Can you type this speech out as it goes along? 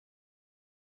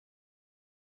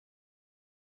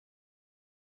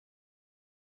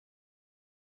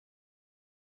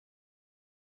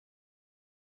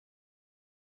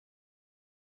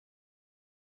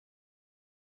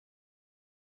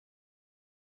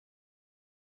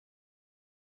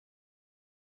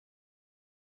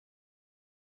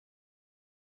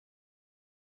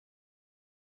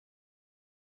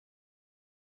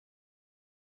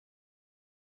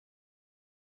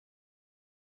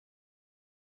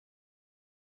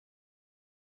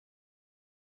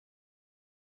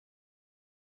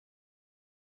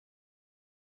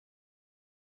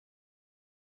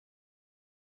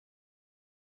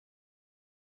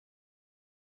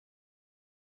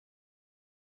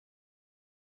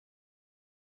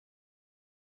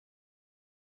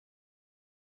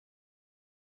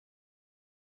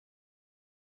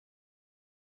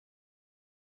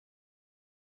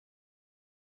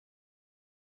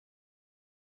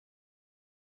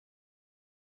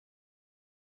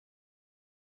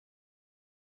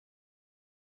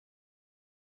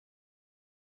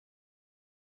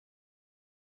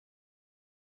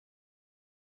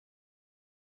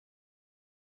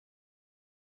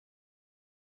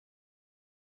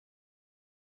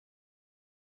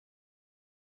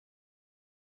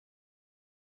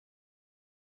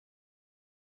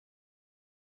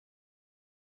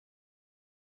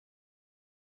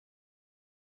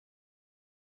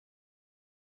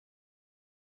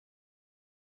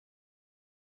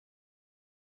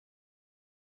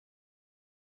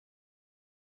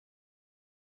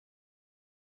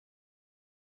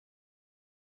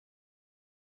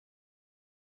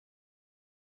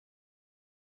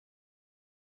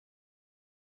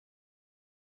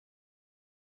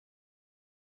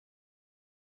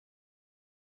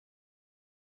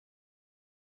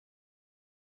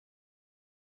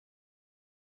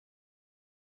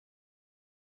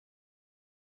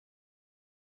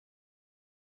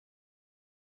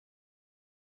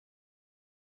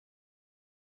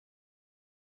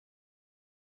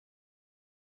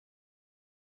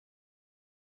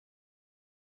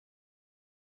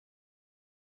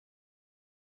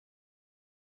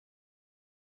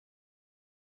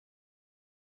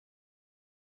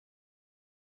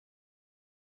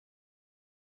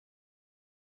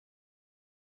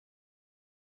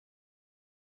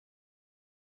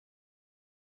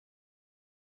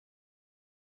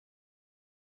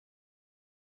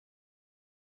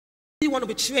want to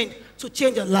be trained to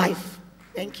change your life.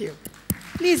 Thank you.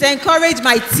 Please encourage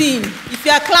my team. If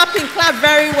you are clapping, clap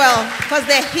very well, because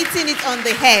they're hitting it on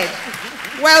the head.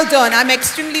 Well done. I'm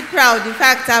extremely proud. In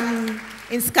fact, I'm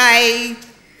in sky.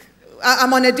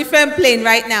 I'm on a different plane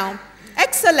right now.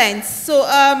 Excellent. So,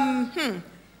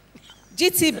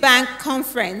 GTBank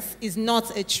conference is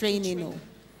not a training. No.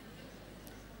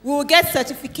 We will get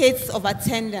certificates of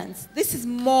attendance. This is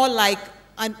more like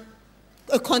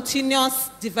a continuous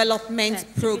development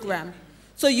program.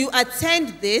 So you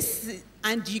attend this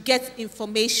and you get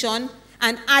information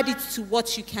and add it to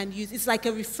what you can use. It's like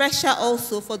a refresher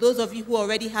also for those of you who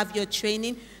already have your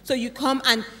training. So you come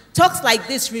and talks like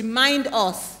this remind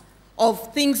us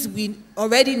of things we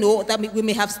already know that we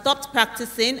may have stopped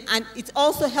practicing, and it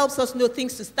also helps us know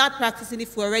things to start practicing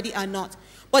if we already are not.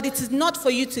 But it is not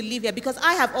for you to leave here, because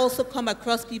I have also come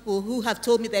across people who have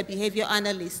told me they're behavior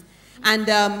analysts, and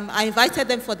I invited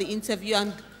them for the interview,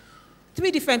 and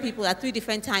 3 different people at 3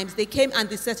 different times, they came and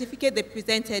the certificate they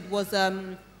presented was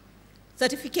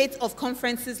certificate of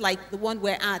conferences like the one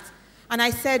we're at. And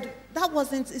I said, that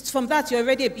wasn't, it's from that, you're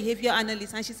already a behavior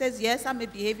analyst. And she says, yes, I'm a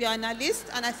behavior analyst.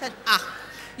 And I said,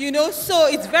 you know, so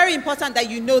it's very important that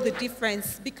you know the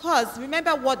difference, because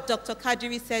remember what Dr.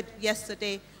 Kadiri said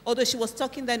yesterday, although she was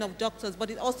talking then of doctors, but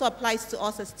it also applies to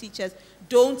us as teachers.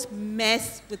 Don't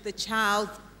mess with the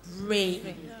child's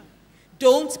brain. Yeah.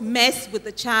 Don't mess with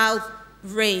the child's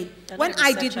brain. When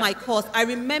I did my course, I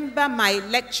remember my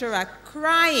lecturer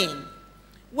crying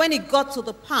when it got to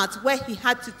the part where he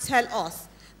had to tell us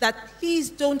that please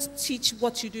don't teach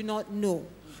what you do not know.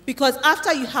 Because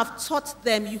after you have taught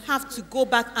them, you have to go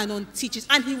back and unteach it.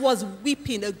 And he was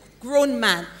weeping, a grown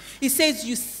man. He says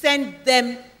you send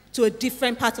them to a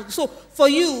different part of it. So for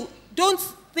you, don't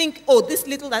think, oh, this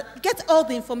little, that. Get all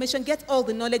the information, get all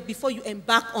the knowledge before you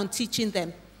embark on teaching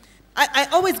them. I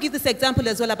always give this example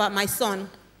as well about my son.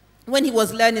 When he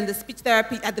was learning the speech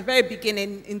therapy at the very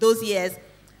beginning in those years,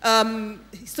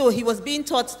 so he was being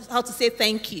taught how to say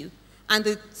thank you.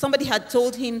 And somebody had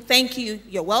told him, thank you,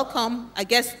 you're welcome. I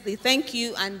guess they thank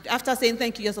you, and after saying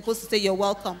thank you, you're supposed to say you're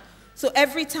welcome. So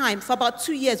every time, for about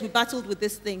 2 years, we battled with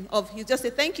this thing of, you just say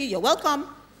thank you, you're welcome.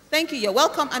 Thank you, you're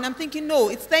welcome. And I'm thinking, no,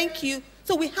 it's thank you.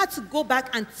 So we had to go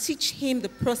back and teach him the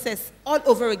process all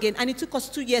over again. And it took us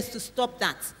 2 years to stop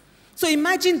that. So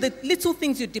imagine the little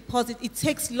things you deposit, it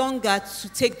takes longer to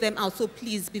take them out. So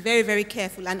please be very, very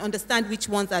careful and understand which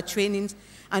ones are trainings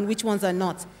and which ones are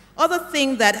not. Other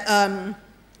thing that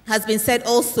has been said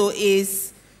also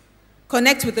is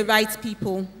connect with the right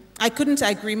people. I couldn't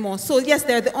agree more. So yes,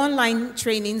 there are the online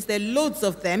trainings. There are loads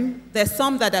of them. There are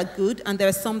some that are good and there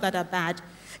are some that are bad.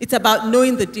 It's about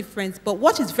knowing the difference. But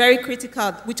what is very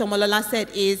critical, which Omolola said,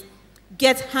 is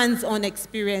get hands-on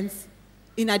experience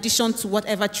in addition to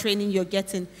whatever training you're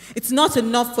getting. It's not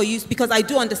enough for you, because I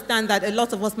do understand that a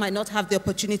lot of us might not have the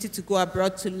opportunity to go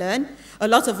abroad to learn. A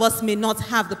lot of us may not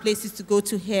have the places to go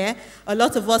to here. A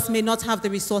lot of us may not have the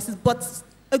resources, but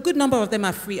a good number of them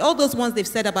are free. All those ones they've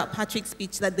said about Patrick's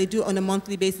speech that they do on a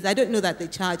monthly basis, I don't know that they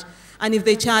charge. And if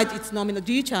they charge, it's nominal.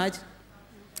 Do you charge?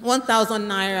 1,000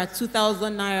 naira,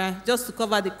 2,000 naira, just to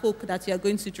cover the coke that you're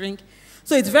going to drink.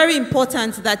 So it's very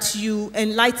important that you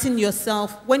enlighten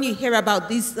yourself. When you hear about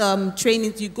these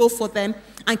trainings, you go for them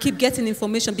and keep getting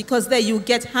information, because there you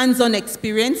get hands-on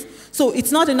experience. So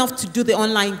it's not enough to do the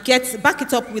online. Back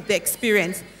it up with the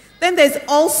experience. Then there's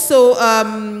also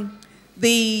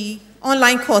the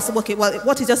online course. Okay, well,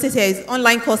 what you just said here is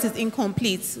online course is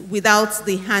incomplete without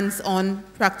the hands-on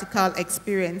practical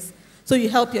experience. So you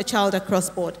help your child across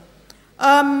board.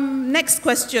 Next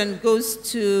question goes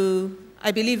to,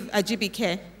 I believe,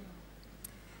 Ajibike.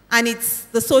 And it's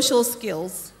the social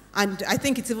skills. And I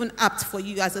think it's even apt for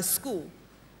you as a school.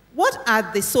 What are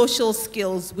the social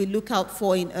skills we look out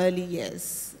for in early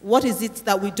years? What is it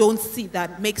that we don't see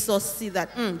that makes us see that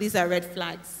these are red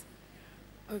flags?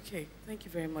 Okay, thank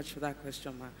you very much for that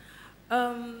question,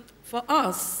 Ma. For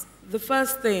us, the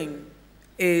first thing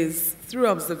is through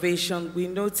observation, we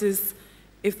notice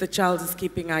if the child is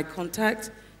keeping eye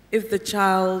contact, if the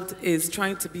child is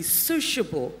trying to be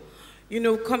sociable. You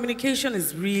know, communication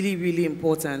is really, really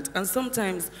important. And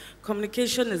sometimes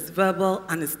communication is verbal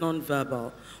and it's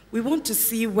non-verbal. We want to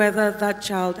see whether that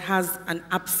child has an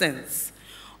absence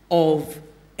of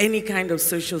any kind of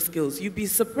social skills. You'd be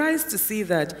surprised to see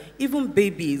that even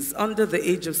babies under the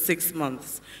age of 6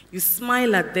 months, you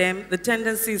smile at them, the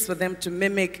tendency is for them to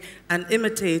mimic and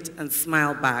imitate and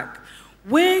smile back.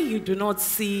 Where you do not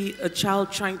see a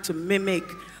child trying to mimic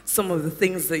some of the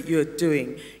things that you're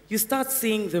doing, you start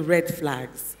seeing the red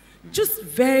flags. Just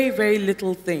very, very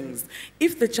little things.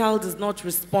 If the child is not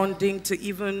responding to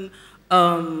even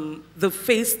the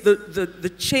face,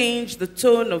 the change, the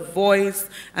tone of voice,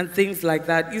 and things like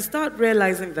that, you start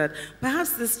realizing that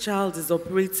perhaps this child is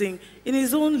operating in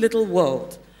his own little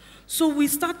world. So we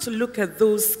start to look at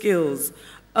those skills.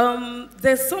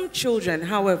 There's some children,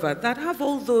 however, that have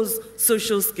all those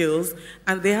social skills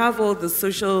and they have all the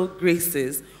social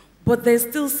graces, but there's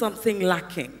still something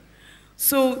lacking.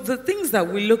 So the things that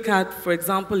we look at, for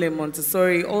example, in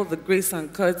Montessori, all the grace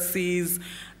and courtesies,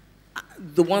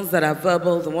 the ones that are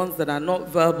verbal, the ones that are not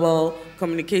verbal,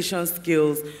 communication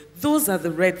skills, those are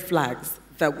the red flags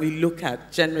that we look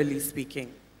at, generally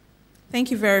speaking.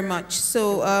 Thank you very much.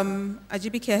 So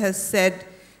Ajibike has said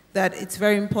that it's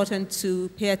very important to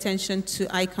pay attention to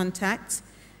eye contact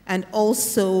and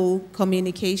also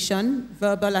communication,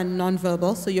 verbal and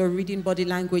non-verbal, so you're reading body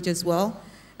language as well.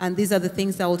 And these are the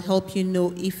things that would help you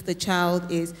know if the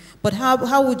child is. But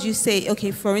how would you say,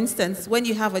 okay, for instance, when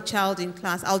you have a child in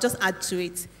class, I'll just add to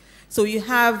it. So you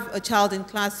have a child in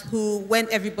class who, when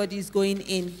everybody's going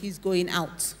in, he's going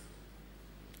out.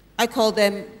 I call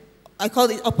it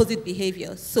opposite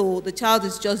behavior. So the child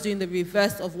is just doing the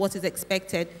reverse of what is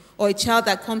expected. Or a child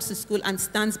that comes to school and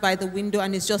stands by the window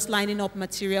and is just lining up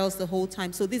materials the whole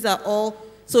time. So these are all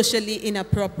socially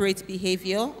inappropriate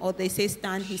behavior, or they say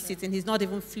stand, he's sitting, he's not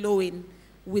even flowing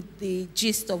with the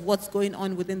gist of what's going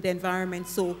on within the environment.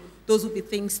 So those would be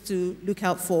things to look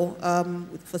out for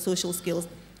social skills.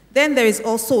 Then there is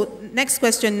also, next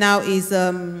question now is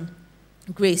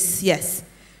Grace, yes.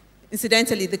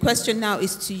 Incidentally, the question now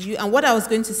is to you, and what I was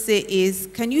going to say is,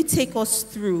 can you take us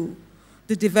through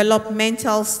the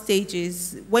developmental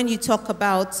stages when you talk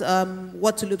about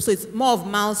what to look? So it's more of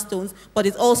milestones, but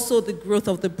it's also the growth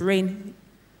of the brain.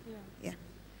 Yeah.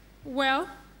 Well,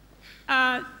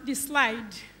 the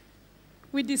slide,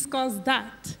 we discussed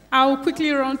that. I will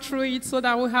quickly run through it so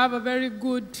that we have a very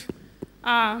good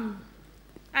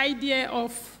idea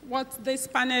of what this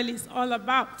panel is all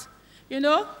about. You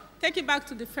know, take it back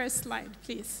to the first slide,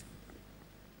 please.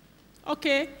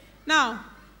 Okay, now,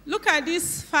 look at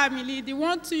this family, the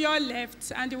one to your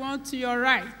left and the one to your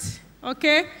right,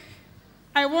 okay?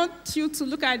 I want you to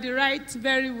look at the right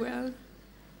very well.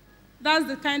 That's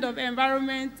the kind of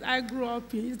environment I grew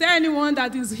up in. Is there anyone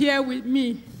that is here with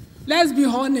me? Let's be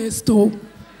honest, though.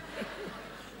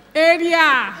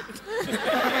 Area.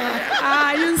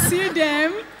 You see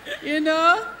them, you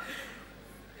know?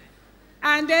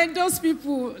 And then those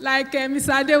people, like Ms.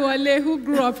 Adewale, who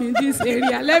grew up in this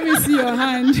area. Let me see your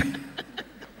hand.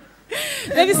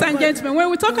 Ladies and gentlemen, when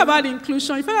we talk about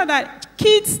inclusion, you find out that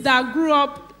kids that grew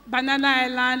up Banana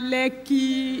Island,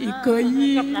 Lekki,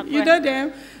 Ikoyi, you know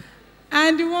them,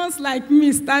 and the ones like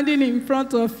me standing in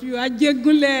front of you,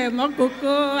 Ajegule,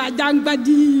 Makoko,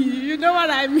 Ajangbadi, you know what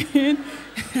I mean?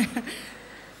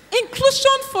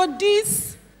 Inclusion for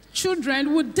these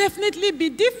children would definitely be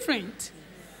different,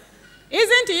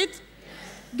 isn't it?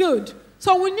 Good.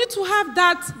 So we need to have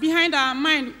that behind our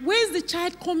mind. Where is the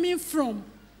child coming from?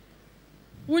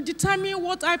 We determine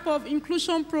what type of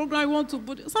inclusion program we want to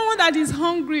put. Someone that is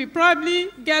hungry probably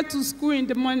get to school in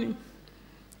the morning.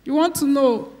 You want to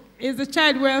know, is the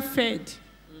child well fed?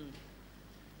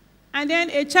 And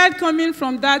then a child coming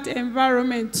from that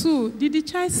environment too, did the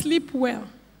child sleep well?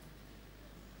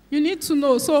 You need to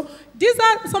know. So these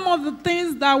are some of the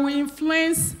things that will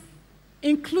influence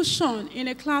inclusion in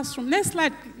a classroom. Next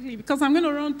slide, because I'm going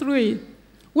to run through it.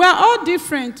 We're all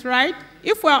different, right?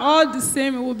 If we're all the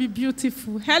same, it will be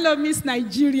beautiful. Hello, Miss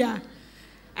Nigeria.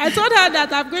 I told her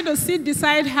that I'm going to sit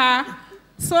beside her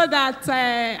so that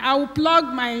I will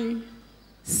plug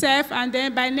myself, and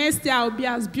then by next year, I will be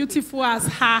as beautiful as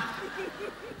her.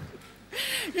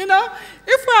 You know,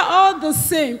 if we're all the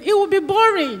same, it will be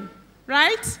boring,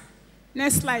 right?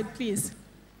 Next slide, please.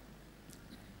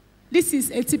 This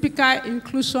is a typical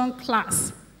inclusion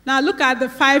class. Now look at the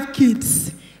 5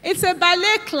 kids. It's a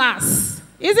ballet class,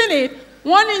 isn't it?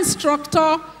 One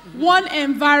instructor, one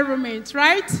environment,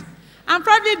 right? And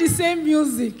probably the same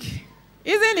music,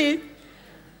 isn't it?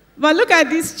 But look at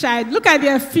this child. Look at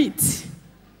their feet.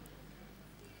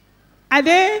 Are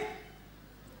they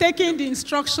taking the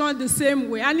instruction the same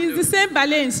way? And it's the same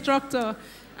ballet instructor.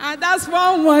 And that's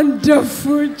one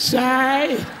wonderful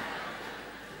child.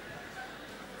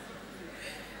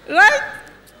 Right?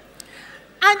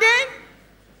 And then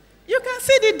you can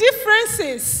see the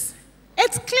differences.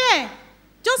 It's clear.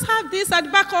 Just have this at the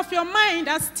back of your mind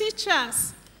as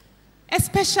teachers,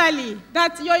 especially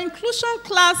that your inclusion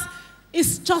class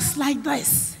is just like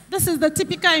this. This is the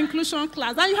typical inclusion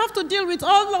class. And you have to deal with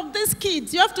all of these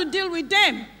kids. You have to deal with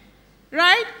them,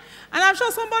 right? And I'm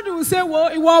sure somebody will say,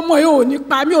 well,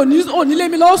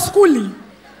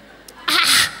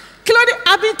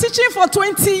 I've been teaching for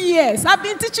 20 years. I've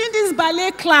been teaching this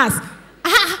ballet class.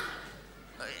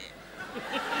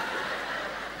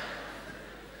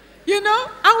 You know,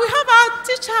 and we have our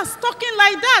teachers talking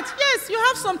like that. Yes, you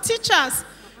have some teachers.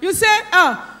 You say,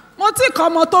 mo ti ko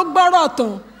mo to gboro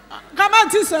ton. Ká má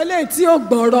ti sọ le tí ó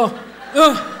gboro.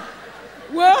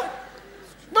 Well,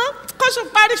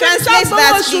 translate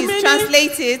that, please.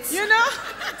 Translate it. You know?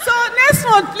 So, next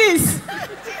one, please.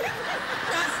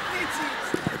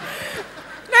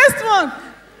 Next one.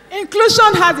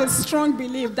 Inclusion has a strong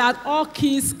belief that all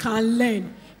kids can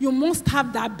learn. You must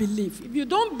have that belief. If you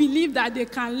don't believe that they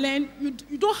can learn,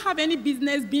 you don't have any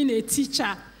business being a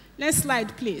teacher. Next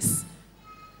slide, please.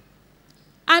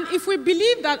 And if we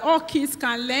believe that all kids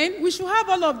can learn, we should have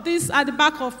all of this at the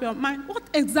back of your mind. What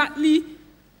exactly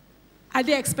are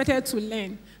they expected to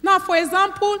learn? Now, for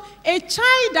example, a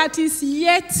child that is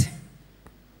yet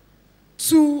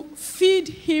to feed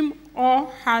him or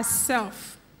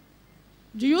herself,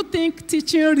 do you think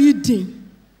teaching reading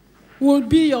will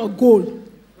be your goal?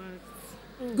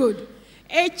 Good.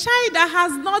 A child that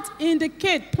has not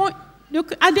indicated,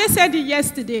 Ade said it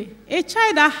yesterday, a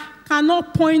child that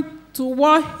cannot point to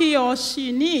what he or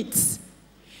she needs.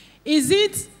 Is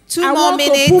it 2 more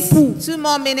minutes? 2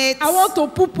 more minutes. I want to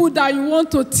poo-poo that you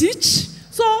want to teach.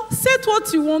 So set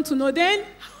what you want to know. Then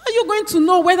how are you going to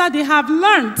know whether they have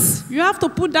learned? You have to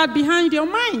put that behind your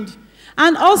mind.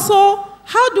 And also,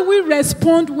 how do we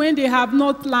respond when they have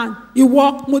not learned?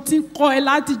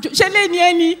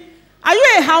 Are you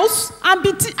a house? I've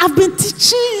been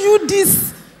teaching you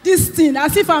this thing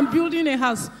as if I'm building a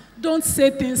house. Don't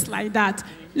say things like that.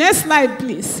 Next slide,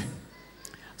 please.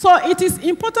 So it is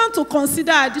important to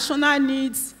consider additional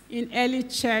needs in early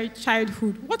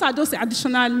childhood. What are those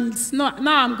additional needs? Now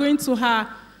I'm going to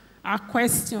our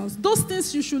questions. Those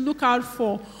things you should look out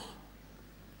for.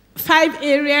 5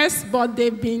 areas, but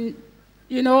they've been,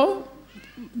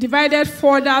 divided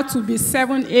further to be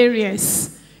 7 areas.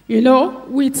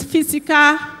 With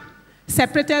physical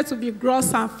separated to be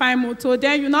gross and fine motor.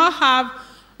 Then you now have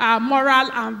moral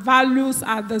and values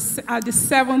at the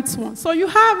 7th one. So you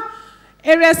have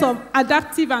areas of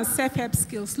adaptive and self-help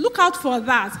skills. Look out for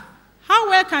that. How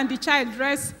well can the child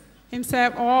dress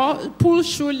himself or pull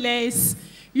shoelace,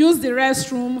 use the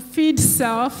restroom, feed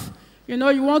self? You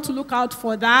want to look out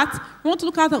for that. You want to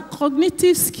look at a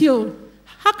cognitive skill.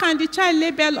 How can the child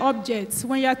label objects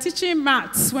when you're teaching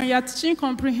maths, when you're teaching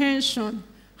comprehension?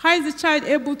 How is the child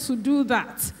able to do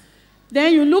that?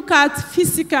 Then you look at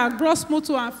physical, gross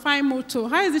motor and fine motor.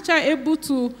 How is the child able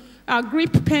to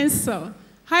grip pencil?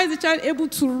 How is the child able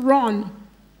to run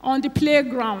on the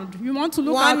playground? You want to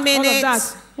look at all of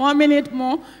that. 1 minute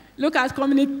more. Look at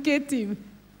communicative,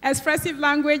 expressive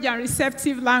language and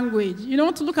receptive language. You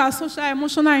want to look at social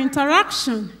emotional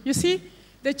interaction. You see?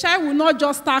 The child will not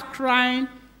just start crying.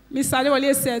 Mr.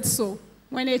 Adewale said so.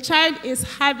 When a child is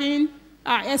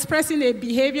expressing a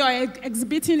behavior, or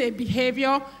exhibiting a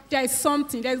behavior, there is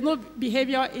something. There is no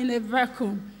behavior in a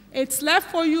vacuum. It's left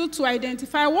for you to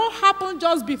identify what happened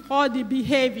just before the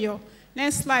behavior.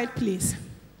 Next slide, please.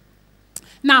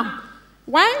 Now,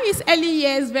 why is early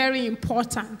years very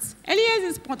important? Early years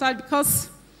is important because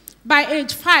by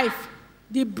age 5,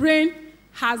 the brain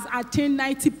has attained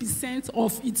 90%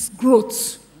 of its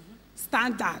growth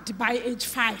standard by age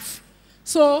 5.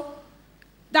 So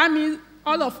that means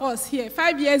all of us here,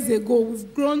 5 years ago,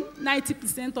 we've grown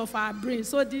 90% of our brain.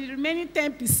 So the remaining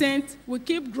 10%, we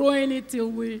keep growing it till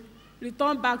we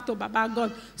return back to Baba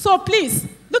God. So please,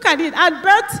 look at it. At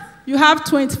birth, you have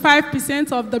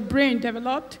 25% of the brain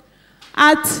developed.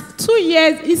 At 2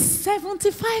 years, it's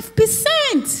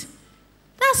 75%.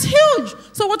 That's huge.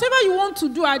 So whatever you want to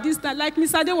do at this time, like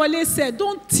Mr. Adewale said,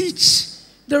 don't teach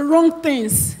the wrong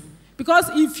things. Because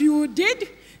if you did,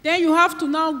 then you have to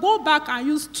now go back and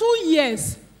use 2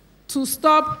 years to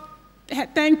stop.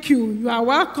 Thank you. You are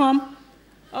welcome.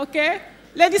 Okay?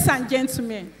 Ladies and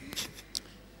gentlemen,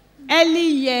 early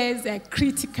years are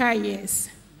critical years.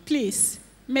 Please,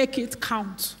 make it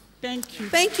count. Thank you.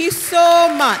 Thank you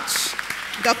so much,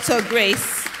 Dr.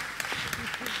 Grace.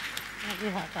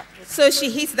 So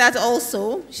she hits that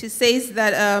also. She says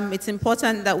that it's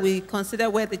important that we consider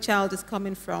where the child is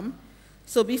coming from.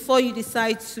 So before you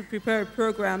decide to prepare a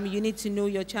program, you need to know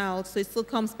your child. So it still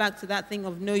comes back to that thing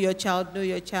of know your child, know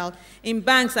your child. In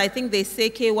banks, I think they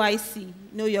say KYC,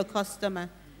 know your customer.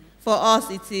 For us,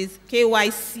 it is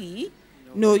KYC,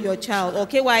 know your child, or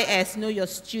KYS, know your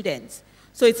students.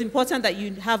 So it's important that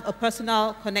you have a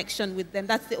personal connection with them.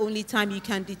 That's the only time you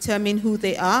can determine who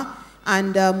they are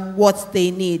and what they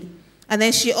need. And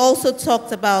then she also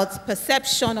talked about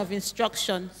perception of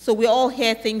instruction. So we all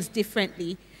hear things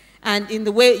differently. And in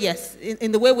the way, yes,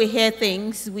 in the way we hear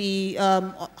things, we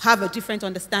have a different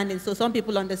understanding. So some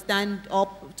people understand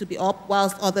up to be up,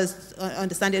 whilst others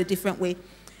understand it a different way.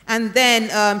 And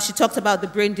then she talked about the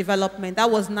brain development. That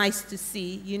was nice to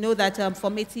see. You know that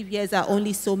formative years are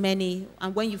only so many.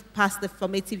 And when you've passed the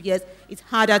formative years, it's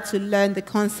harder to learn the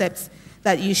concepts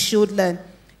that you should learn.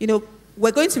 You know,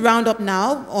 we're going to round up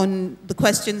now on the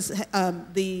questions,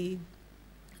 the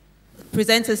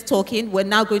presenters talking. We're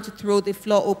now going to throw the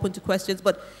floor open to questions.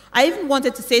 But I even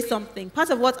wanted to say something. Part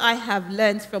of what I have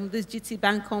learned from this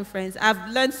GTBank conference, I've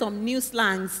learned some new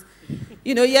slangs.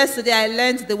 You know, yesterday I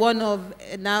learned the one of,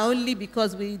 now only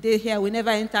because we did here, we never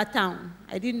enter town.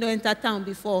 I didn't know enter town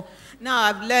before. Now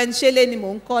I've learned Shele ni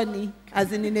monkoni,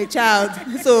 as in a child.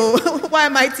 So why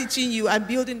am I teaching you? I'm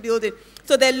building.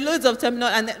 So there are loads of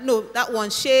terminology, and no, that one,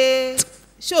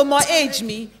 show more age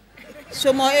me.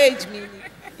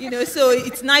 You know, so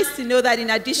it's nice to know that in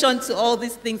addition to all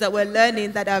these things that we're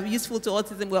learning that are useful to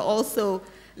autism, we're also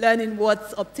learning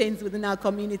what obtains within our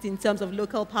community in terms of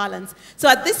local parlance. So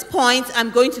at this point,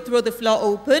 I'm going to throw the floor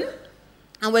open,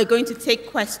 and we're going to take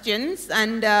questions.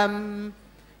 And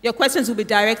your questions will be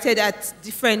directed at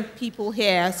different people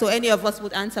here. So any of us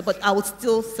would answer, but I would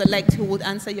still select who would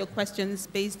answer your questions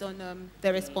based on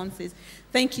their responses.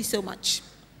 Thank you so much.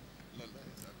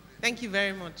 Thank you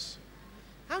very much.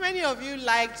 How many of you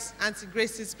liked Auntie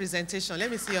Grace's presentation? Let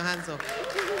me see your hands up.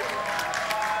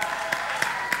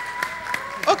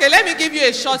 Okay, let me give you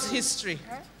a short history.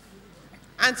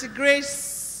 Auntie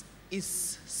Grace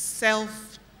is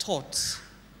self-taught.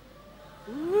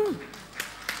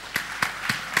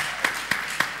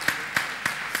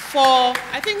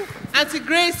 I think Auntie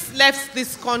Grace left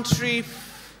this country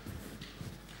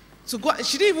to go.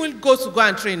 She didn't even go to go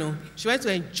and train. No. She went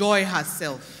to enjoy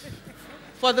herself.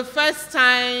 For the first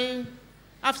time,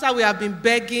 after we have been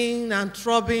begging and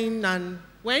throbbing, and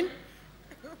when?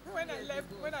 When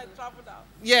I traveled out.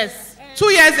 Yes, 2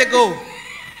 years ago.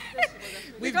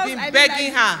 We've been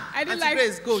begging her. I didn't Auntie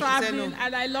Grace, go. She said no.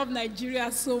 And I love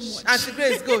Nigeria so much. Auntie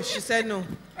Grace, go. She said no.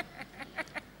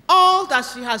 All that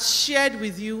she has shared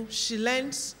with you, she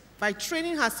learns by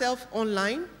training herself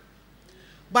online,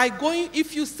 by going,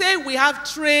 if you say we have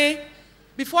tray,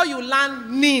 before you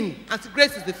learn NIN, Auntie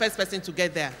Grace is the first person to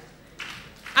get there.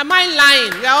 Am I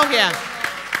lying? We are all here.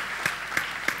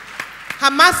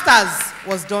 Her master's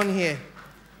was done here.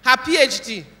 Her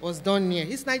PhD was done here.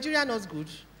 Is Nigeria not good?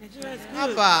 Nigeria is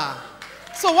good. Abba.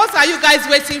 So what are you guys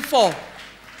waiting for?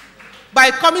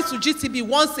 By coming to GTB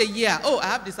once a year. Oh, I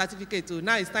have the certificate too.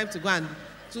 Now it's time to go and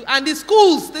the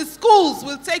schools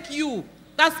will take you.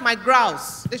 That's my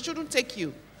grouse. They shouldn't take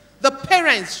you. The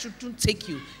parents shouldn't take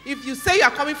you. If you say you are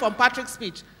coming from Patrick's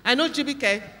speech, I know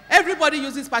GBK, everybody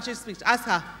uses Patrick's speech. Ask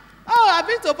her, oh, I've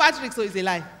been to Patrick, so it's a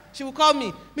lie. She will call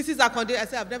me, Mrs. Akonde. I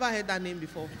say, I've never heard that name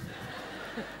before.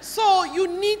 So you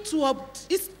need to,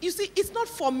 you see, it's not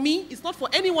for me, it's not for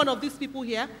any one of these people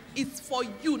here, it's for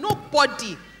you.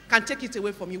 Nobody can take it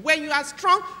away from you. When you are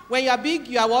strong, when you are big,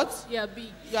 you are what? You are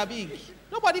big. You are big.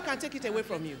 Nobody can take it away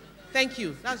from you. Thank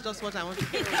you. That's just what I want to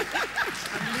say.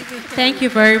 Thank you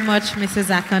very much, Mrs.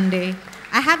 Akonde.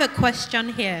 I have a question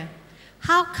here.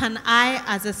 How can I,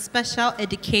 as a special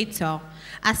educator,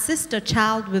 assist a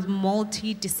child with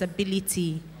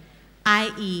multi-disability,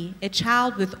 i.e., a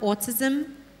child with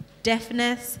autism,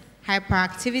 deafness,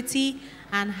 hyperactivity,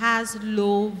 and has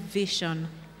low vision,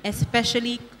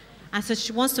 especially, and so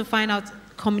she wants to find out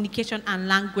communication and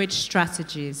language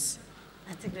strategies.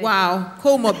 Wow,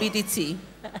 comorbidity.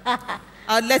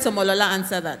 I'll let Omolola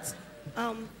answer that.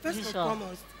 First and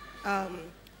foremost,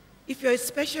 if you're a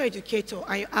special educator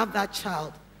and you have that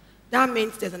child, that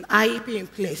means there's an IEP in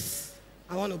place.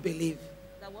 I want to believe.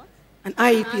 That what? An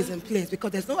IEP is in place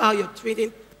because there's no how you're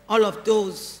treating all of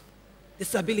those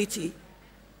disability.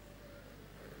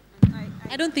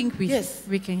 I don't think we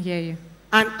can hear you.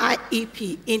 An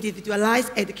IEP,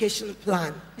 individualized education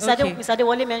plan. Okay. Mr.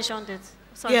 Adewale mentioned it.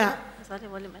 Sorry. Yeah. Mr.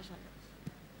 Adewale mentioned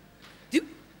it.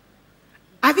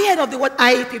 Have you heard of the word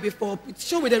IEP before?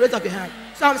 Show me the raise of your hand.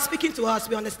 So I'm speaking to us.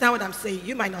 We understand what I'm saying.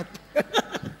 You might not.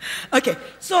 Okay.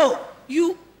 So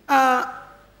you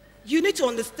need to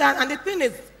understand. And the thing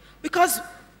is, because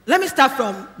let me start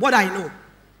from what I know.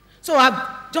 So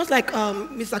just like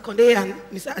Mr. Konde and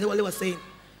Mr. Adewale was saying,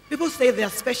 people say they are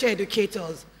special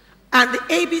educators. And the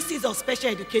ABCs of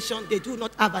special education, they do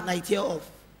not have an idea of.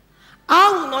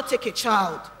 I will not take a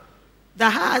child that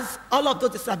has all of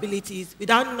those disabilities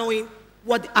without knowing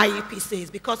what the IEP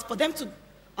says, because for them to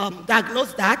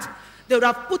diagnose that, they would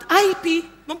have put IEP.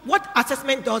 What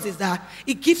assessment does is that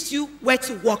it gives you where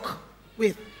to work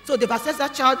with. So they've assessed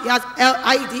that child, he has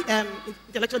IED,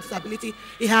 intellectual disability,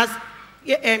 he has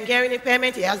hearing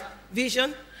impairment, he has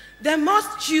vision. They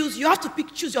must choose, you have to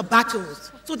choose your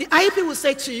battles. So the IEP will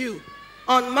say to you,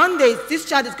 on Mondays, this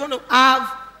child is going to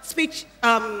have speech,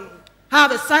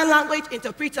 have a sign language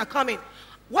interpreter coming.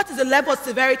 What is the level of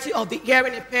severity of the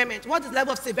hearing impairment? What is the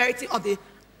level of severity of the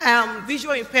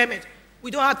visual impairment? We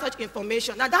don't have such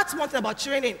information. Now that's one thing about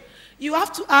training. You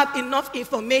have to have enough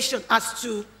information as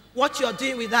to what you're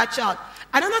doing with that child.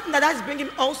 Another thing that is bringing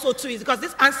also to is because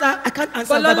this answer, I can't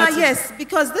answer But Lola, verbatim. yes,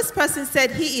 because this person said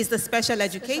he is the special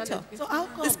educator. So how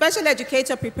come? The special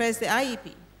educator prepares the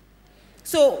IEP.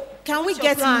 So can we What's your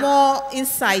get plan? more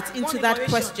insight into More that information.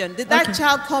 question? Did that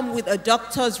child come with a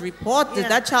doctor's report? Did Yeah.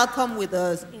 that child come with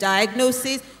a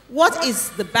diagnosis? What is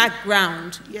the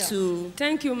background Yeah. to...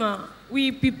 Thank you, ma.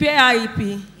 We prepare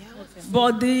IEP,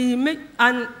 but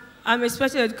I'm a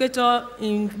special educator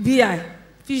in VI,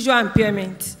 visual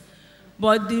impairment.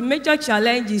 But the major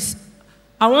challenge is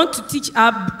I want to teach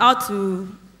how to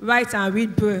write and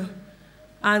read Braille.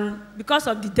 And because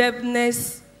of the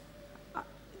deafness,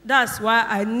 that's why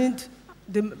I need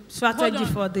the strategy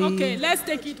for the... Okay, let's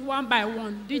take it one by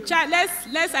one. The child,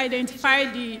 let's identify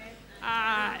the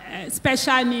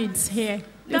special needs here.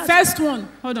 The first one,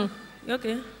 hold on.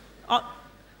 Okay.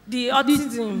 The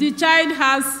autism. The child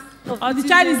has, or the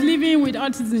child is living with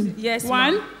autism. Yes,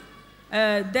 one.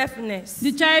 Deafness.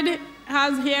 The child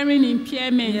has hearing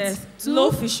impairment. Yes. Two. Low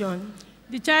vision.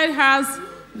 The child has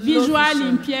visual vision.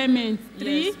 impairment.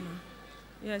 Three. Yes, ma'am.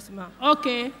 Yes, ma'am.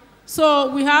 Okay.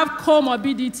 So we have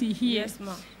comorbidity here. Yes,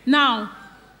 ma'am. Now,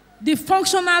 the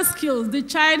functional skills. The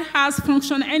child has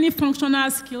any functional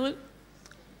skill.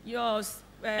 Yours.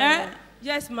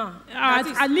 Yes, ma'am.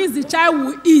 At least the child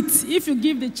will eat if you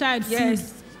give the child food.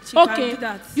 Yes, she Okay. can do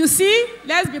that. You see,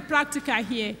 let's be practical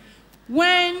here.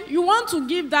 When you want to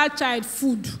give that child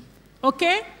food,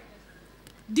 okay,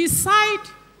 decide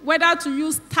whether to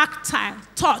use tactile,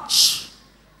 touch,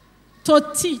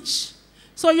 to teach.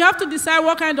 So you have to decide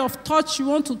what kind of touch you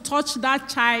want to touch that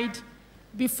child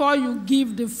before you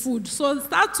give the food. So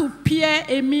start to pair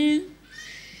a mean.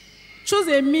 Choose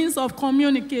a means of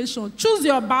communication. Choose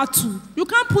your battle. You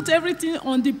can't put everything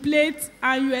on the plate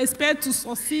and you expect to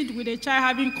succeed with a child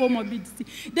having comorbidity.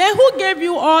 Then who gave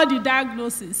you all the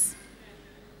diagnosis?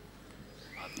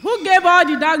 Who gave all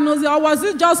the diagnosis, or was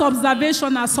it just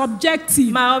observational, subjective?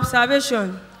 My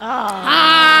observation.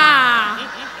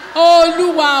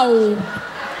 Oluwa.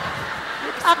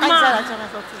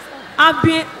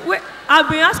 I've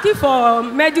been asking for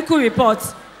medical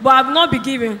reports, but I've not been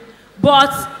given.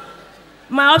 But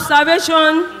my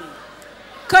observation.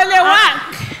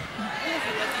 Kolewak.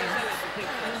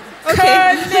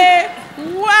 Okay.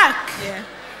 Kolewak. Yeah.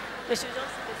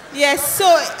 Yes, so,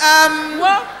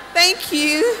 thank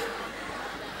you.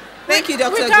 Thank you,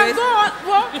 Dr. We Grace. can go on.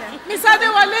 Well, Ms.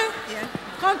 Adewale,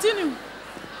 continue.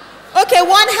 Okay,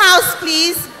 one house,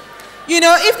 please. You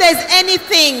know, if there's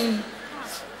anything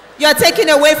you're taking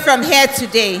away from here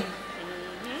today,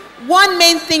 one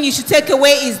main thing you should take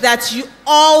away is that you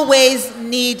always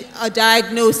need a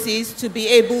diagnosis to be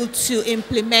able to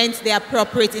implement the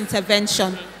appropriate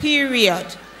intervention, period.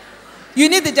 You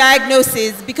need the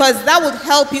diagnosis because that would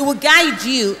help you, will guide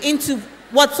you into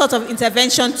what sort of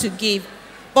intervention to give.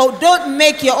 But don't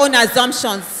make your own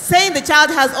assumptions. Saying the child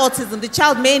has autism, the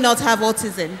child may not have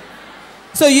autism.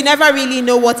 So you never really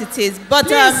know what it is. But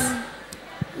we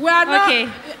are not, Okay,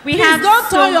 we please have don't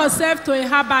turn some- yourself to a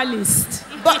herbalist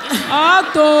but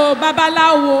or to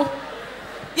babalawo.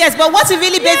 yes, but what it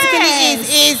really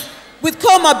basically is with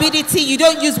comorbidity, you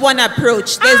don't use one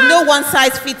approach. There's no one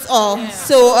size fits all. Yeah.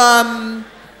 So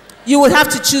you will have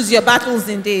to choose your battles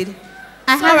indeed.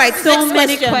 I have All right, so next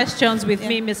many question. questions with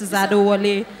me, Mrs.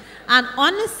 Adewale. And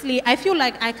honestly, I feel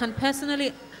like I can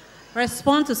personally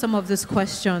respond to some of these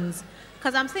questions.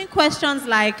 Because I'm saying questions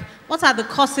like, what are the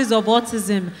causes of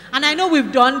autism? And I know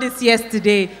we've done this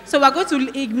yesterday. So we're going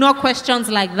to ignore questions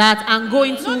like that and go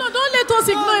into... No, don't let us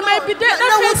ignore. It might be there.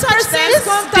 we'll touch person's them.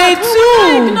 contact. Day We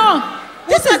will not two. ignore.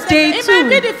 This is day It might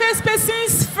be two. the first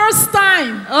person's first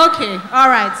time. Okay, all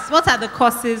right. What are the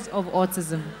causes of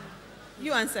autism?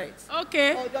 You answer it.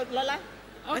 Okay. Lola?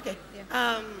 Okay.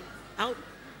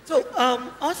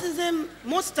 Autism,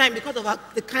 most time because of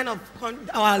the kind of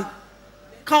our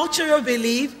cultural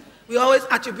belief, we always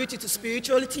attribute it to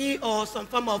spirituality or some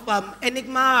form of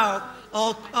enigma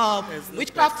or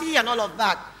witchcrafty and all of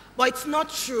that. But it's not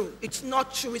true. It's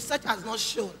not true. Research has not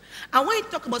shown. And when you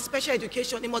talk about special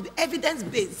education, it must be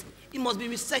evidence-based. It must be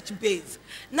research-based.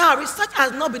 Now, research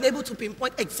has not been able to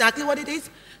pinpoint exactly what it is.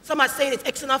 Some are saying it's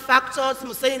external factors.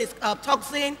 Some are saying it's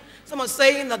toxin. Some are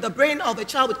saying that the brain of a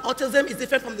child with autism is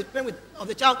different from the brain of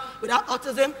the child without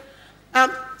autism.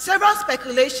 Several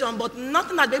speculation, but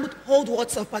nothing has been able to hold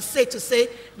water per se to say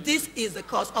this is the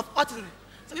cause of autism.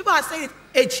 So people are saying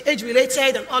it's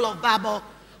age-related and all of that, but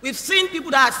we've seen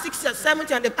people that are 60 or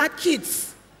 70 and they've had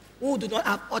kids who do not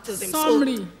have autism.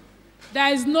 Summary,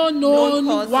 there is no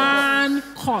known one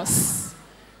cause.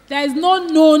 There is no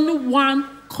known one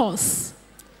cause.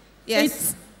 Yes.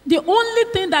 It's, the only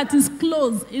thing that is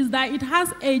close is that it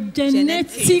has a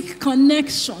genetic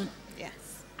connection. Yes.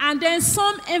 And then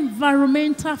some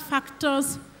environmental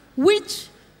factors which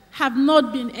have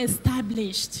not been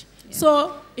established. Yes.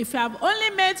 So if you have only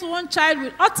met one child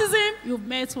with autism, you've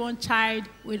met one child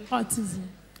with autism.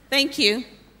 Thank you.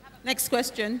 Next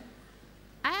question.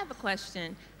 I have a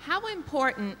question. How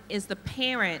important is the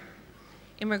parent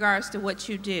in regards to what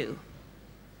you do?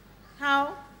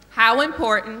 How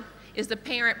important is the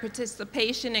parent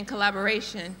participation and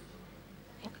collaboration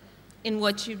in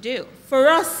what you do? For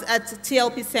us at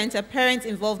TLP Center, parent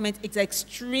involvement is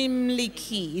extremely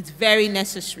key. It's very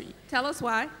necessary. Tell us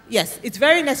why. Yes, it's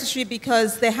very necessary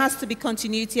because there has to be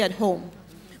continuity at home.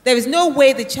 There is no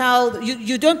way the child,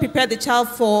 you don't prepare the child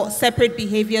for separate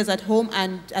behaviors at home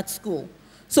and at school.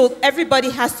 So everybody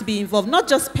has to be involved, not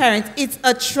just parents, it's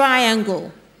a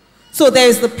triangle. So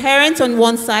there's the parent on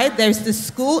one side, there's the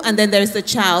school, and then there's the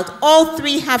child. All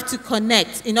three have to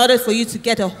connect in order for you to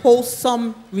get a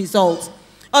wholesome result.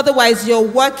 Otherwise, your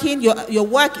work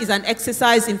is an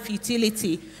exercise in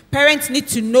futility. Parents need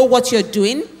to know what you're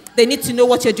doing. They need to know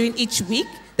what you're doing each week.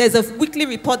 There's a weekly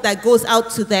report that goes out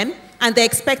to them, and they're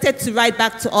expected to write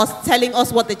back to us, telling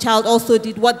us what the child also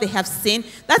did, what they have seen.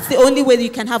 That's the only way that you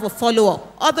can have a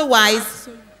follow-up. Otherwise,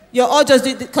 you're all just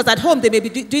doing, because at home they may be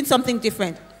doing something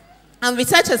different. And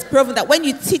research has proven that when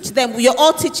you teach them, you're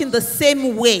all teaching the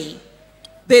same way.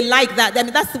 They like that. I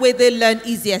mean, that's the way they learn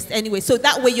easiest anyway. So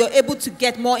that way you're able to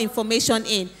get more information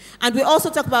in. And we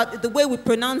also talk about the way we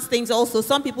pronounce things also.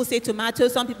 Some people say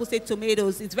tomatoes, some people say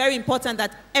tomatoes. It's very important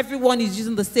that everyone is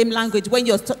using the same language when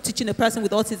you're teaching a person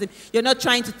with autism. You're not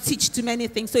trying to teach too many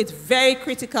things. So it's very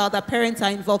critical that parents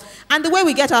are involved. And the way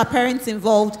we get our parents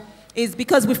involved is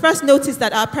because we first noticed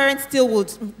that our parents still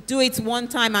would do it one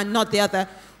time and not the other.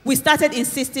 We started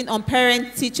insisting on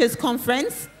parent-teachers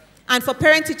conference. And for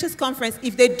parent-teachers conference,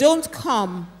 if they don't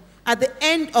come, at the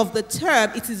end of the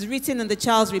term, it is written in the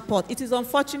child's report. It is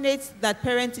unfortunate that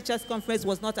parent-teachers conference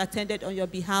was not attended on your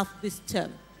behalf this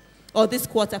term or this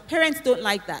quarter. Parents don't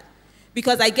like that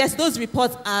because I guess those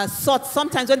reports are sought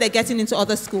sometimes when they're getting into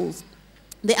other schools.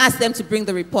 They ask them to bring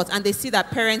the report, and they see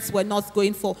that parents were not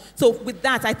going for. So with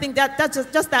that, I think that's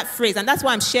just that phrase, and that's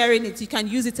why I'm sharing it. You can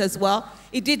use it as well.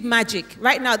 It did magic.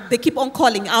 Right now, they keep on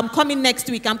calling. I'm coming next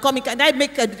week. I'm coming. Can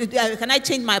I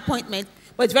change my appointment?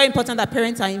 But it's very important that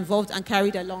parents are involved and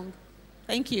carried along.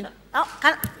 Thank you.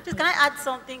 Can I add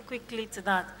something quickly to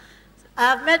that?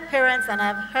 I've met parents and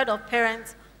I've heard of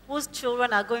parents whose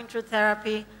children are going through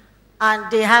therapy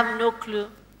and they have no clue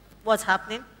what's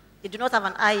happening. They do not have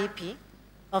an IEP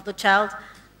of the child.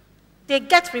 They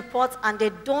get reports and they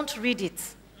don't read it.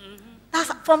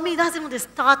 For me, that's even the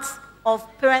start of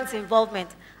parents' involvement.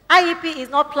 IEP is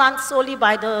not planned solely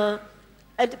by the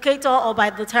educator or by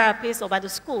the therapist or by the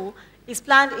school. It's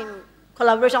planned in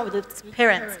collaboration with the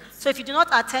parents. So if you do not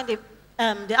attend the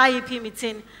IEP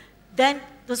meeting, then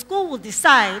the school will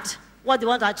decide what they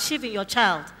want to achieve in your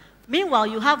child. Meanwhile,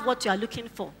 you have what you are looking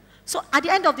for. So at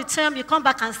the end of the term, you come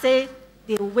back and say,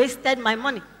 they wasted my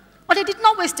money. But they did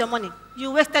not waste your money.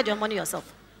 You wasted your money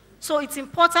yourself. So it's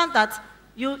important that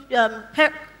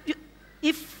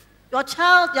if your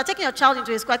child, you're taking your child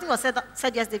into a school, I think I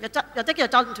said yesterday, if you're taking your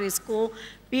child into a school,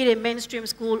 be it a mainstream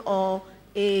school or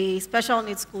a special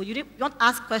needs school, you don't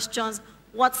ask questions,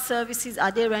 what services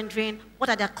are they rendering, what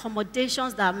are the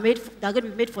accommodations that are going to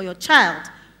be made for your child.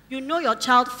 You know your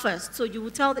child first, so you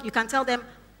can tell them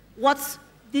what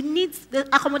the needs, the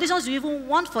accommodations you even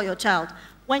want for your child.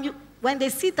 When they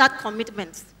see that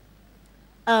commitment,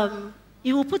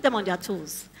 you will put them on their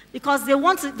toes because they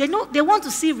want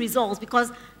to see results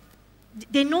because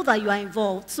they know that you are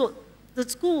involved. So the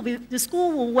school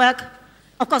will work.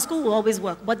 Of course, school will always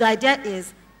work, but the idea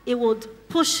is it would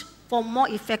push for more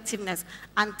effectiveness.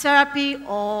 And therapy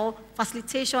or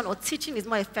facilitation or teaching is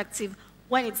more effective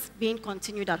when it's being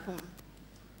continued at home.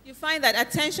 You find that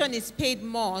attention is paid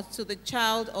more to the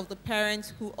child of the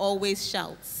parent who always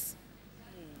shouts.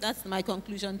 That's my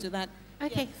conclusion to that.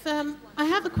 Okay, so I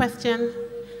have a question.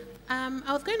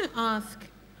 I was going to ask,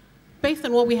 based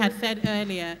on what we had said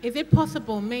earlier, is it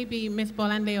possible, maybe Ms.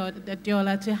 Bolande or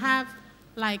Diola, to have,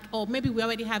 or maybe we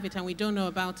already have it and we don't know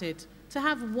about it, to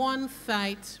have one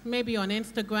site, maybe on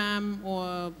Instagram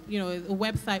or a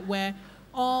website where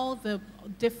all the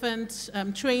different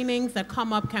trainings that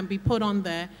come up can be put on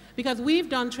there. Because we've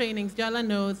done trainings, Jola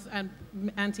knows, and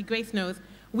Auntie Grace knows,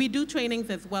 we do trainings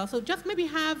as well. So just maybe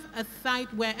have a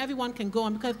site where everyone can go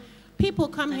on, because people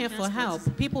come here for help.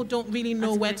 People don't really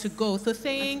know where to go. So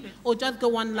saying, oh, just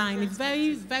go online is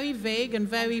very, very vague and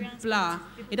very blah.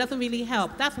 It doesn't really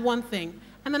help. That's one thing.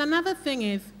 And then another thing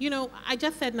is, you know, I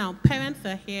just said now, parents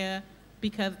are here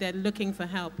because they're looking for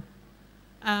help.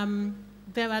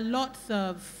 There are lots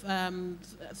of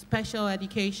special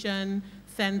education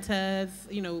centers,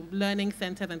 you know, learning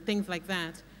centers and things like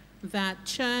that, that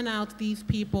churn out these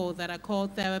people that are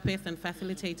called therapists and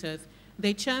facilitators.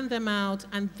 They churn them out,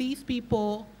 and these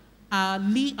people are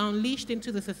unleashed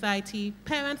into the society.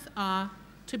 Parents are,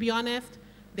 to be honest,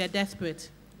 they're desperate,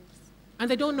 and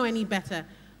they don't know any better.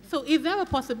 So is there a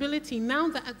possibility now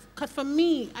that, because for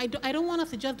me, I don't want us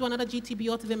to just do another GTB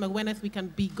autism awareness, we can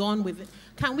be gone with it.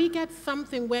 Can we get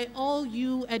something where all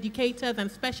you educators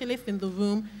and specialists in the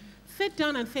room sit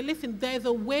down and say, listen, there's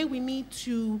a way we need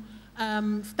to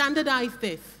standardize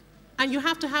this, and you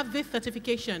have to have this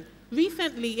certification.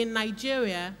 Recently in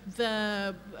Nigeria,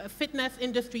 the fitness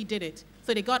industry did it.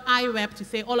 So they got IREP to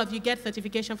say, all of you get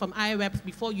certification from IREPs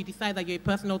before you decide that you're a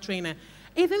personal trainer.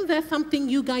 Isn't there something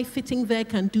you guys sitting there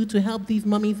can do to help these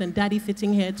mummies and daddies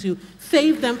sitting here to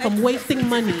save them from wasting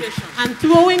money and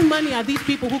throwing money at these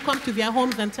people who come to their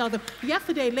homes and tell them?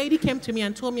 Yesterday, a lady came to me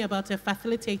and told me about a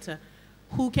facilitator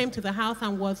who came to the house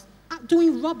and was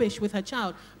doing rubbish with her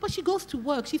child. But she goes to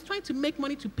work. She's trying to make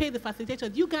money to pay the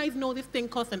facilitator. You guys know this thing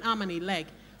costs an arm and a leg.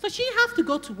 So she has to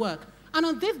go to work. And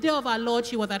on this day of our Lord,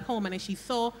 she was at home and she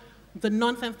saw the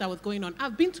nonsense that was going on.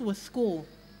 I've been to a school.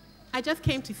 I just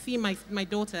came to see my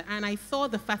daughter, and I saw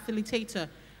the facilitator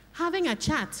having a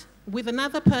chat with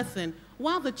another person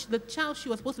while the child she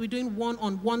was supposed to be doing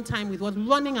one-on-one time with was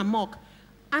running amok.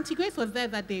 Auntie Grace was there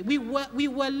that day. We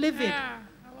were livid. Yeah,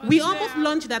 we almost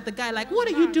lunged at the guy like, what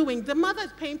are you doing? The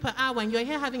mother's paying per hour and you're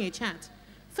here having a chat.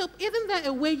 So isn't there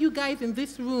a way you guys in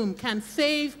this room can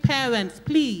save parents,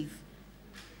 please?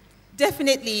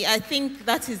 Definitely. I think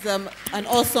that is an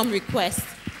awesome request,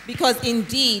 because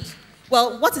indeed,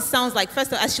 well, what it sounds like,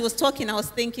 first of all, as she was talking, I was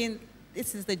thinking,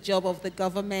 this is the job of the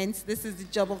government, this is the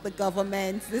job of the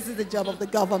government, this is the job of the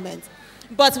government.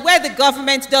 But where the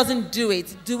government doesn't do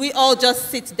it, do we all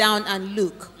just sit down and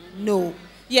look? No.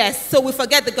 Yes, so we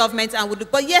forget the government and we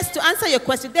look. But yes, to answer your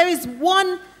question, there is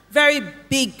one very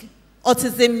big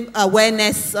autism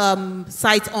awareness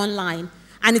site online,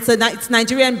 and it's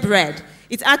Nigerian bred.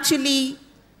 It's actually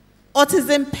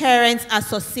Autism Parents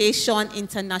Association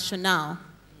International.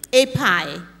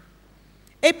 API.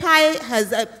 API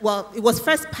has, well, it was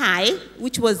first PI,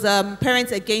 which was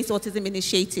Parents Against Autism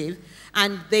Initiative,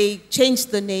 and they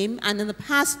changed the name, and in the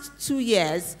past 2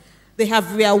 years, they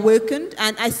have reawakened,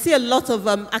 and I see a lot of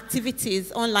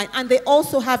activities online, and they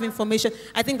also have information.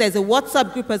 I think there's a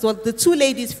WhatsApp group as well. The 2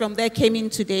 ladies from there came in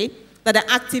today that are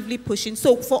actively pushing.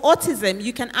 So for autism,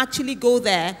 you can actually go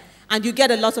there, and you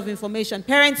get a lot of information.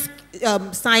 Parents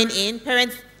sign in,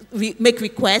 parents make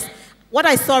requests. What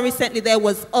I saw recently there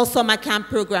was all summer camp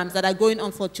programs that are going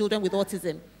on for children with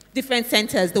autism. Different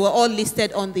centers, they were all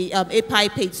listed on the API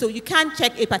page. So you can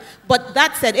check API. But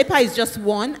that said, API is just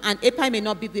one, and API may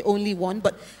not be the only one.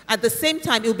 But at the same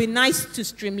time, it would be nice to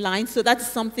streamline. So that's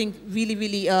something really,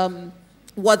 really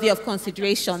worthy of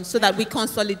consideration, so that we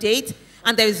consolidate.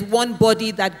 And there is one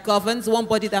body that governs, one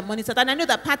body that monitors. And I know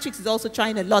that Patrick is also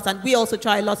trying a lot, and we also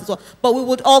try a lot as well. But we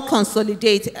would all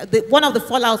consolidate. One of the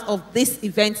fallouts of this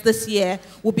event this year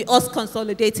will be us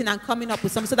consolidating and coming up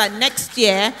with something, so that next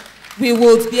year we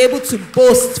will be able to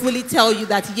boastfully tell you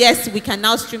that, yes, we can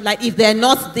now streamline. If they're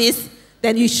not this,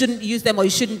 then you shouldn't use them or you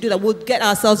shouldn't do that. We'll get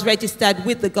ourselves registered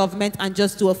with the government and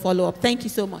just do a follow-up. Thank you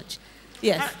so much.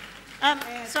 Yes.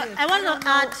 So I want to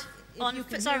add, on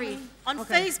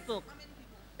Facebook,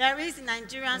 there is the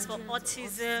Nigerians for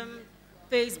Autism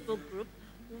Facebook group,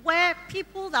 where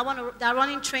people that are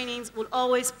running trainings will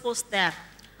always post there.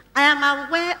 I am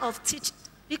aware of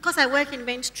because I work in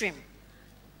mainstream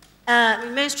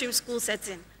school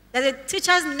setting. There's a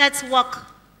teachers network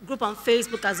group on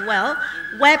Facebook as well,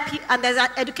 and there's an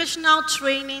educational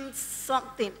training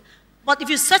something. But if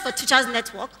you search for teachers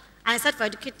network and search for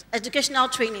educational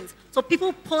trainings, so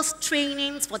people post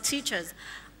trainings for teachers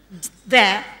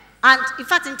there. And in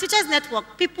fact, in Teachers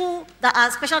Network, people that are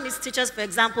special needs teachers, for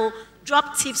example,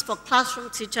 drop tips for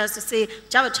classroom teachers to say, do you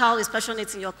have a child with special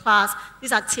needs in your class?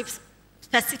 These are tips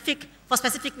for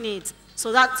specific needs.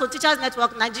 So Teachers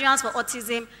Network, Nigerians for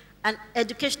Autism, and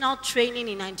educational training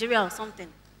in Nigeria or something.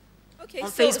 Okay,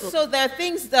 on Facebook. So there are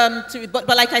things but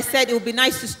like I said, it would be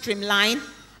nice to streamline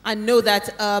and know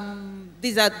that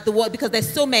these are the ones, because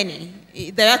there's so many.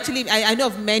 There actually, I know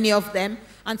of many of them,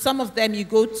 and some of them you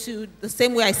go to the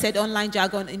same way I said online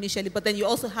jargon initially, but then you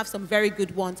also have some very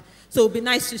good ones. So it would be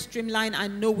nice to streamline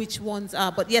and know which ones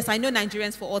are. But yes, I know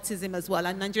Nigerians for Autism as well,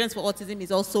 and Nigerians for Autism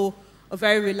is also a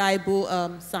very reliable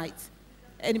site.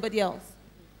 Anybody else?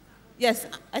 Yes,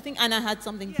 I think Anna had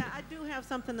something. Yeah, I do have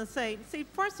something to say. See,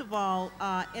 first of all,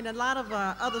 in a lot of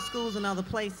other schools and other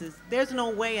places, there's no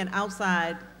way an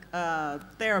outside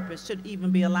therapist should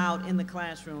even be allowed in the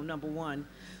classroom, number one.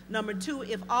 Number two,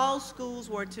 if all schools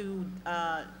were to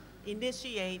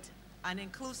initiate an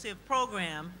inclusive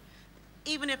program,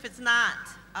 even if it's not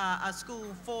a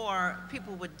school for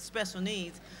people with special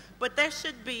needs, but there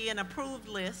should be an approved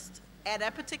list at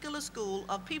a particular school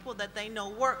of people that they know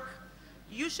work.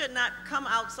 You should not come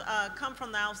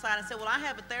from the outside and say, well, I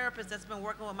have a therapist that's been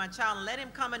working with my child, and let him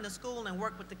come into school and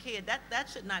work with the kid. That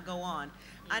should not go on.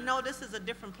 I know this is a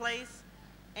different place,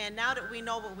 and now that we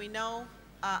know what we know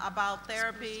about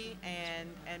therapy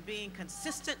and being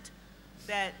consistent,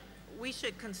 that we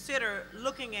should consider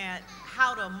looking at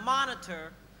how to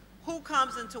monitor who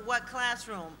comes into what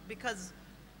classroom, because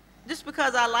just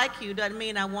because I like you doesn't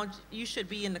mean you should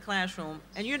be in the classroom.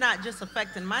 And you're not just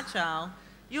affecting my child.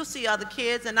 You'll see other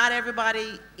kids, and not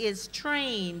everybody is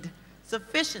trained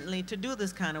sufficiently to do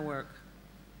this kind of work.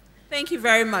 Thank you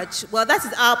very much. Well, that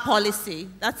is our policy.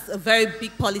 That's a very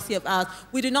big policy of ours.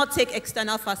 We do not take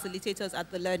external facilitators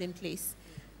at the learning place.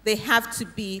 They have to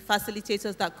be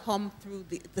facilitators that come through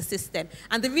the system.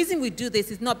 And the reason we do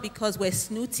this is not because we're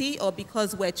snooty or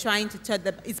because we're trying to tell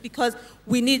them. It's because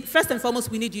we need, first and foremost,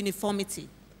 we need uniformity.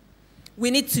 We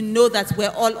need to know that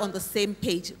we're all on the same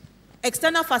page.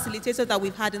 External facilitators that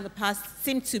we've had in the past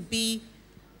seem to be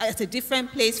at a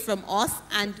different place from us,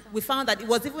 and we found that it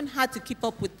was even hard to keep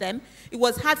up with them. It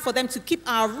was hard for them to keep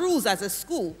our rules as a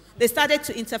school. They started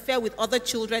to interfere with other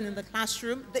children in the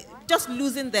classroom, just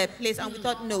losing their place, and we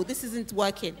thought, no, this isn't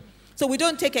working. So we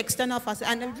don't take external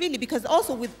facilitators, and really, because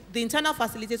also with the internal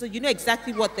facilitators, you know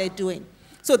exactly what they're doing.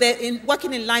 So they're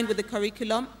working in line with the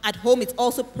curriculum. At home, it's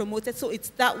also promoted, so it's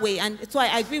that way. And so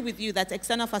I agree with you that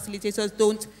external facilitators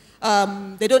don't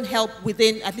they don't help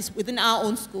within, at least within our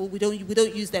own school. We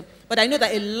don't use them. But I know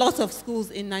that a lot of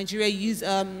schools in Nigeria use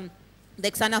the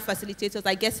external facilitators.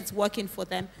 I guess it's working for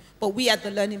them. But we at the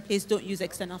Learning Place don't use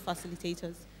external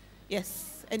facilitators.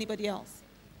 Yes. Anybody else?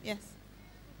 Yes.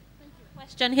 Thank you.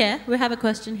 Question here. We have a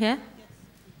question here. Yes.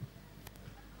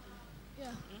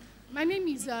 Yeah. My name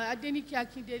is Adenike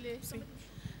Akindele.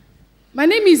 My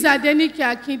name is Adenike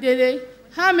Akindele.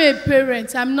 I'm a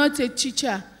parent. I'm not a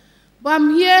teacher. But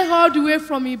I'm here all the way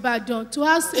from Ibadan to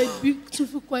ask a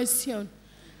beautiful question.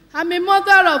 I'm a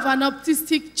mother of an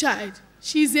autistic child.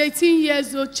 She's 18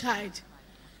 years old child.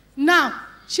 Now,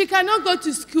 she cannot go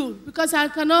to school because I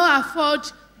cannot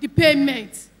afford the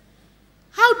payment.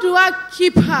 How do I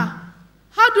keep her?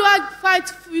 How do I fight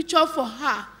future for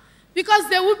her? Because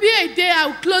there will be a day I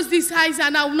will close these eyes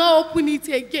and I will not open it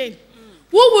again.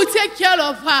 Who will take care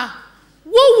of her?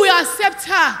 Who will accept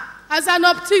her as an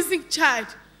autistic child?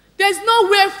 There's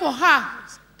nowhere for her.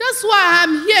 That's why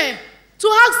I'm here to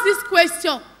ask this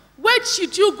question. Where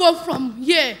should you go from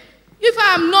here? If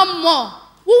I am no more,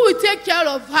 who will take care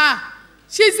of her?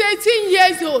 She's 18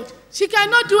 years old. She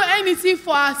cannot do anything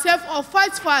for herself or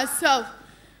fight for herself.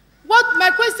 What my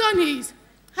question is,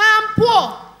 I am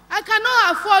poor. I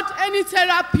cannot afford any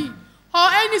therapy or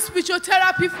any spiritual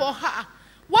therapy for her.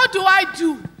 What do I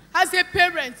do as a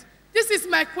parent? This is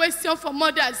my question for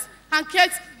mothers and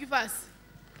caregivers.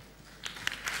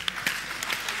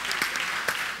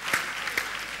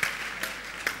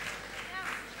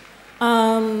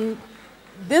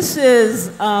 This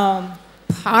is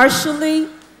partially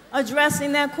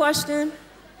addressing that question.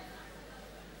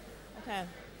 Okay.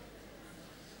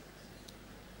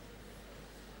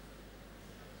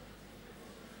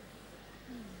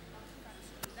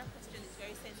 That question is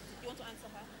very sensitive. You want to answer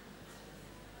her?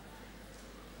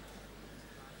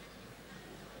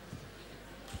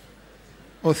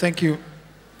 Oh, thank you.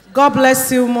 God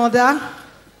bless you, mother.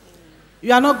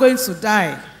 You are not going to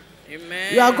die.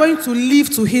 Amen. You are going to live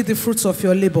to eat the fruits of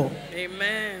your labor.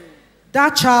 Amen.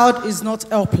 That child is not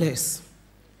helpless.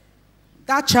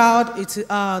 That child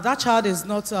is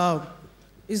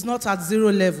not at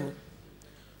zero level.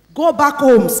 Go back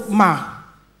home, ma,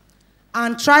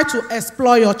 and try to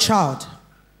explore your child.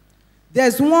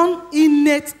 There's one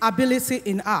innate ability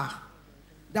in her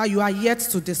that you are yet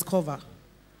to discover.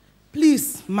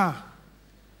 Please, ma,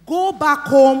 go back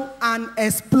home and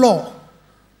explore.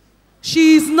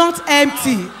 She is not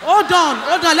empty. Hold on,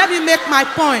 let me make my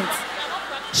point.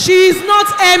 She is not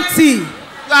empty.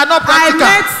 You are not practical.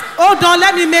 Hold on,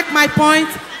 let me make my point.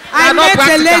 I met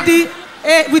a lady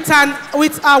with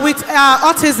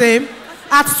autism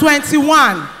at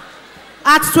 21.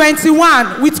 At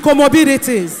 21, with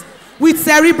comorbidities, with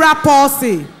cerebral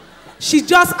palsy. She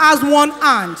just has one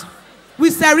hand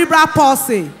with cerebral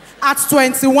palsy at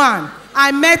 21.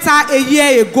 I met her a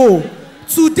year ago.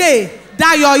 Today,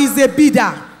 Dayo is a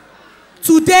bidder.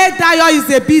 Today, Dayo is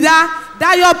a bidder.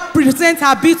 Dayo presents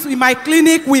her bids in my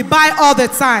clinic. We buy all the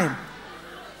time.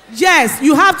 Yes,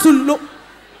 you have to look.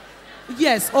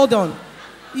 Yes, hold on.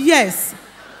 Yes.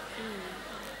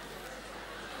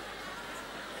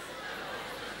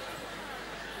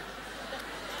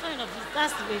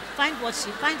 That's the way. Find her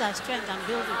strength and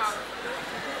build it.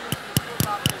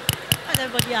 Not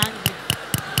everybody angry.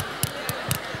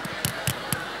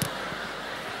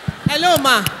 Hello,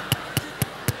 ma.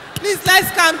 Please, let's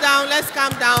calm down. Let's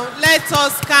calm down. Let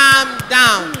us calm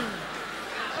down.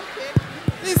 Okay.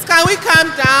 Please, can we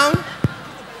calm down?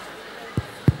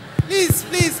 Please,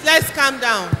 let's calm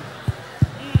down.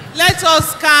 Let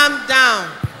us calm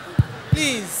down.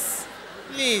 Please.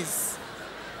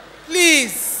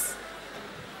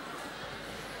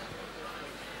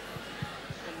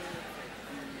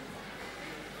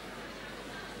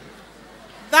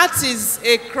 That is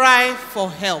a cry for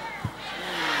help.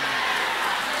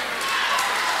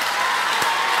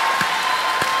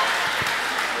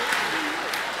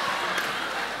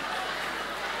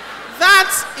 That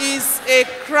is a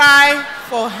cry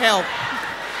for help.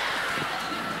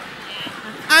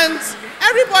 And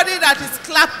everybody that is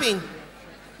clapping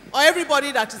or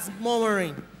everybody that is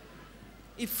murmuring,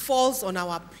 it falls on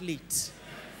our plate.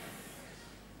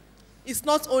 It's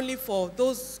not only for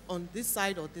those on this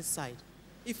side or this side.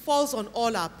 It falls on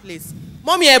all our plates.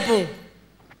 Mommy Ebun,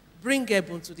 bring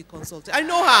Ebun to the consultation. I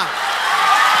know her.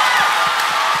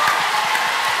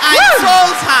 I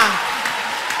told her,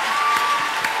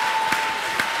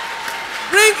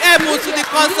 bring Ebun to the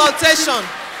consultation.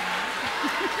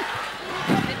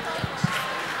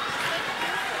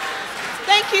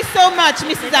 Thank you so much,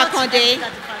 Mrs. Akonde.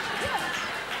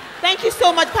 Thank you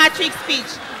so much, Patrick's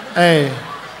speech. Hey.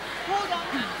 Hold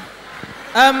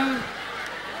on.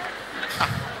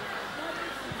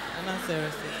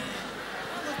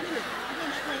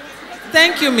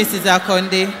 Thank you, Mrs.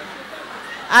 Akonde.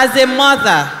 As a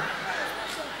mother,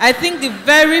 I think the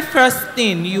very first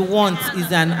thing you want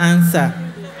is an answer.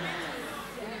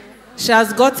 She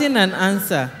has gotten an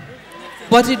answer,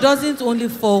 but it doesn't only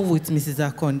fall with Mrs.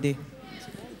 Akonde.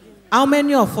 How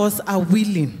many of us are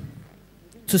willing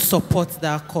to support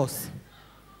that cause?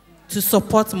 To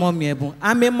support Mommy Ebun?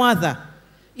 I'm a mother.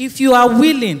 If you are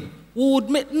willing, we would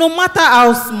make, no matter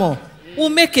how small, we'll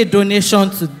make a donation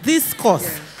to this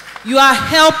cause. You are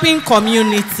helping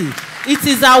community. It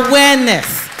is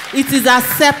awareness. It is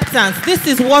acceptance. This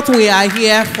is what we are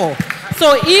here for.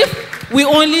 So if we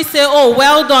only say, oh,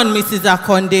 well done, Mrs.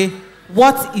 Akonde,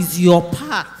 what is your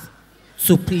path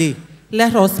to play?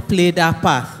 Let us play that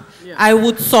path. Yeah. I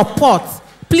would support.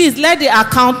 Please let the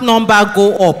account number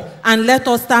go up and let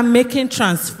us start making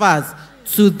transfers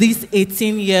to this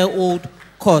 18-year-old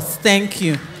cause. Thank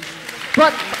you.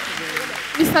 But,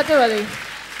 Mr.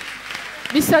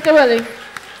 Dewele.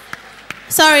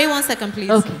 Sorry, 1 second, please.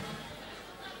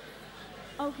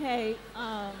 Okay.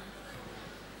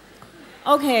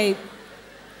 Okay.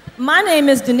 My name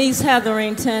is Denise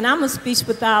Hetherington. I'm a speech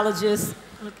pathologist.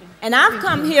 And I've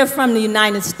come here from the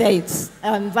United States,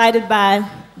 invited by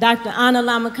Dr. Anna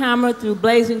Lamakamara through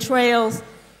Blazing Trails.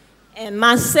 And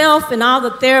myself and all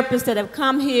the therapists that have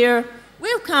come here,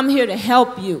 we've come here to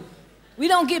help you. We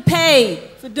don't get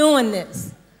paid for doing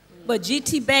this. But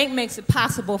GTBank makes it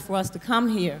possible for us to come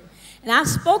here. And I've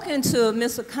spoken to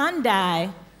Ms.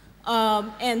 Akandai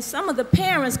and some of the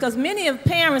parents, because many of the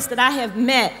parents that I have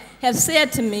met have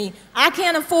said to me, I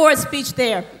can't afford speech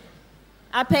therapy.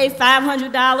 I pay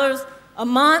 $500 a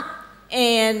month,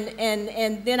 and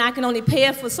then I can only pay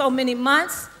it for so many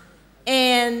months.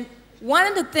 And one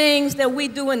of the things that we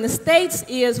do in the States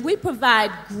is we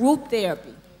provide group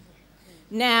therapy.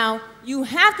 Now, you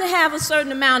have to have a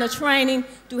certain amount of training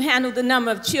to handle the number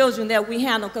of children that we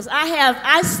handle, because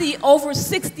I see over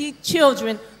 60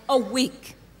 children a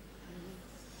week.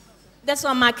 That's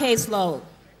on my caseload.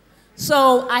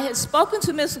 So I had spoken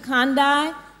to Ms.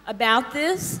 Akandai about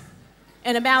this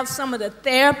and about some of the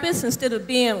therapists, instead of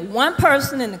being one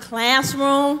person in the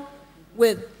classroom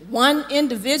with one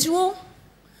individual,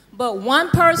 but one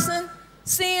person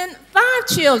seeing 5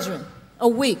 children a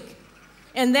week.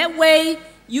 And that way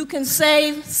you can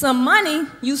save some money.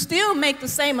 You still make the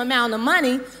same amount of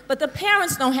money, but the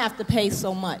parents don't have to pay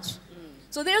so much.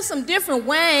 So there's some different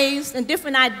ways and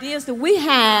different ideas that we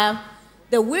have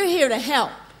that we're here to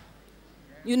help.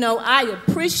 You know, I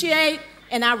appreciate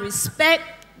and I respect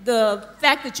the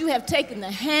fact that you have taken the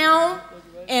helm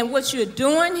and what you're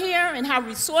doing here and how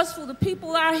resourceful the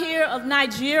people are here of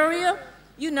Nigeria,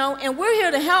 you know, and we're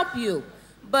here to help you.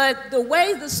 But the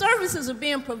way the services are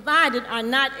being provided are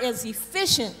not as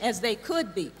efficient as they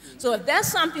could be. So if that's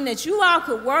something that you all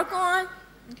could work on,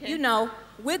 you know,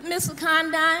 with Ms.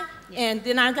 Akande, and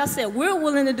then like I said, we're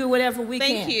willing to do whatever we can.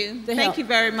 Thank you. To Thank help. you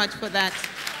very much for that.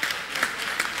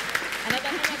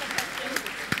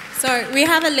 Sorry, we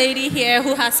have a lady here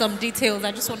who has some details.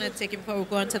 I just wanted to take it before we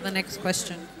go on to the next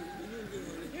question.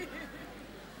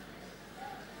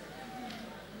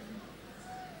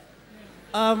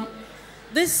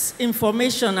 This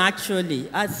information, actually,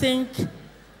 I think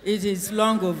it is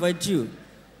long overdue.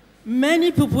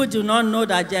 Many people do not know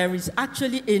that there is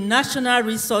actually a National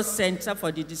Resource Center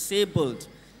for the Disabled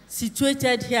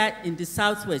situated here in the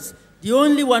Southwest, the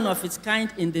only one of its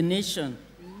kind in the nation.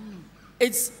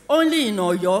 It's only in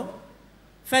Oyo,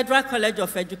 Federal College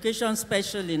of Education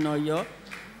Special in Oyo.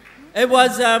 It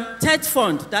was TED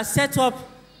Fund that set up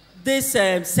this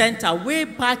center way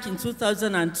back in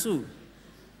 2002.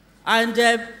 And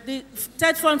the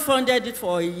TED Fund funded it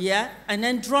for a year and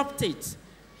then dropped it.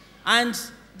 And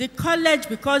the college,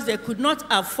 because they could not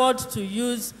afford to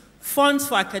use funds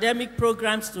for academic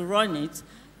programs to run it,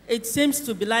 it seems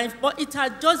to be lying, but it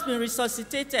had just been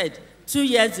resuscitated 2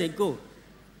 years ago.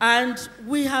 And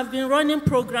we have been running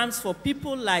programs for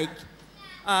people like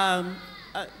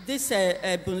this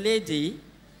Ebun lady.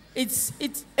 It's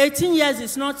 18 years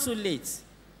is not too late.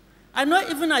 I know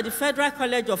even at the Federal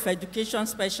College of Education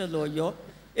Special Oyo,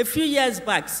 a few years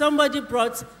back, somebody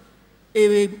brought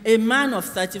a man of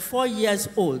 34 years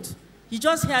old. He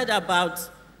just heard about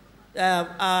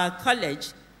our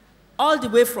college all the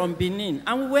way from Benin,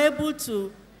 and we were able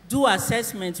to do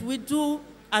assessments. We do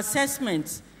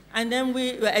assessments, and then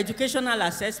educational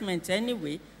assessments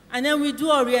anyway, and then we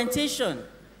do orientation.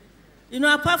 You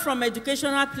know, apart from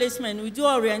educational placement, we do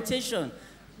orientation.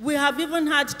 We have even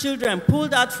had children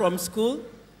pulled out from school,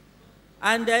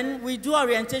 and then we do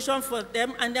orientation for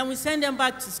them, and then we send them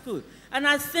back to school. And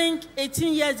I think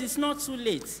 18 years is not too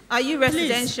late. Are you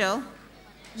residential?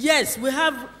 Please. Yes, we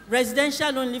have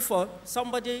residential only for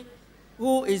somebody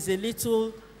who is a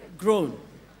little grown,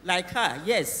 like her,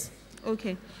 yes.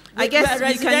 Okay. I guess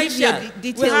you can give your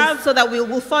details so that we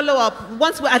will follow up.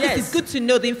 Once we, at least it's good to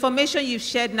know the information you've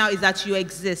shared now is that you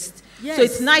exist. Yes. So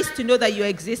it's nice to know that you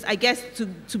exist, I guess,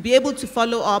 to be able to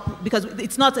follow up, because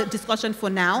it's not a discussion for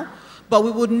now, but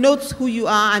we would note who you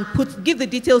are and give the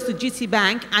details to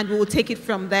GTBank, and we will take it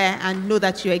from there and know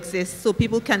that you exist so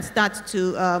people can start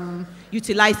to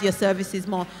utilize your services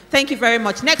more. Thank you very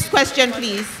much. Next question,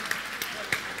 please.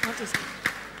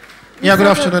 Yeah, good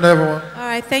afternoon, everyone. All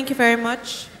right, thank you very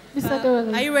much. Mr.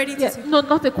 Dole. Are you ready to No,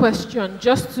 not a question,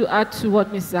 just to add to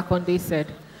what Mrs. Akande said.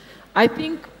 I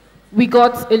think we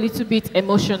got a little bit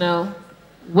emotional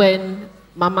when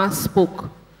Mama spoke,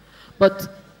 but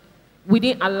we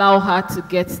didn't allow her to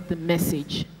get the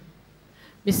message.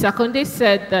 Mrs. Akande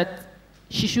said that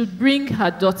she should bring her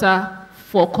daughter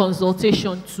for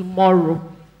consultation tomorrow.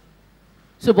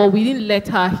 So, but we didn't let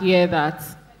her hear that.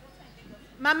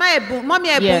 Mommy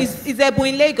Ebu is Ebu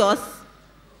in Lagos?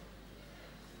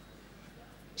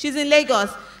 She's in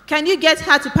Lagos. Can you get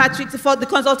her to Patrick for the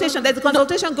consultation? There's a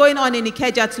consultation going on in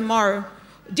Ikeja tomorrow.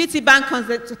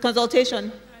 GTBank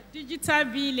consultation. Digital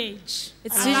Village.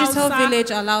 It's Digital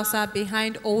Village allows her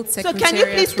behind Old Secretariat. So can you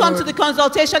please come to the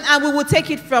consultation and we will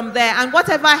take it from there. And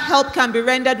whatever help can be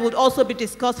rendered would also be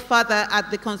discussed further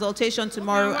at the consultation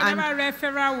tomorrow. Okay, whatever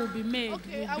referral will be made will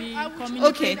be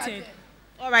communicated. Okay.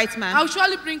 All right, ma'am. I'll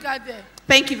surely bring her there.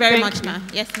 Thank you very much, ma'am.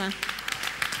 Yes, ma'am.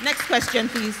 Next question,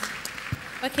 please.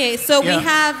 Okay, so we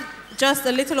have just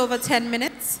a little over 10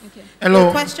 minutes. Okay. Hello.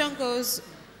 The question goes...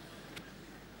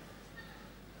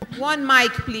 One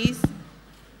mic, please.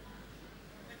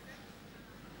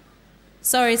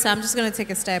 Sorry, sir, I'm just going to take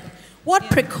a step. What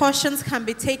precautions can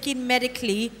be taken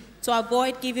medically to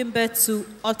avoid giving birth to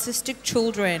autistic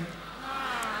children?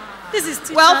 This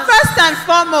is well, first and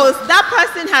foremost, that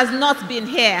person has not been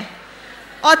here.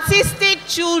 Autistic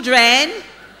children,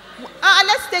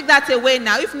 let's take that away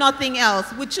now, if nothing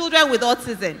else, with children with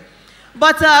autism.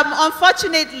 But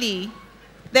unfortunately,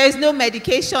 there is no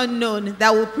medication known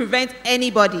that will prevent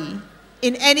anybody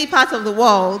in any part of the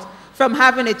world from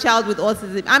having a child with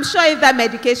autism. I'm sure if that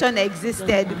medication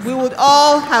existed, we would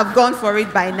all have gone for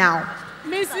it by now.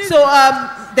 So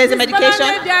there's a medication.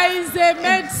 There is a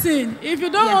medicine. If you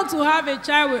don't want to have a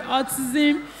child with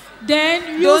autism,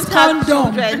 then use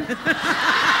condom.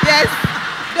 Yes,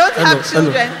 don't have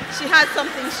children. She has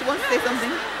something. She wants to say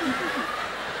something.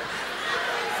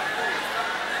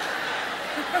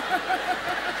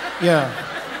 Yeah.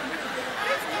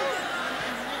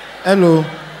 Hello.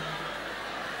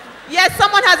 Yes,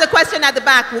 someone has a question at the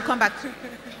back. We'll come back.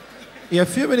 Yeah, a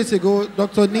few minutes ago,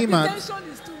 Dr. Niemat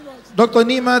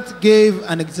gave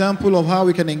an example of how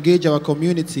we can engage our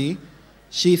community.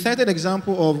 She cited an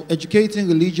example of educating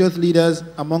religious leaders,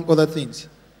 among other things.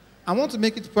 I want to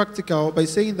make it practical by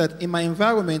saying that in my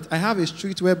environment, I have a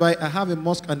street whereby I have a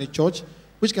mosque and a church,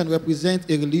 which can represent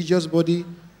a religious body.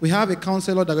 We have a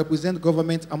councillor that represents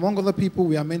government, among other people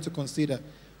we are meant to consider.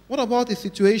 What about a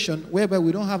situation whereby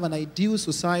we don't have an ideal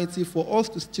society for us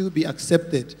to still be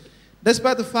accepted?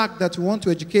 Despite the fact that we want to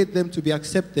educate them to be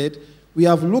accepted, we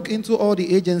have looked into all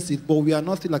the agencies, but we are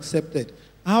not still accepted.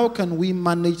 How can we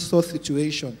manage such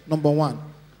situation? Number one.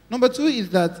 Number two is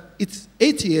that it's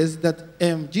 8 years that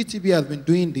GTB has been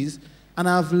doing this, and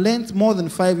I've learned more than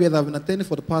 5 years. I've been attending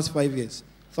for the past 5 years.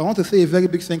 So I want to say a very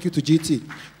big thank you to GT.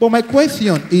 But my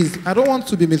question is, I don't want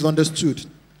to be misunderstood.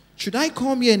 Should I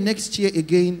come here next year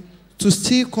again to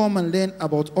still come and learn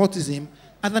about autism?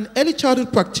 As an early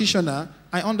childhood practitioner,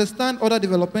 I understand other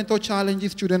developmental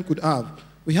challenges children could have.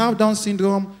 We have Down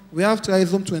syndrome, we have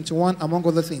trisomy 21, among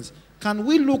other things. Can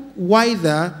we look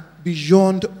wider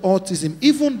beyond autism,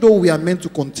 even though we are meant to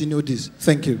continue this?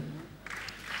 Thank you.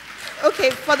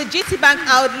 Okay, for the GTBank,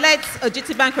 I would let a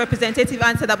GTBank representative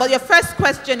answer that. But your first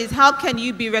question is, how can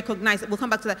you be recognized? We'll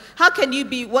come back to that. How can you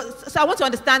be, so I want to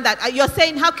understand that. You're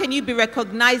saying, how can you be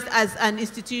recognized as an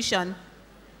institution?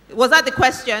 Was that the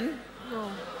question?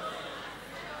 No.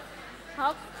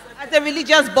 How? As a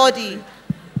religious body.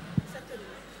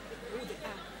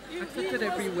 Accepted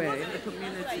everywhere in the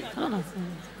community.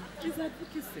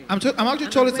 I'm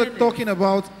actually talking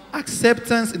about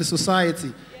acceptance in the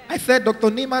society. I said, Dr.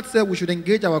 Niemat said we should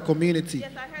engage our community,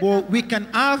 yes, but we can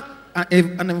have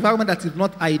an environment that is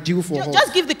not ideal for us.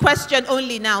 Just give the question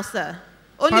only now, sir.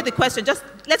 Only the question. Just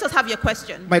let us have your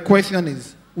question. My question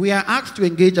is, we are asked to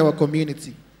engage our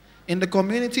community. In the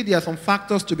community, there are some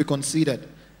factors to be considered.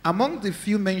 Among the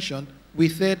few mentioned, we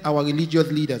said our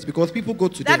religious leaders, because people go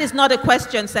to them. That is not a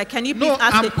question, sir. Can you please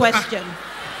ask a question?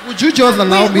 Would you just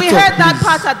allow me to? We heard that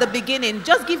part at the beginning.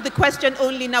 Just give the question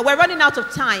only now. We're running out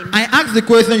of time. I asked the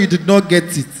question, you did not get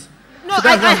it. No, so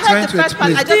I heard the first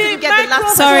part. I just didn't get the last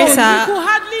part. Sorry, sir. We could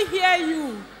hardly hear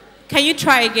you. Can you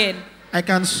try again? I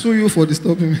can sue you for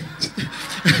disturbing me.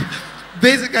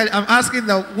 Basically, I'm asking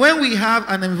that when we have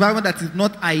an environment that is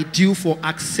not ideal for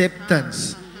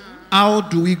acceptance, how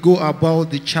do we go about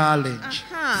the challenge?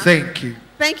 Thank you.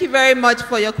 Thank you very much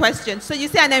for your question. So you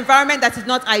say an environment that is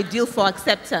not ideal for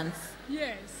acceptance.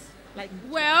 Yes.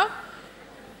 Well,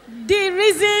 the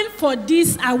reason for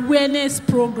this awareness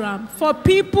program, for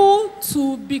people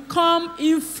to become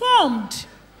informed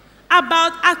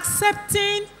about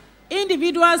accepting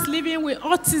individuals living with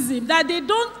autism, that they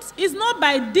don't, it's not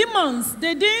by demons.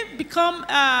 They didn't become,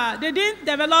 they didn't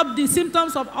develop the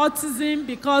symptoms of autism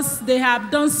because they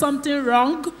have done something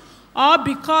wrong, or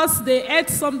because they ate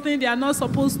something they are not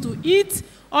supposed to eat,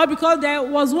 or because there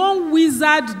was one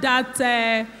wizard that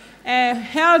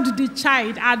held the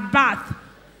child at birth,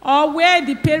 or where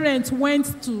the parents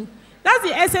went to. That's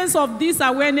the essence of this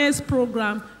awareness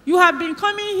program. You have been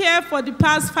coming here for the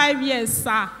past 5 years,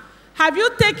 sir. Have you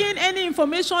taken any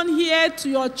information here to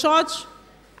your church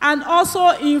and also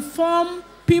inform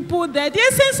people that the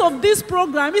essence of this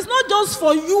program is not just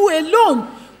for you alone?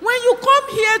 When you come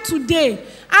here today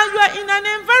and you are in an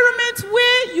environment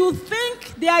where you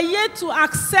think they are yet to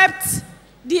accept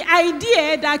the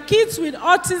idea that kids with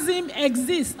autism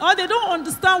exist, or they don't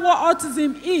understand what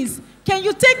autism is, can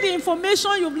you take the information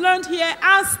you've learned here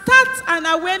and start an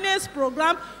awareness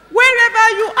program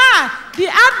wherever you are? The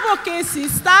advocacy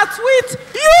starts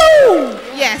with you.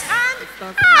 Yes.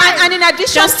 And in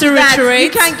addition to that,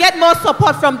 you can get more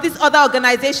support from these other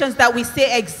organizations that we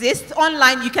say exist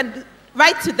online. You can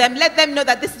write to them, let them know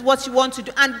that this is what you want to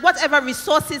do, and whatever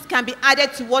resources can be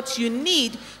added to what you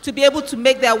need to be able to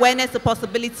make the awareness a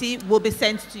possibility will be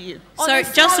sent to you. Sorry,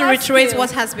 just to reiterate what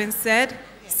has been said,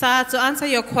 sir, to answer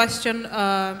your question,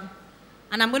 and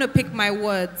I'm going to pick my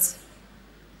words.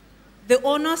 The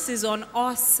onus is on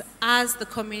us as the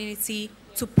community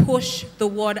to push the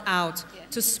word out,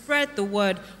 to spread the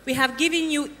word. We have given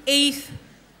you eight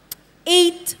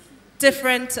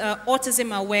different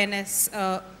autism awareness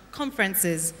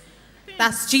conferences.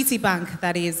 That's GTBank,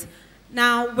 that is.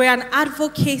 Now, we're an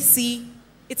advocacy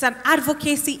It's an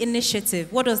advocacy initiative.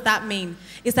 What does that mean?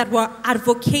 It's that we're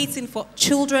advocating for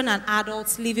children and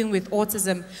adults living with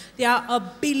autism. There are a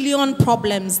billion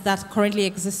problems that currently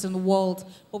exist in the world,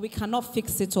 but we cannot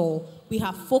fix it all. We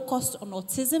have focused on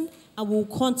autism, and we'll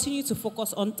continue to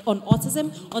focus on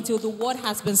autism until the word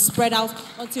has been spread out,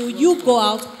 until you go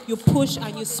out, you push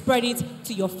and you spread it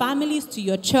to your families, to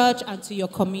your church, and to your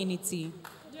community.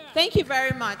 Thank you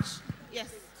very much. Yes.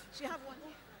 She have one.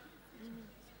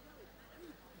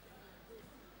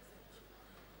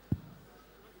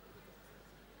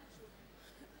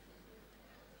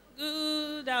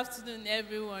 Good afternoon,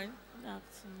 everyone. Good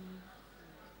afternoon.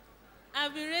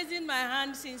 I've been raising my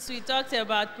hand since we talked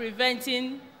about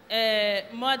preventing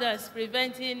mothers,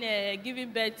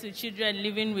 giving birth to children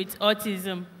living with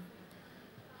autism.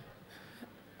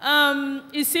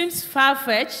 It seems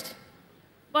far-fetched,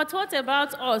 but what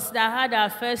about us that had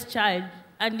our first child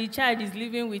and the child is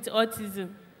living with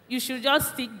autism? You should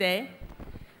just stick there.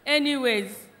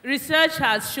 Anyways, research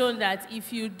has shown that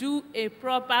if you do a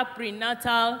proper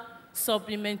prenatal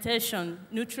supplementation,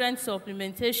 nutrient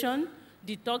supplementation,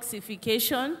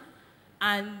 detoxification,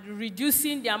 and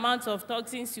reducing the amount of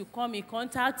toxins you come in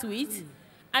contact with,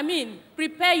 I mean,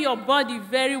 prepare your body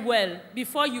very well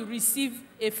before you receive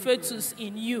a fetus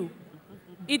in you.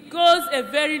 It goes a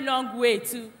very long way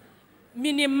to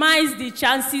minimize the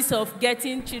chances of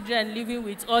getting children living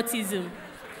with autism.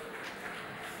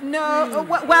 No,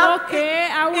 well, okay,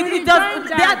 I will it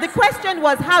does, the question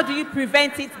was, how do you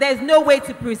prevent it? There's no way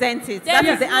to prevent it. That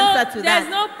is the answer to that. There's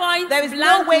no point, there is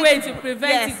blank no way to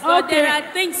prevent it, but Okay. there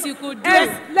are things you could do.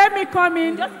 Yes, let me come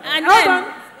in. And Hold then,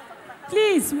 on.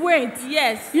 Please, wait.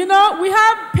 Yes. You know, we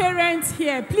have parents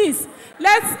here. Please,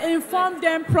 let's inform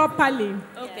them properly.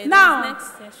 Okay, now,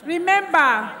 next session. remember,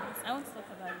 I want to talk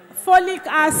about it. folic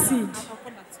acid.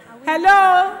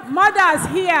 Hello, mothers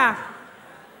here.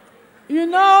 You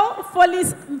know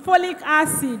folic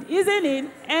acid, isn't it?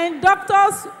 And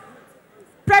doctors,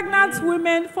 pregnant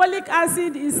women, folic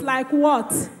acid is like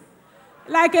what?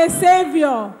 Like a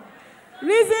savior.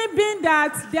 Reason being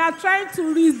that they are trying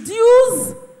to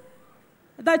reduce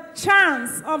the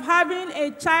chance of having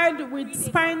a child with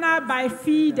spinal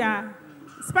bifida.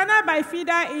 Spinal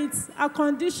bifida is a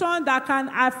condition that can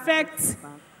affect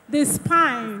the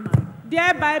spine,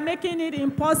 thereby making it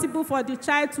impossible for the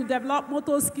child to develop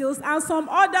motor skills and some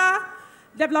other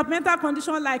developmental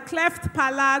conditions like cleft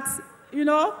palate, you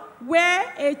know,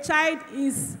 where a child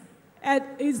is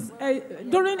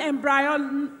during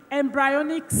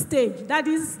embryonic stage, that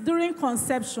is during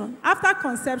conception. After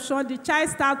conception, the child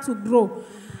starts to grow.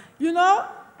 You know,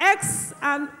 X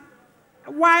and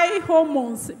Y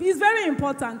hormones is very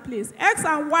important, please. X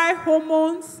and Y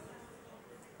hormones,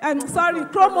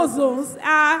 chromosomes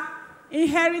are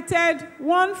inherited,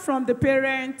 one from the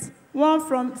parent, one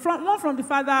from the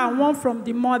father, and one from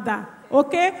the mother.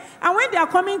 Okay? And when they are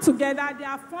coming together, they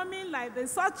are forming like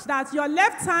this, such that your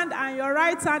left hand and your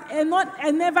right hand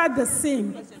are never the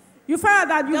same. You find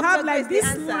out that you have like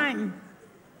this line.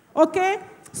 Okay?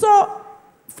 So,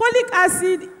 folic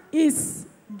acid is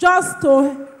just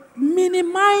to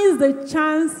minimize the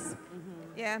chance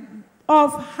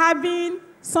of having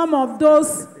some of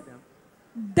those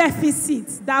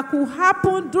deficits that could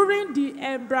happen during the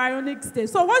embryonic stage.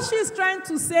 So what she's trying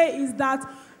to say is that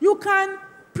you can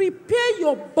prepare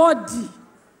your body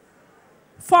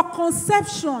for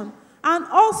conception and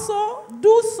also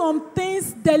do some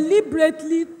things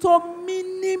deliberately to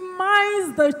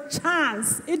minimize the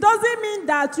chance. It doesn't mean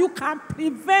that you can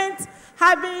prevent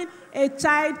having a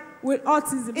child with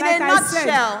autism.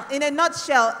 In a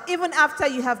nutshell, even after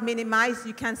you have minimized,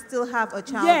 you can still have a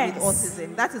child with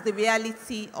autism. That is the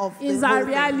reality of the whole thing.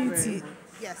 reality.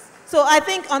 Yes. So I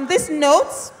think on this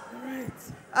note,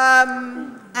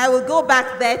 I will go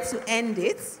back there to end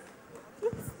it.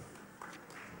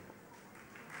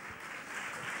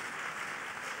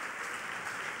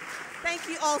 Thank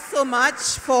you all so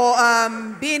much for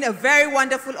being a very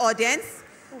wonderful audience.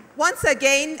 Once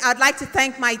again, I'd like to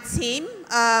thank my team,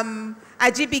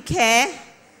 Ajibi Care,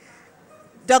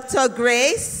 Dr.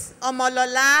 Grace,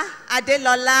 Omolola,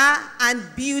 Adelola, and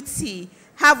Beauty.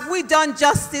 Have we done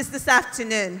justice this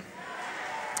afternoon?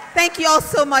 Thank you all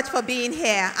so much for being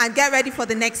here, and get ready for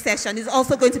the next session. It's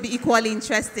also going to be equally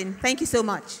interesting. Thank you so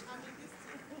much.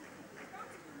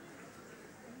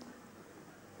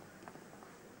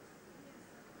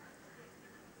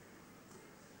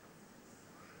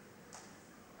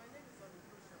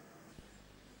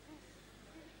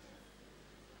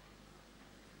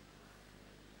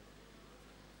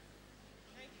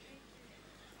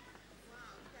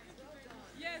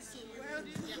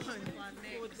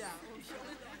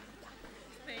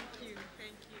 Thank you.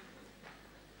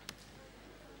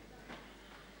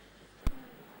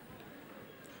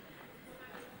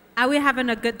 Are we having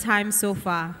a good time so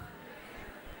far?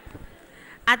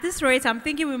 At this rate, I'm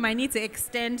thinking we might need to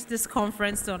extend this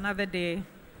conference to another day.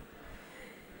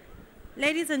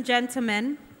 Ladies and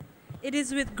gentlemen, it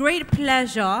is with great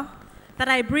pleasure that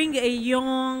I bring a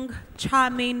young,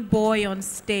 charming boy on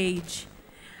stage.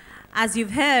 As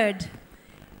you've heard,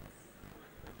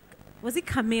 was it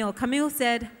Camille? Camille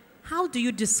said, "How do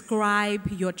you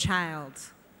describe your child?"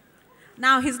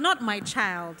 Now, he's not my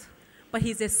child, but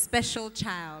he's a special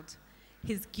child.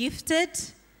 He's gifted,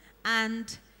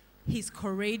 and he's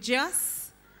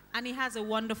courageous, and he has a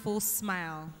wonderful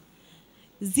smile.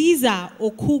 Ziza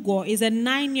Okugo is a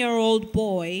 9-year-old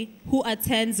boy who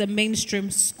attends a mainstream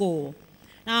school.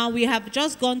 Now, we have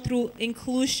just gone through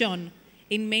inclusion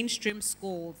in mainstream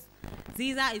schools.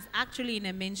 Ziza is actually in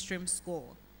a mainstream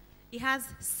school. He has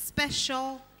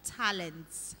special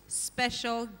talents,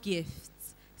 special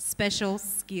gifts, special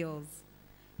skills.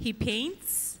 He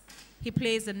paints, he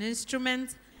plays an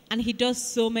instrument, and he does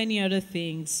so many other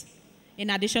things, in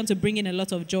addition to bringing a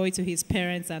lot of joy to his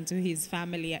parents and to his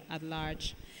family at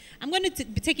large. I'm going to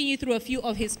be taking you through a few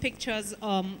of his pictures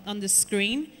on the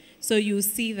screen, so you'll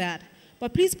see that.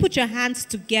 But please put your hands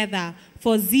together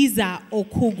for Ziza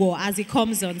Okugo as he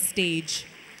comes on stage.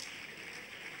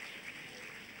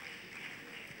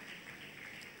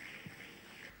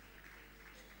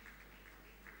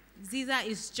 Ziza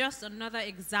is just another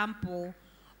example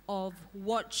of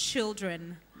what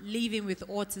children living with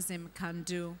autism can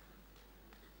do.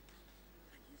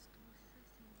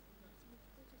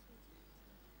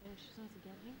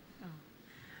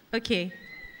 Okay,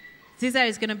 Ziza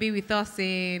is going to be with us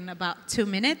in about 2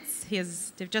 minutes.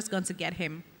 They've just gone to get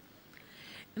him.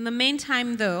 In the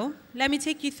meantime, though, let me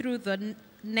take you through the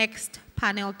next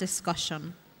panel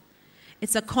discussion.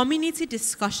 It's a community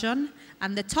discussion,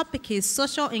 and the topic is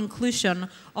social inclusion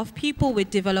of people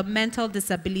with developmental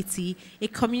disability, a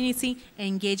community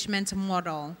engagement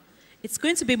model. It's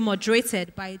going to be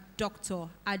moderated by Dr.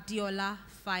 Adiola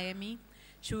Fayemi.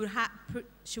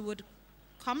 She would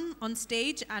come on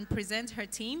stage and present her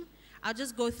team. I'll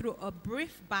just go through a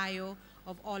brief bio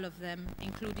of all of them,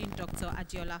 including Dr.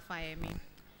 Adiola Fayemi.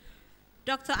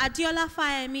 Dr. Adiola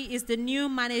Fayemi is the new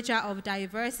Manager of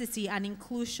Diversity and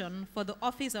Inclusion for the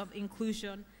Office of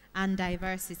Inclusion and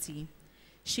Diversity.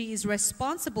 She is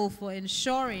responsible for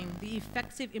ensuring the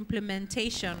effective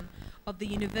implementation of the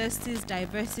university's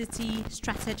diversity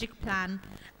strategic plan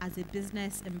as a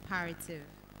business imperative.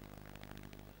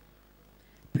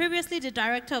 Previously the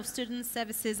Director of Student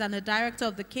Services and the Director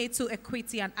of the K2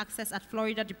 Equity and Access at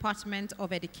Florida Department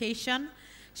of Education,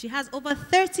 she has over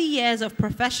 30 years of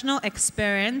professional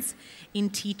experience in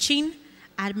teaching,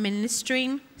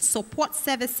 administering, support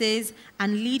services,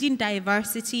 and leading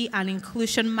diversity and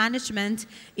inclusion management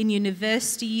in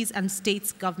universities and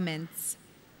state governments.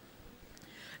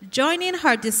 Joining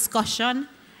her discussion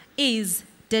is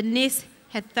Denise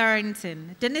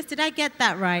Hetherington. Denise, did I get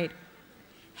that right?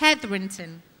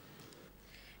 Hetherington.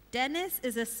 Dennis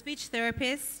is a speech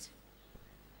therapist.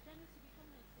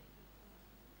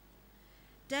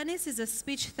 Dennis is a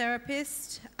speech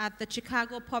therapist at the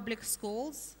Chicago Public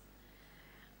Schools.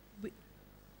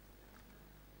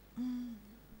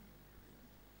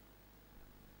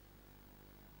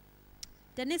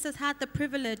 Denise has had the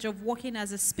privilege of working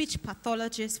as a speech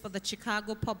pathologist for the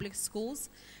Chicago Public Schools.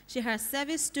 She has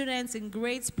serviced students in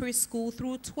grades preschool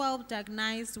through 12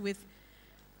 diagnosed with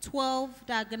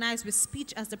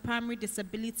speech as the primary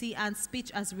disability and speech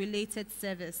as related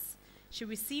service. She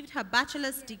received her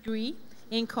bachelor's degree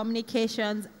in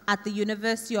communications at the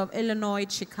University of Illinois,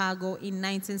 Chicago in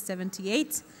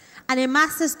 1978, and a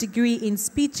master's degree in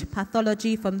speech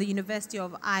pathology from the University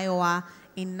of Iowa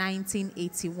in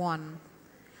 1981.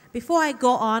 Before I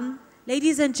go on,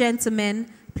 ladies and gentlemen,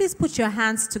 please put your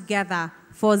hands together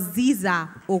for Ziza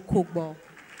Okugo.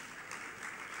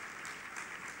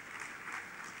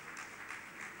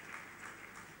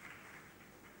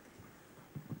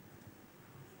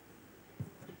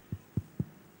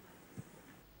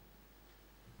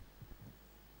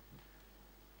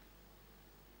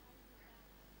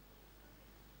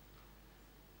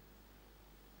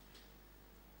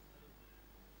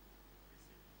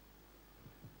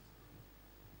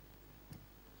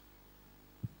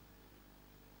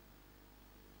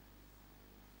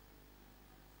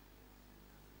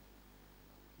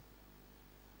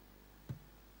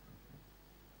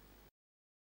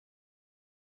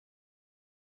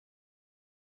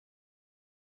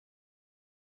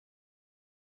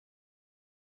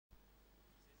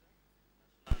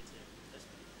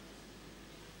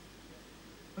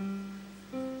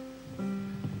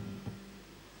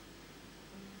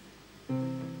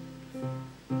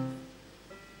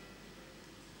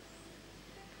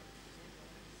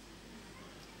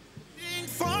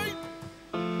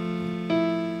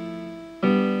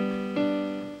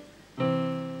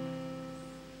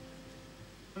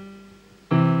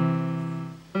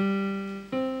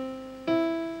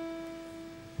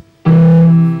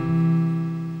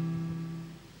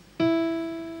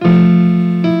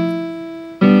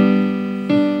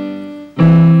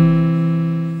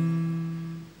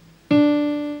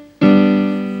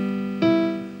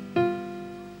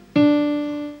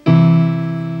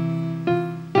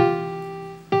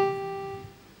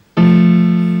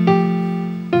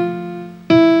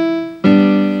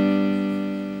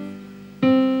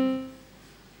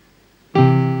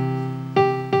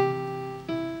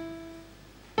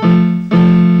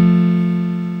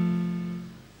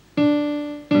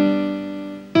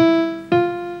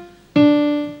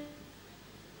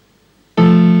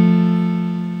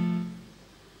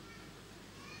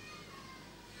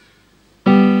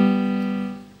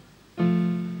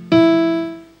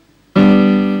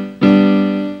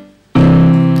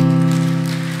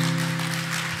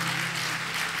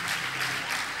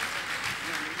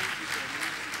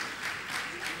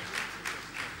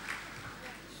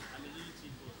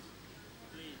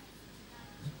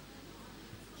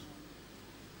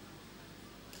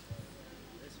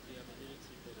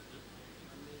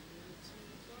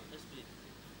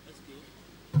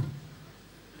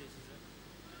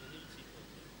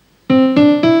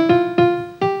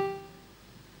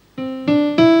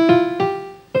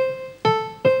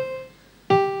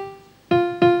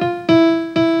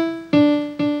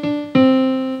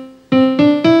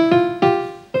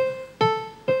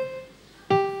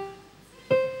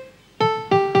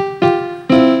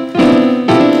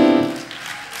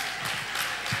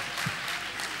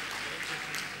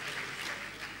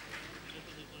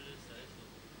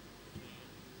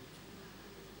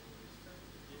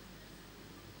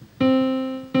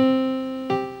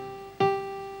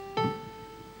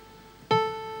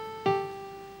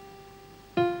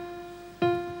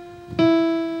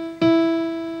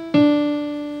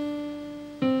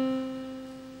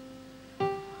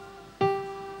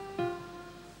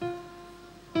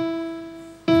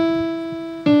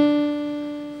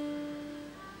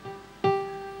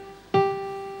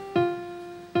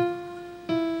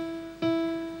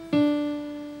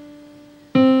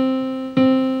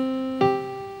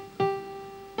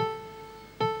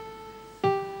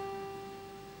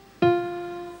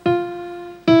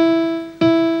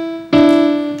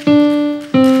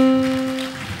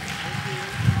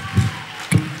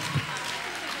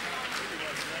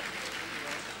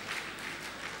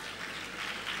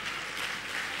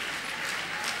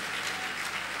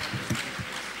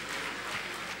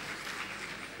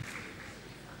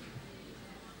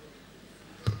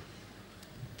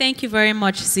 Thank you very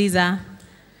much, Caesar.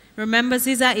 Remember,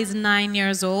 Caesar is 9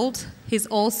 years old. He's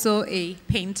also a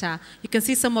painter. You can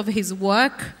see some of his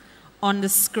work on the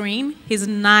screen. He's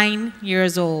 9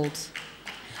 years old.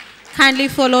 Kindly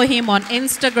follow him on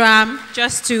Instagram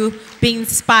just to be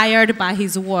inspired by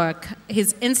his work.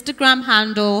 His Instagram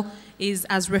handle is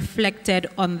as reflected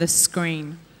on the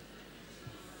screen.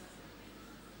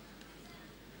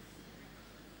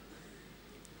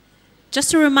 Just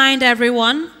to remind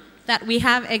everyone that we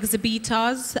have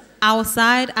exhibitors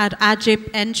outside at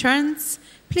AJIP entrance.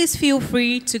 Please feel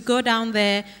free to go down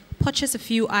there, purchase a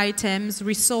few items,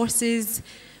 resources,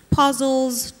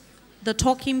 puzzles, the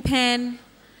talking pen,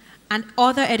 and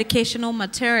other educational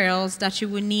materials that you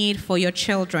will need for your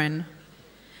children.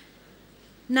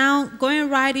 Now, going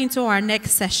right into our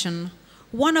next session,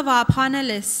 one of our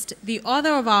panelists, the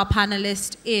other of our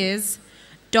panelists is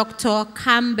Dr.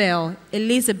 Campbell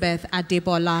Elizabeth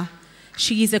Adebola.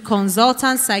 She is a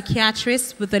consultant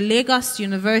psychiatrist with the Lagos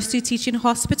University Teaching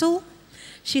Hospital.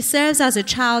 She serves as a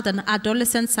child and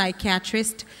adolescent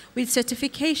psychiatrist with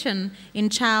certification in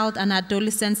child and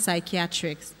adolescent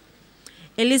psychiatrics.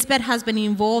 Elizabeth has been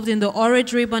involved in the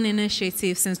Orange Ribbon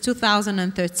Initiative since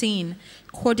 2013,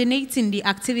 coordinating the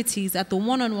activities at the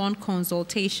one-on-one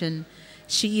consultation.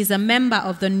 She is a member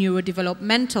of the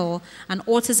Neurodevelopmental and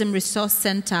Autism Resource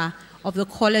Center of the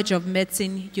College of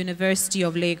Medicine, University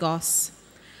of Lagos.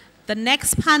 The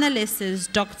next panelist is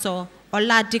Dr.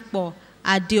 Oladipo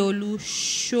Adeolu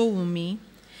Showumi.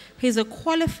 He's a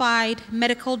qualified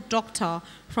medical doctor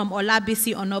from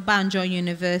Olabisi Onabanjo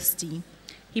University.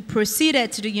 He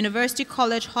proceeded to the University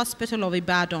College Hospital of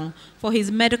Ibadan for his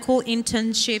medical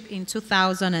internship in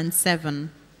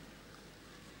 2007.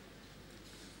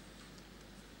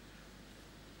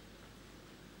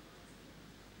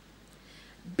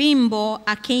 Bimbo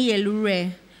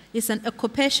Akinyelure is an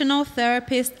occupational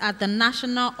therapist at the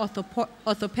National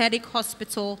Orthopedic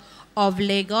Hospital of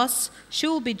Lagos. She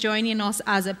will be joining us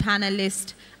as a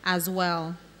panelist as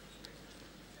well.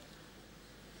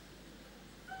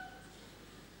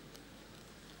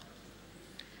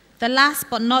 The last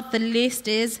but not the least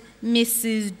is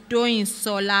Mrs.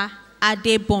 Doinsola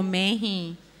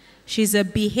Adebomehin. She's a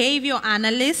behavior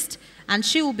analyst, and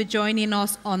she will be joining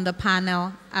us on the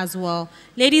panel as well.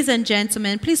 Ladies and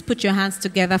gentlemen, please put your hands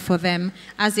together for them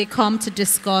as they come to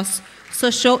discuss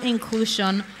social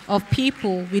inclusion of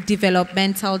people with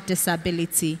developmental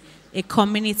disability, a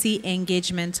community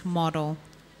engagement model.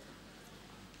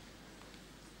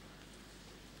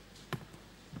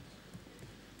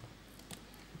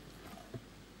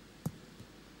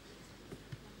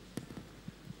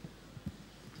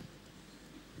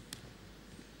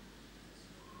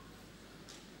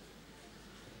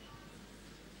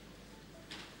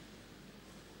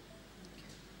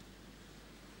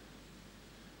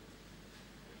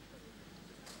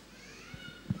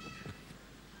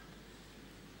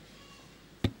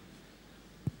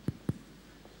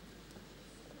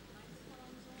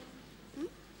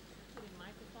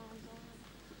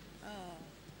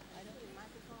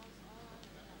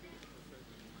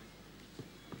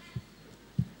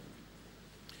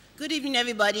 Good evening,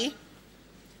 everybody.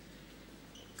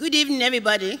 Good evening,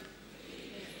 everybody.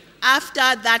 After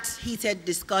that heated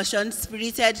discussion,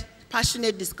 spirited,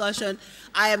 passionate discussion,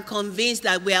 I am convinced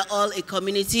that we are all a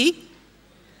community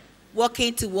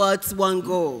working towards one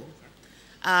goal.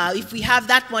 If we have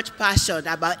that much passion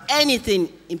about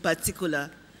anything in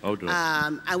particular,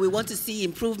 and we want to see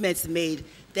improvements made,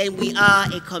 then we are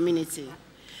a community.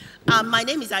 My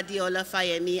name is Adeola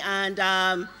Fayemi,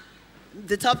 and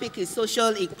the topic is social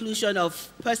inclusion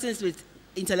of persons with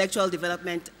intellectual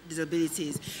development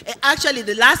disabilities. Actually,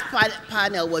 the last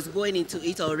panel was going into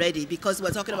it already, because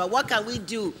we're talking about what can we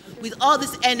do with all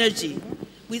this energy,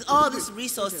 with all these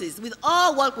resources, with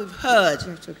all what we've heard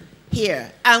here,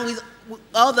 and with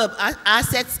all the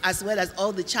assets as well as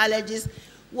all the challenges.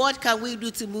 What can we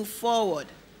do to move forward?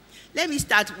 Let me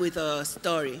start with a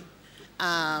story.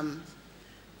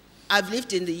 I've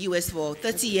lived in the US for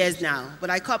 30 years now, but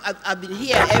I've been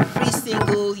here every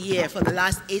single year for the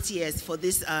last 8 years for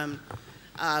this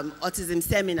autism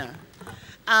seminar.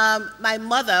 My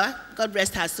mother, God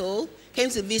rest her soul, came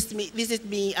to visit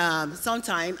me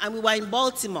sometime, and we were in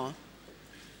Baltimore,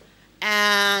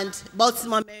 Maryland.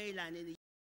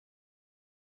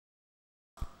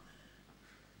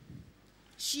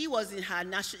 She was in her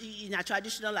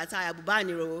traditional attire,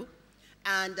 bubaniro,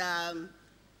 and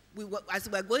as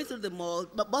we were going through the mall,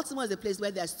 but Baltimore is a place where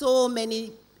there are so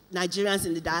many Nigerians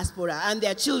in the diaspora and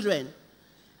their children.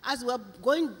 As we were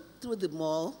going through the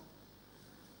mall,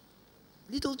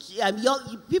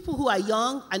 people who are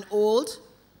young and old,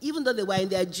 even though they were in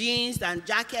their jeans and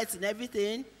jackets and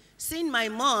everything, Seeing my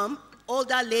mom,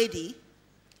 older lady,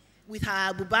 with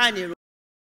her bubani,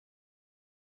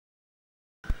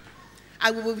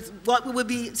 we would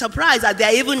be surprised that they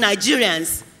are even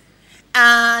Nigerians.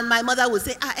 And my mother would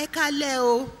say, eka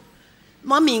leo,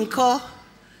 mommy nko,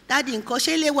 daddy nko,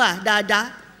 shelewa,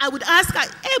 dada. I would ask her,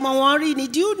 hey,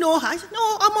 Mawarini, do you know her?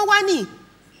 No, Amawani.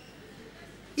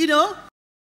 You know,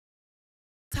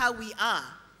 that's how we are.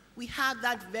 We have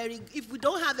that if we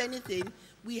don't have anything,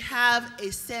 we have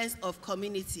a sense of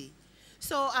community.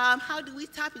 So how do we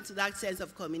tap into that sense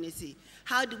of community?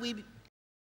 How do we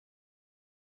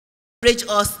encourage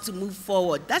us to move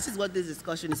forward? That is what this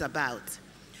discussion is about.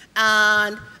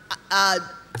 And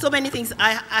so many things,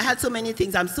 I had so many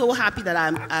things. I'm so happy that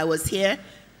I was here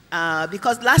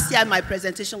because last year my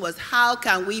presentation was how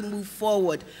can we move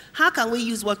forward? How can we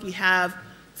use what we have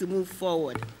to move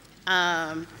forward?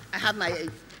 I have my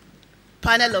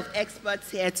panel of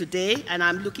experts here today, and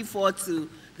I'm looking forward to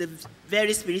the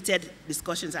very spirited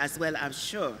discussions as well, I'm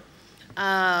sure.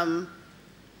 Let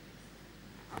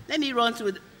me run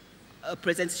through a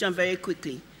presentation very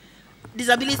quickly.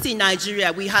 Disability in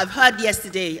Nigeria, we have heard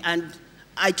yesterday, and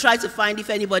I tried to find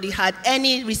if anybody had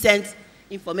any recent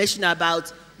information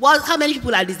about how many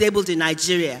people are disabled in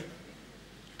Nigeria.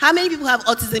 How many people have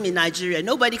autism in Nigeria?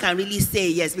 Nobody can really say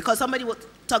yes, because somebody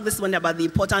talked this morning about the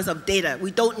importance of data.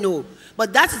 We don't know.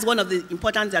 But that is one of the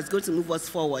importance that's going to move us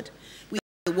forward. We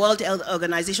have the World Health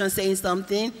Organization saying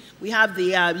something. We have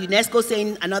the UNESCO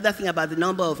saying another thing about the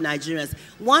number of Nigerians.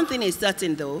 One thing is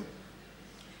certain, though.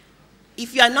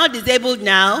 If you are not disabled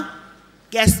now,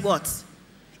 guess what?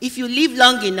 If you live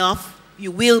long enough,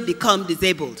 you will become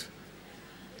disabled.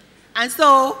 And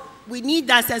so we need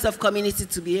that sense of community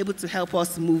to be able to help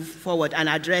us move forward and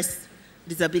address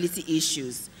disability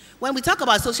issues. When we talk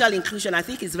about social inclusion, I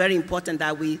think it's very important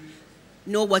that we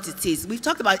know what it is. We've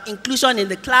talked about inclusion in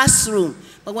the classroom,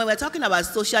 but when we're talking about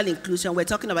social inclusion, we're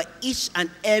talking about each and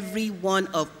every one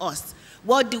of us.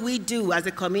 What do we do as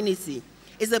a community?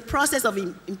 It's a process of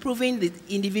improving the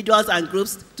individuals and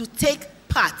groups to take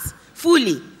part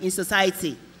fully in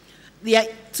society,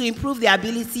 to improve the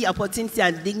ability, opportunity,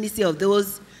 and dignity of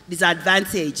those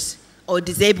disadvantaged or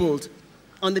disabled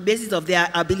on the basis of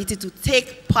their ability to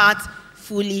take part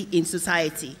fully in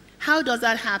society. How does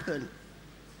that happen?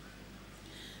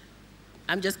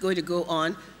 I'm just going to go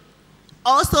on.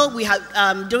 Also, we have,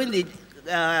 during the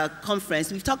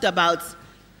conference, we've talked about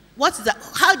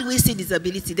how do we see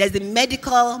disability? There's the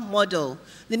medical model.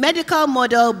 The medical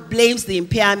model blames the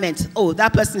impairment. Oh,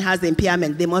 that person has the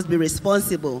impairment, they must be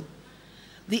responsible.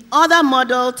 The other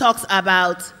model talks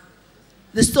about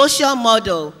the social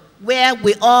model, where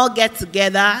we all get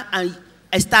together and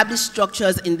establish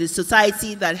structures in the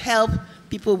society that help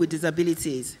people with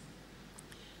disabilities.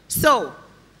 So,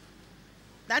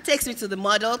 that takes me to the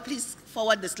model. Please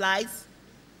forward the slides.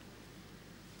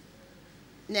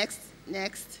 Next.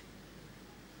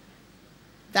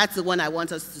 That's the one I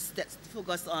want us to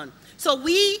focus on. So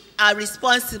we are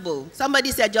responsible.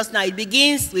 Somebody said just now, it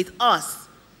begins with us.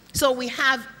 So we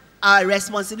have our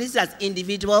responsibilities as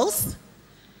individuals.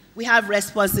 We have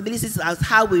responsibilities as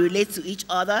how we relate to each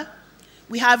other.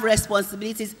 We have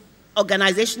responsibilities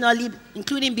organizationally,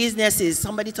 including businesses.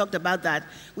 Somebody talked about that.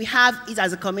 We have it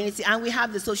as a community, and we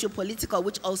have the socio-political,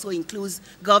 which also includes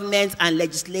government and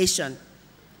legislation.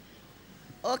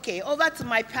 Okay, over to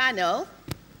my panel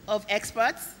of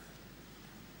experts.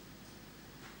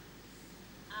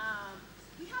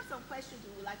 We have some questions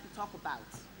we would like to talk about.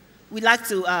 We'd like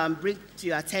to bring to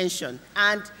your attention.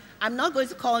 And I'm not going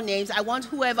to call names. I want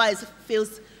whoever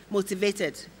feels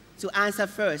motivated to answer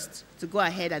first, to go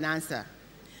ahead and answer.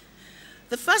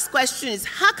 The first question is,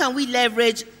 how can we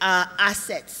leverage our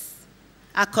assets,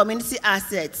 our community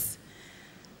assets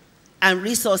and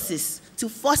resources to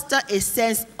foster a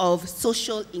sense of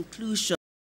social inclusion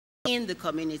in the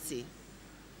community?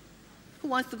 Who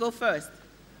wants to go first?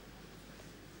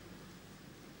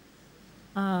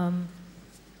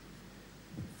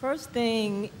 First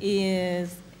thing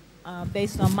is,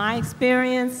 based on my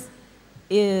experience,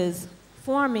 is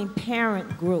forming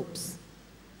parent groups.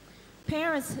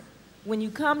 Parents, when you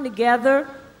come together,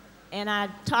 and I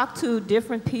talk to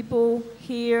different people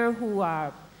here who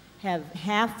have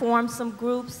formed some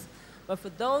groups, but for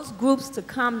those groups to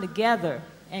come together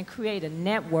and create a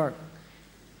network,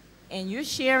 and you're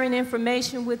sharing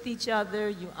information with each other,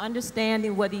 you're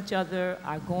understanding what each other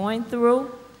are going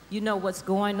through, you know what's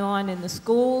going on in the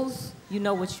schools, you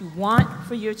know what you want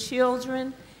for your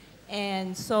children,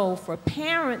 and so for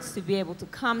parents to be able to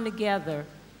come together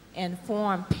and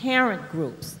form parent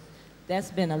groups,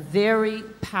 that's been a very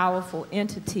powerful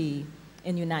entity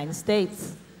in the United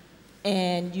States.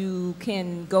 and you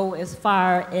can go as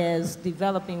far as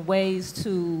developing ways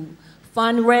to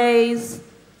fundraise.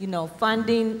 You know,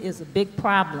 funding is a big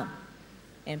problem,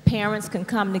 and parents can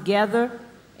come together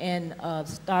and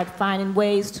start finding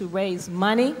ways to raise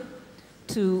money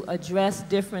to address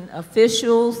different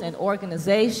officials and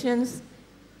organizations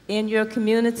in your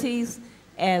communities,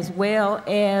 as well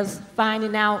as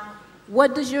finding out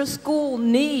what does your school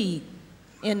need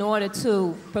in order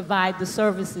to provide the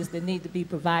services that need to be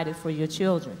provided for your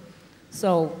children.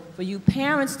 So for you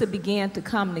parents to begin to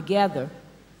come together,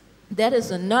 that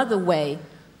is another way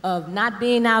of not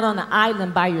being out on the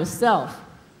island by yourself,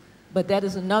 but that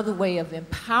is another way of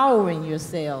empowering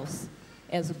yourselves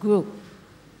as a group.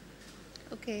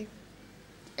 Okay.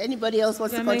 Anybody else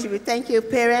wants to contribute? Thank you,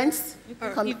 parents.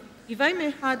 If I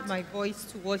may add my voice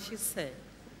to what she said.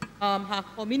 Her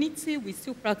community, we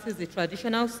still practice the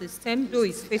traditional system, though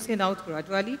it's phasing out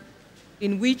gradually,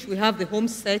 in which we have the home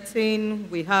setting,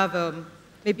 we have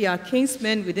maybe our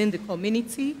kinsmen within the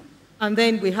community, and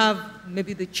then we have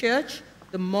maybe the church,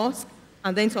 the mosque,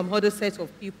 and then some other sets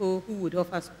of people who would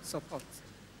offer support.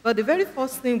 But the very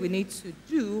first thing we need to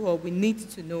do, or we need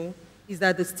to know, is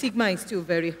that the stigma is still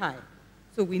very high.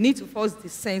 So we need to first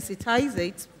desensitize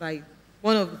it by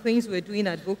one of the things we're doing,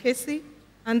 advocacy,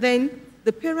 and then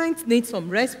the parents need some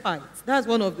respite. That's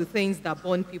one of the things that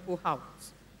burn people out.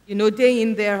 You know, day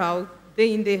in, day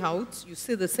out, you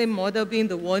see the same mother being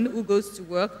the one who goes to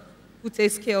work, who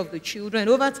takes care of the children.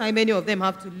 Over time, many of them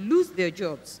have to lose their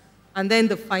jobs. And then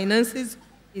the finances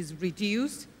is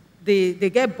reduced. They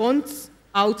get burnt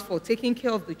out for taking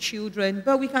care of the children,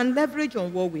 but we can leverage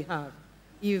on what we have.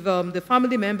 If the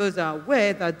family members are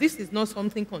aware that this is not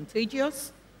something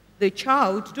contagious, the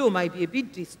child, though, might be a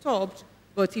bit disturbed,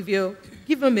 but if you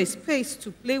give him a space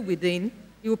to play within,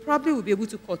 he will probably be able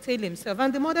to curtail himself.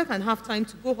 And the mother can have time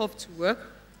to go off to work.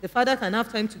 The father can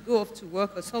have time to go off to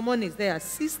work, or someone is there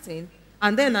assisting.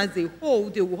 And then as a whole,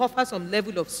 they will offer some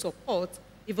level of support,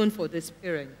 even for these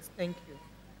parents. Thank you.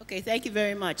 Okay, thank you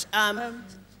very much.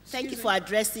 Thank you for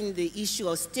addressing the issue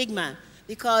of stigma,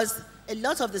 because a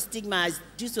lot of the stigma is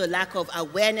due to a lack of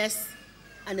awareness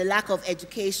and a lack of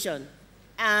education.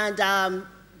 And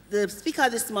the speaker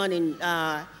this morning,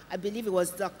 I believe it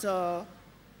was Dr.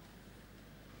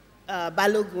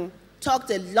 Balogun, talked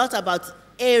a lot about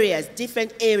areas,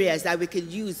 different areas that we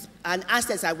could use, and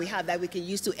assets that we have that we can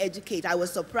use to educate. I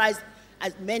was surprised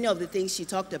at many of the things she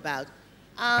talked about.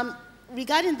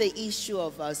 Regarding the issue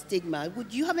of stigma,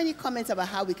 would you have any comments about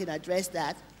how we can address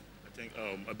that? I think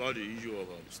about the issue of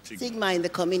stigma in the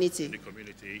community. In the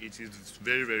community, it is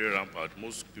very, very rampant.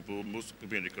 Most people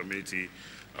in the community,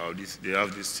 they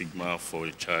have this stigma for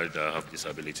a child that have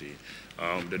disability.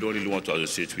 They don't really want to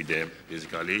associate with them,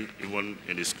 basically. Even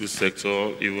in the school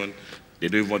sector, even they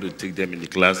don't even want to take them in the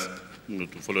class, to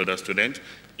follow that student.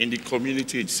 In the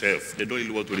community itself, they don't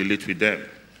really want to relate with them.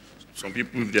 Some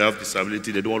people, if they have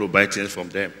disability, they don't want to buy things from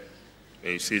them.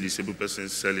 You see disabled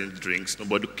persons selling drinks,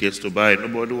 nobody cares to buy,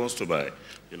 nobody wants to buy.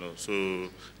 So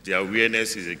the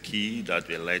awareness is a key that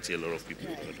will enlighten a lot of people.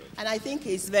 Right. And I think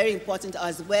it's very important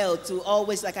as well to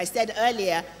always, like I said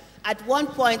earlier, at one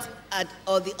point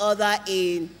or the other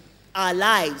in our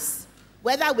lives,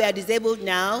 whether we are disabled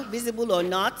now, visible or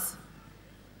not,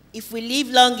 if we live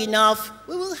long enough,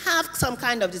 we will have some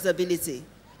kind of disability.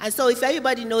 And so if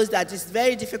everybody knows that it's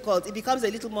very difficult, it becomes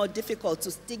a little more difficult to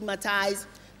stigmatize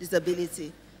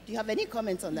disability. Do you have any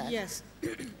comments on that? Yes.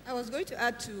 I was going to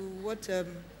add to what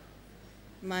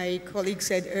my colleague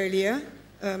said earlier.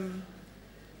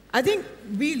 I think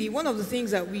really one of the things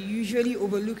that we usually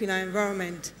overlook in our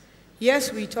environment,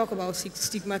 yes, we talk about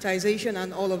stigmatization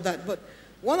and all of that, but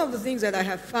one of the things that I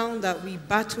have found that we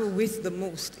battle with the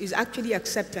most is actually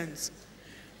acceptance.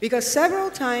 Because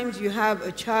several times you have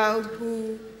a child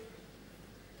who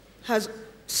has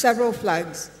several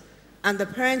flags, and the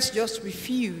parents just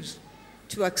refuse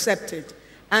to accept it.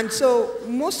 And so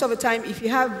most of the time, if you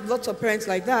have lots of parents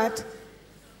like that,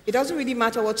 it doesn't really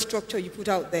matter what structure you put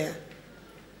out there.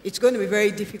 It's going to be very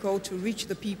difficult to reach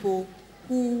the people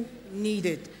who need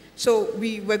it. So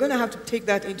we're going to have to take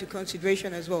that into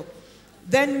consideration as well.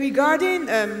 Then regarding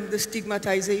the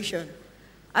stigmatization,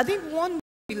 I think one way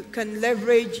we can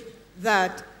leverage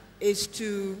that is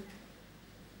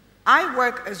I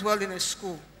work as well in a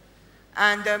school.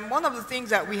 And one of the things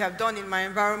that we have done in my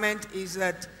environment is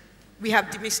that we have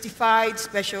demystified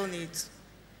special needs.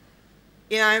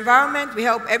 In our environment, we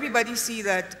help everybody see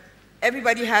that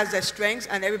everybody has their strengths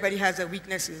and everybody has their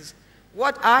weaknesses.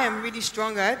 What I am really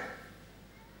strong at,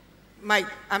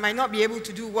 I might not be able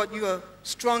to do what you are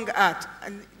strong at,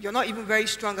 and you're not even very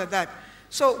strong at that.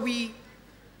 So we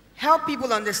help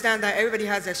people understand that everybody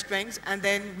has their strengths, and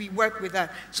then we work with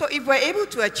that. So if we're able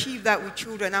to achieve that with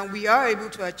children, and we are able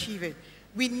to achieve it,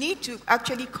 we need to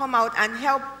actually come out and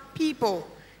help people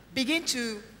begin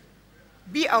to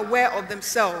be aware of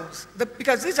themselves.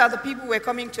 Because these are the people we're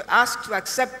coming to ask to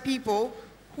accept people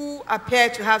who appear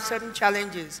to have certain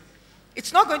challenges.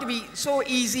 It's not going to be so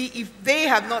easy if they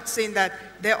have not seen that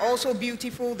they're also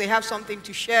beautiful, they have something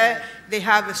to share, they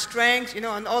have a strength, you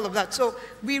know, and all of that. So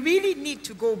we really need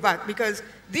to go back, because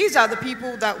these are the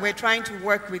people that we're trying to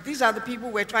work with. These are the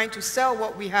people we're trying to sell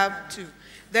what we have to.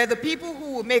 They're the people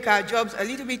who will make our jobs a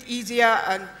little bit easier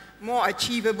and more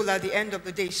achievable at the end of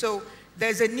the day. So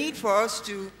there's a need for us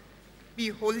to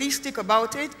be holistic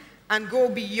about it and go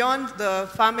beyond the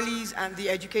families and the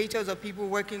educators of people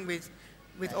working with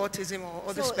autism or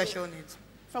other special needs.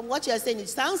 From what you're saying, it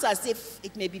sounds as if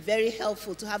it may be very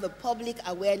helpful to have a public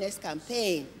awareness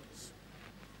campaign.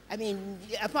 I mean,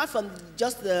 apart from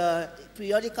just the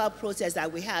periodical process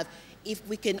that we have, if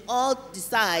we can all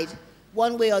decide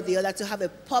one way or the other to have a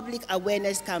public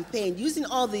awareness campaign using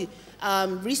all the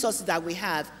resources that we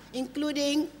have,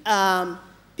 including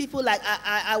people like,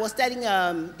 I was telling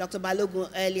Dr. Balogun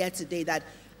earlier today that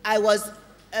I was,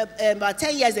 about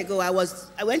 10 years ago,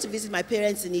 I went to visit my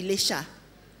parents in Elisha,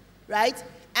 right?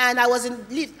 And I was,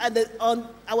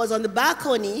 I was on the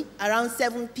balcony around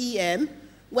 7 p.m.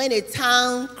 when a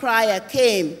town crier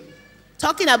came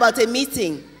talking about a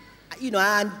meeting, you know,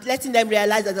 and letting them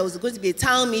realize that there was going to be a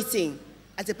town meeting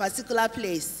at a particular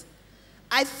place.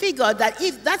 I figured that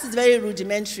if that is very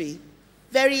rudimentary,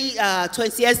 very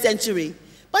 20th century,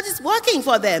 but it's working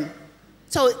for them.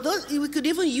 So we could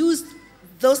even use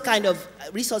those kind of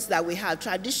resources that we have,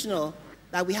 traditional,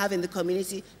 that we have in the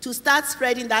community, to start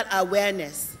spreading that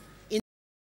awareness in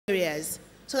areas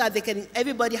so that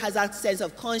everybody has that sense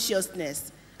of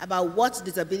consciousness about what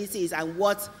disability is and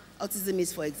what autism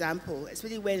is, for example,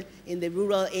 especially when in the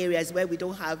rural areas where we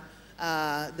don't have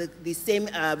the same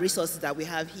resources that we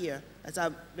have here, that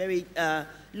are very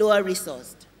lower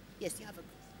resourced. Yes, you have a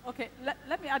question. Okay,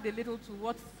 let me add a little to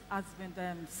what has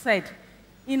been said.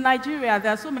 In Nigeria,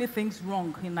 there are so many things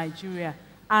wrong in Nigeria,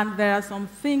 and there are some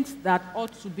things that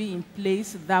ought to be in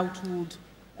place that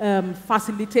would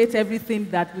facilitate everything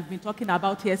that we've been talking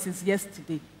about here since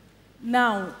yesterday.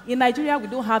 Now, in Nigeria, we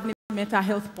don't have any mental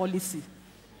health policy.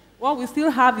 What we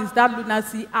still have is that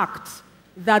Lunacy Act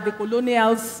that the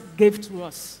colonials gave to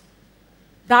us.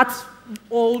 That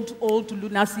old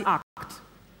Lunacy Act.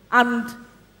 And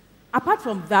apart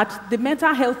from that, the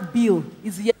mental health bill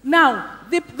is here. Now,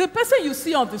 the person you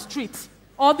see on the street,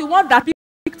 or the one that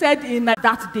depicted in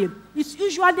that day, is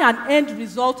usually an end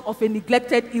result of a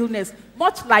neglected illness.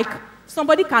 Much like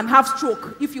somebody can have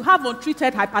stroke. If you have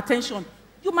untreated hypertension,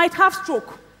 you might have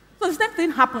stroke. So the same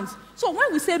thing happens. So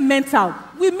when we say mental,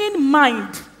 we mean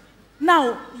mind.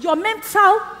 Now, your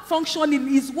mental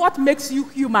functioning is what makes you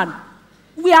human.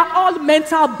 We are all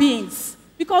mental beings.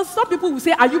 Because some people will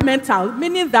say, are you mental?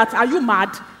 Meaning that, are you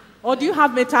mad? Or do you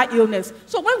have mental illness?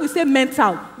 So when we say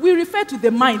mental, we refer to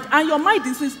the mind. And your mind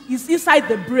is inside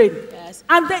the brain. Yes.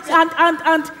 And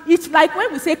it's like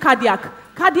when we say cardiac.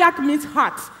 Cardiac means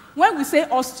heart. When we say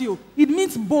osteo, it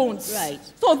means bones. Right.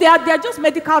 So they are just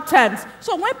medical terms.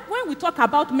 So when we talk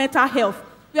about mental health,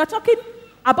 we are talking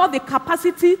about the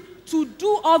capacity to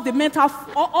do all the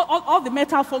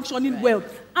mental functioning well.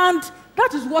 And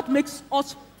that is what makes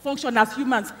us function as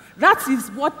humans. That is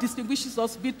what distinguishes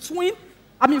us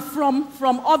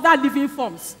from other living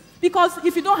forms. Because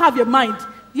if you don't have a mind,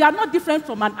 you are not different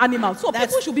from an animal. So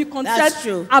people should be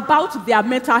concerned about their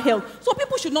mental health. So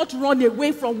people should not run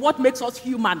away from what makes us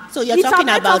human. So you're talking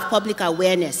about public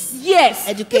awareness. Yes.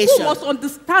 Education. People must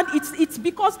understand it's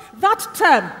because that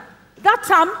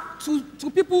term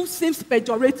to people seems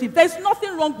pejorative. There's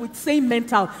nothing wrong with saying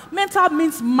mental. Mental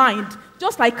means mind,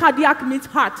 just like cardiac means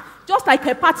heart, just like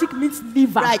hepatic means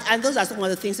liver. Right, and those are some of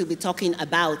the things we'll be talking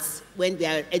about when we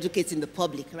are educating the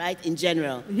public, right, in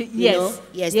general. Yes. You know?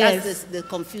 Yes, that's the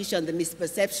confusion, the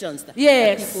misperceptions that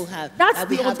people have. That's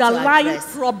the underlying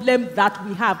problem that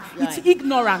we have. Right. It's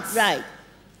ignorance. Right.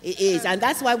 It is, and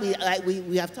that's why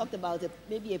we have talked about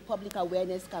maybe a public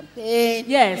awareness campaign.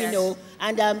 Yes. You know,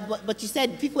 and but you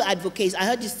said people advocate. I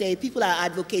heard you say people are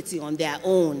advocating on their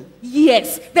own.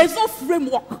 Yes, there's no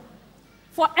framework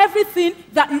for everything.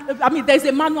 There's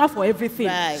a manual for everything.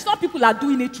 Right. Some people are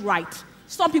doing it right.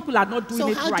 Some people are not doing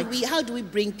it right. So how do we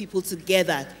bring people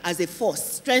together as a force,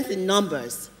 strength in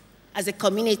numbers, as a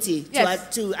community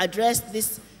to address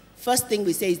this? First thing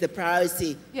we say is the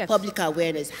priority, public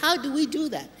awareness. How do we do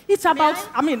that? It's about,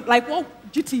 like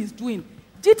what GT is doing.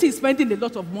 GT is spending a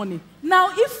lot of money. Now,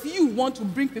 if you want to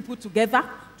bring people together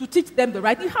to teach them the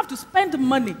right. You have to spend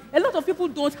money. A lot of people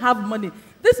don't have money.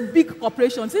 These big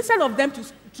corporations, instead of them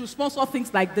to sponsor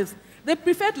things like this, they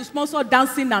prefer to sponsor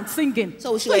dancing and singing.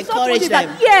 So we should encourage them.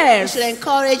 That, yes. We should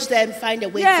encourage them, find a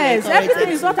way to encourage them. Yes,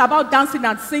 everything is not about dancing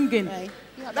and singing. Right.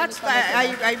 That's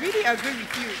I really agree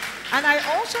with you. And I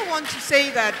also want to say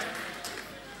that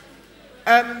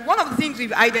one of the things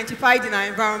we've identified in our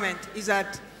environment is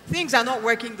that things are not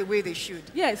working the way they should.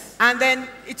 Yes. And then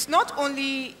it's not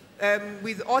only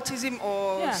with autism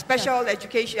or special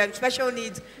education and special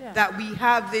needs that we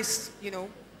have this,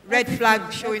 red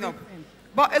flag showing up.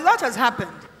 But a lot has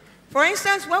happened. For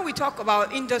instance, when we talk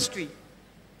about industry,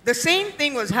 the same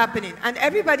thing was happening. And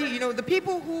everybody, the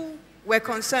people who were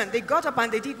concerned, they got up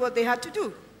and they did what they had to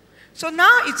do. So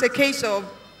now it's a case of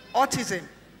autism.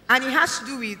 And it has to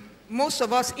do with most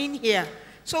of us in here.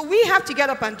 So we have to get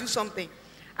up and do something.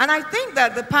 And I think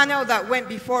that the panel that went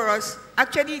before us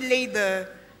actually laid a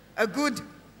good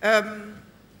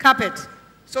carpet,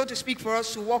 so to speak, for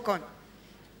us to walk on.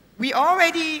 We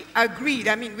already agreed,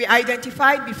 we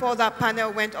identified before that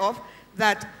panel went off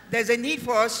that there's a need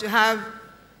for us to have,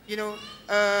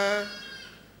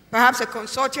 perhaps a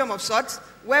consortium of sorts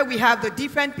where we have the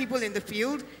different people in the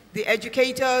field, the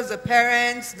educators, the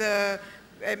parents, the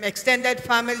extended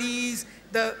families,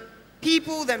 the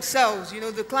people themselves,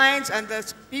 the clients and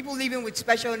the people living with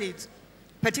special needs,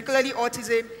 particularly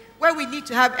autism, where we need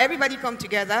to have everybody come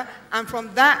together, and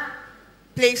from that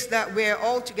place that we're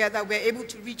all together, we're able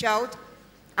to reach out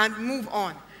and move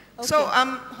on. Okay. So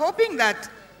I'm hoping that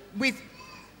with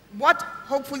what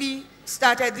hopefully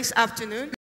started this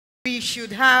afternoon, we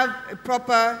should have a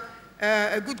proper,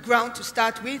 a good ground to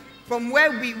start with, from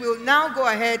where we will now go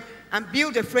ahead and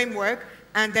build a framework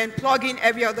and then plug in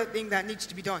every other thing that needs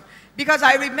to be done. Because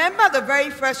I remember the very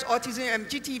first autism,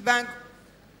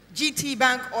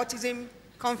 GTBank Autism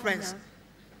Conference.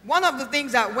 One of the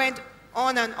things that went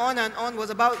on and on and on was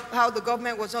about how the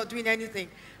government was not doing anything.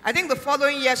 I think the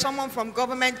following year, someone from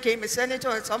government came, a senator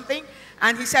or something,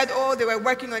 and he said, oh, they were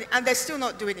working on it, and they're still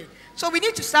not doing it. So we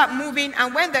need to start moving,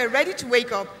 and when they're ready to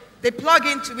wake up, they plug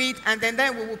into it, and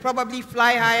then we will probably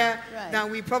fly higher than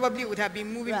we probably would have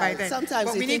been moving by then.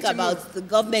 Sometimes we think about the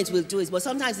government will do it, but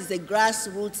sometimes it's a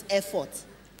grassroots effort,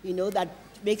 that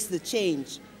makes the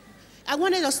change. I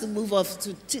wanted us to move off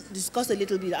to discuss a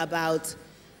little bit about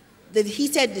the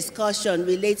heated discussion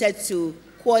related to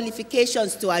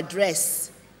qualifications to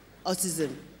address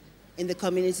autism in the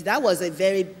community. That was a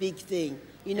very big thing,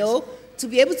 to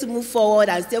be able to move forward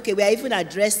and say, okay, we are even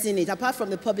addressing it, apart from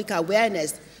the public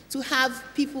awareness, to have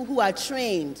people who are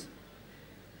trained,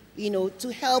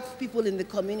 to help people in the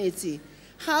community.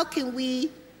 How can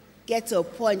we get to a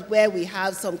point where we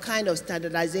have some kind of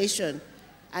standardization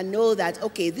and know that,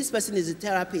 okay, this person is a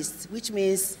therapist, which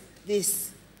means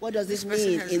this. What does this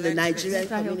mean in the Nigerian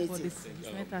community?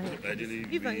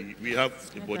 Ideally, we have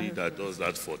a body that does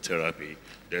that for therapy.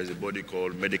 There's a body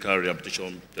called Medical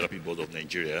Rehabilitation Therapy Board of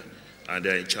Nigeria, and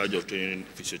they're in charge of training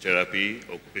physiotherapy,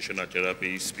 occupational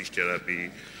therapy, speech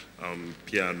therapy,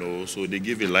 piano. So they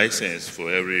give a license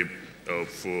for every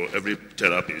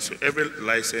therapist. So every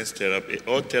licensed therapy,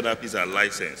 all therapies are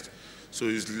licensed. So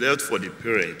it's left for the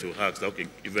parent to ask, okay,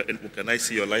 can I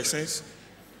see your license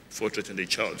for treating the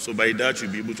child? So by that,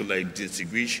 you'll be able to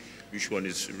distinguish which one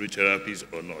is real therapies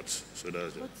or not. So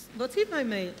that's it. But if I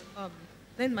may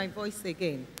lend my voice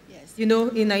again. Yes.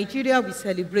 In Nigeria, we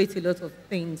celebrate a lot of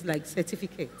things like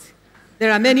certificates.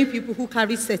 There are many people who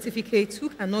carry certificates who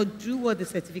cannot do what the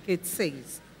certificate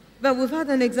says. But we've had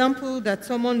an example that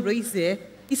someone raised there.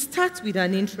 It starts with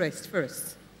an interest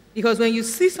first. Because when you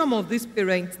see some of these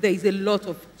parents, there is a lot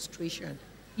of frustration.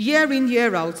 Year in,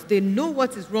 year out, they know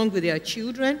what is wrong with their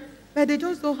children, but they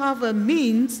just don't have a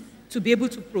means to be able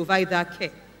to provide that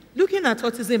care. Looking at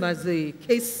autism as a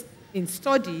case in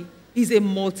study is a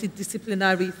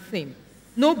multidisciplinary thing.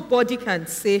 Nobody can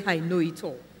say, I know it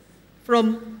all.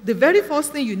 From the very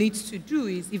first thing you need to do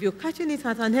is, if you're catching it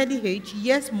at an early age,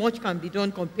 yes, much can be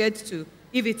done compared to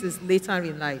if it is later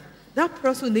in life. That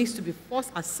person needs to be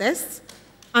first assessed,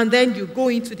 and then you go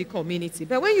into the community.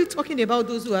 But when you're talking about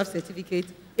those who have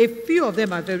certificates, a few of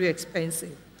them are very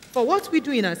expensive. For what we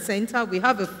do in our center, we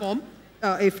have a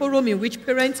forum in which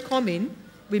parents come in,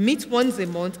 we meet once a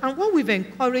month, and what we've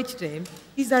encouraged them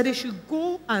is that they should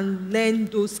go and learn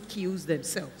those skills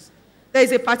themselves. There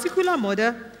is a particular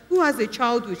mother who has a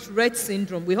child with Rett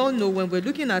syndrome. We all know when we're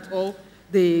looking at all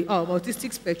the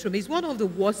autistic spectrum, it's one of the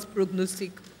worst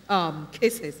prognostic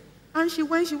cases. And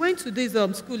when she went to this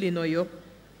school in Oyo,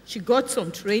 she got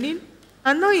some training,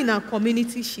 and now in our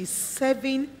community, she's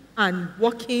serving and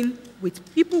working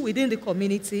with people within the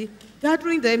community,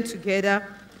 gathering them together,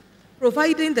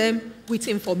 providing them with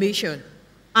information.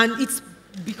 And it's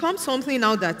become something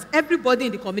now that everybody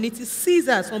in the community sees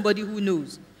her as somebody who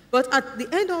knows. But at the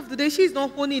end of the day, she's not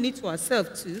honing it to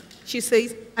herself too. She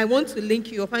says, I want to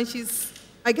link you up, and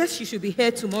I guess she should be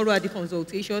here tomorrow at the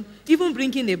consultation, even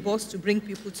bringing a bus to bring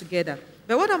people together.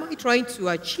 But what am I trying to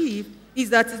achieve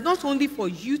is that it's not only for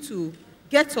you to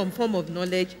get some form of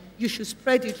knowledge, you should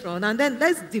spread it around, and then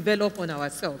let's develop on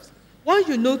ourselves. What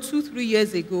you know 2-3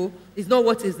 years ago is not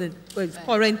what is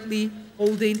currently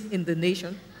holding in the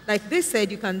nation. Like they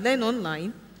said, you can learn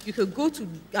online, you could go to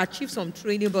achieve some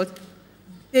training, but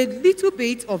a little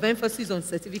bit of emphasis on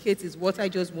certificates is what I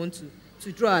just want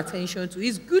to draw attention to.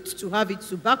 It's good to have it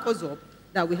to back us up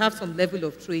that we have some level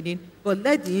of training, but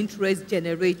let the interest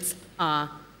generate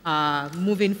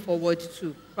moving forward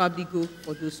to probably go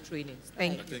for those trainings.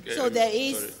 Thank you. So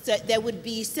there would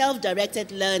be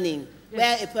self-directed learning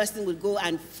where a person would go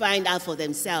and find out for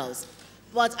themselves.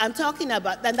 But I'm talking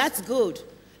about, and that's good.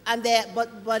 And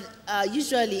but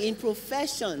usually in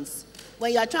professions,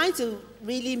 when you are trying to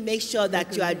really make sure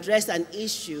that you address an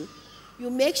issue, you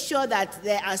make sure that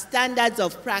there are standards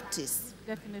of practice.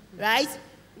 Definitely. Right?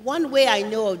 One way I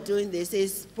know of doing this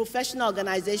is professional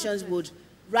organizations would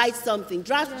write something,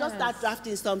 just start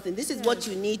drafting something. This is what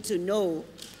you need to know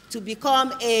to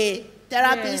become a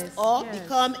therapist or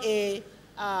become a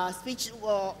speech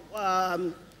or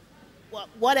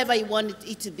whatever you want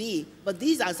it to be. But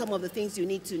these are some of the things you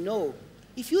need to know.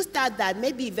 If you start that,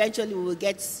 maybe eventually we will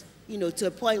get to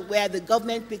a point where the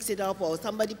government picks it up or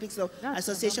somebody picks it up,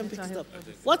 association picks it up.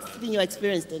 What's been your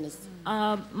experience, Dennis?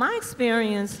 My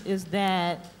experience is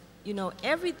that,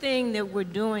 everything that we're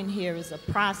doing here is a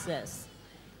process,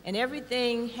 and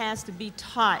everything has to be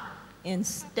taught in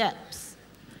steps.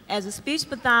 As a speech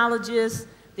pathologist,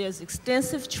 there's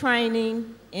extensive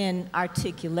training in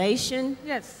articulation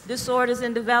disorders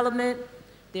and development.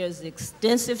 There's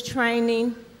extensive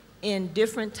training in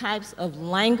different types of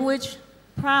language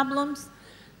problems.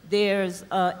 There's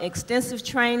extensive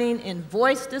training in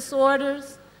voice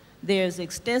disorders. There's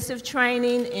extensive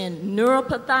training in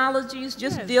neuropathologies,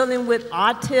 just dealing with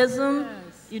autism,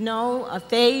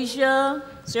 aphasia,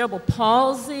 cerebral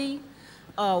palsy.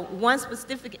 One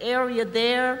specific area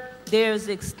there's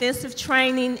extensive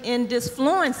training in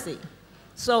disfluency.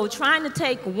 So trying to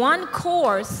take one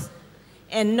course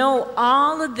and know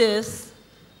all of this,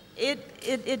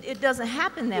 it doesn't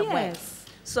happen that way.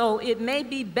 So it may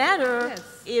be better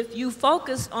if you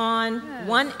focus on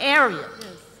one area.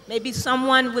 Maybe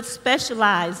someone would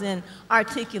specialize in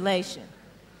articulation,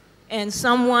 and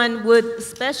someone would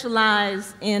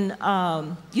specialize in,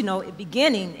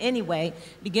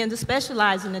 begin to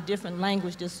specialize in the different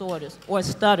language disorders or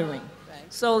stuttering.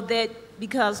 So that,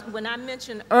 because when I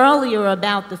mentioned earlier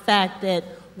about the fact that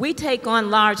we take on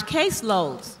large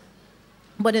caseloads,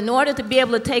 but in order to be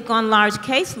able to take on large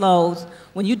caseloads,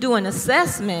 when you do an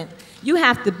assessment, you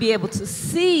have to be able to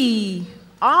see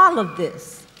all of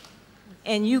this.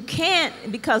 And you can't,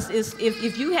 because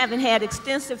if you haven't had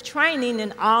extensive training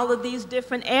in all of these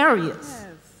different areas.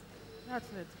 That's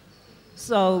it.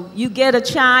 So you get a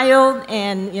child,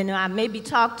 and I maybe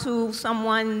talk to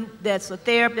someone that's a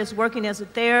therapist, working as a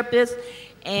therapist,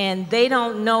 and they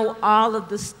don't know all of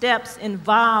the steps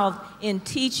involved in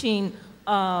teaching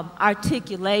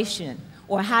articulation,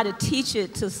 or how to teach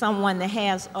it to someone that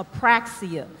has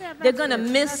apraxia. They're going to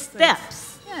miss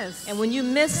steps. And when you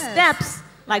miss steps,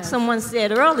 like someone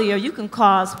said earlier, you can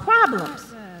cause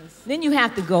problems. Then you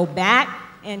have to go back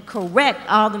and correct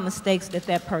all the mistakes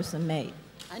that person made.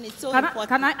 And it's so important.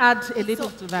 Can I add a little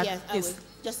to that? Yes, I will.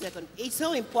 Just a second. It's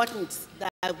so important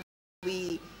that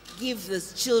we give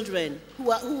these children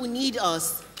who need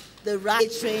us the right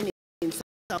training,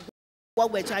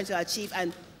 what we're trying to achieve,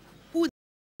 and who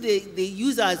the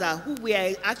users are, who we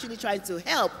are actually trying to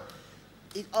help.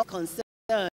 It's all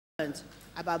concerned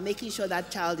about making sure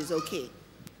that child is okay.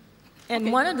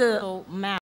 And one of the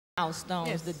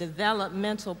milestones, the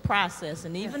developmental process,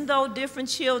 and even though different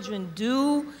children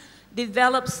do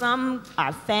develop, some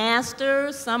are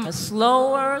faster, some are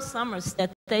slower, some are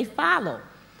that they follow.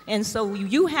 And so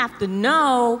you have to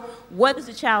know what is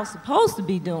the child supposed to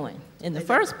be doing in the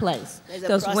first place.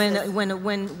 Because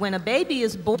when a baby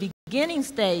is born, beginning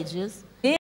stages,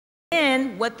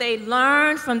 then what they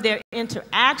learn from their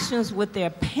interactions with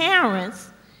their parents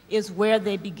is where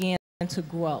they begin to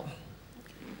grow.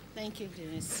 Thank you,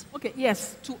 Denise. Okay,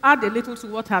 yes, to add a little to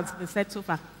what has been said so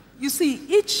far. You see,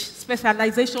 each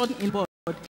specialization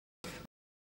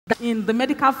in the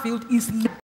medical field is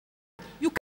limited.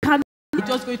 You can't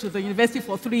just go to the university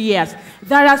for 3 years.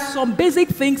 There are some basic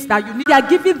things that you need. They are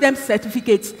giving them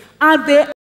certificates, and they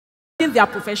in their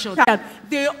profession.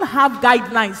 They have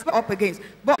guidelines up against.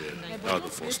 But that's the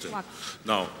first thing.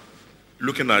 Now,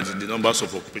 looking at the numbers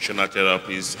of occupational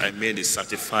therapists, I mean the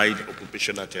certified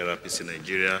occupational therapists in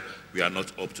Nigeria, we are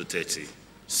not up to 30.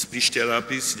 Speech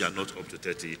therapists, they are not up to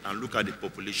 30. And look at the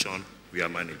population we are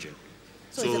managing.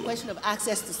 So it's a question of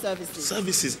access to services.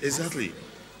 Services, exactly.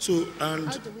 So,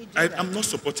 and I'm not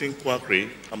supporting quackery.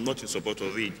 I'm not in support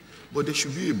of it. But there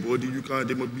should be a body,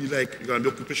 there must be like, you can be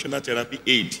occupational therapy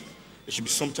aid. There should be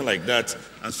something like that,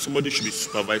 and somebody should be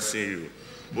supervising you.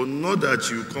 But not that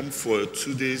you come for a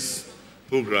 2 days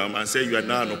program and say you are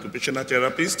now an occupational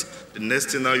therapist. The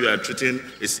next thing now you are treating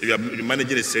is you are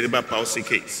managing a cerebral palsy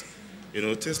case. You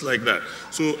know, things like that.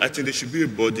 So I think there should be a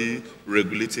body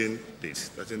regulating this.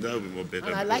 I think that would be more better.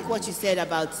 And I like what you said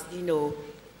about,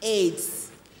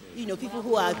 aides, people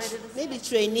who are maybe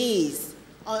trainees,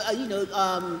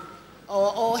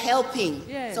 or helping,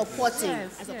 supporting,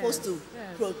 as opposed to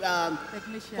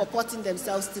purporting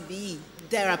themselves to be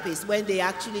therapists when they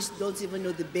actually don't even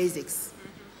know the basics.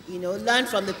 Learn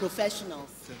from the professionals.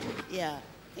 Yeah.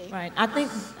 Okay. Right. I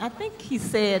think he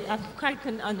said, I quite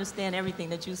couldn't understand everything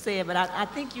that you said, but I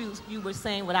think you were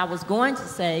saying what I was going to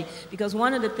say, because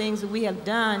one of the things that we have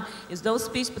done is those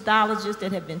speech pathologists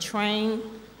that have been trained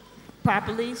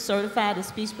properly, certified as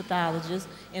speech pathologists,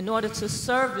 in order to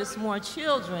service more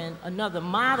children, another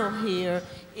model here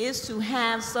is to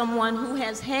have someone who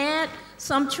has had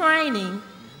some training,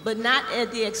 but not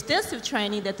at the extensive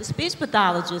training that the speech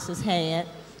pathologist has had.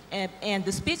 And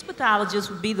the speech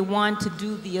pathologist would be the one to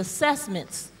do the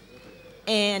assessments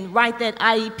and write that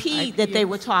IEP that they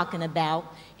were talking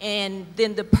about. And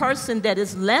then the person that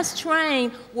is less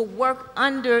trained will work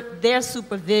under their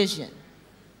supervision.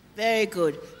 Very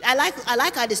good. I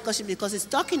like our discussion because it's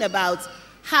talking about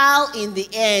how, in the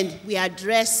end, we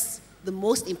address the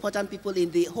most important people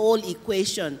in the whole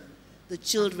equation, the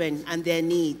children and their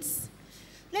needs.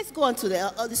 Let's go on to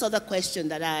this other question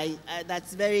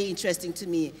that's very interesting to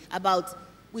me about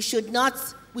we should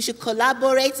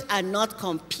collaborate and not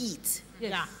compete.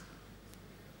 Yes. Yeah.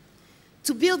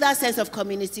 To build that sense of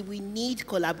community, we need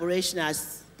collaboration,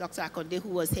 as Dr. Akonde, who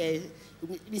was here,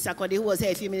 Ms. Akonde, who was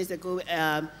here a few minutes ago,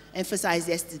 emphasized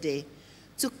yesterday.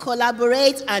 To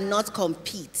collaborate and not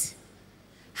compete.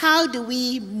 How do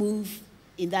we move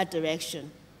in that direction?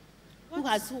 Who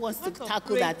wants to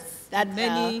tackle that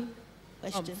many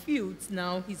question? Fields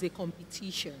now is a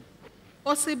competition,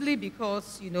 possibly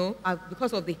because,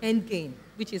 because of the end game,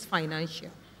 which is financial.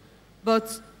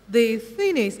 But the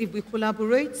thing is, if we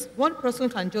collaborate, one person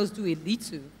can just do a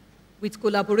little. With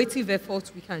collaborative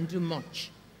efforts, we can do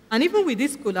much. And even with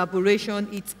this collaboration,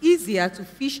 it's easier to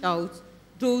fish out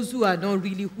those who are not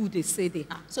really who they say they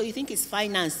are. So you think it's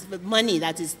finance, but money,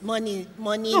 that is money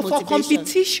No, motivation? for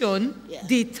competition,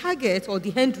 the target or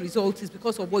the end result is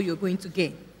because of what you're going to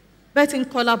gain. But in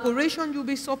collaboration, you'll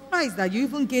be surprised that you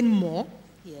even gain more.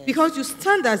 Yes. Because you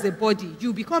stand as a body,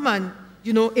 you become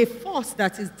a force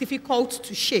that is difficult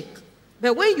to shake.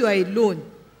 But when you are alone,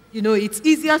 it's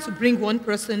easier to bring one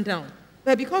person down.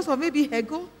 But because of maybe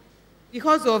ego,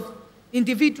 because of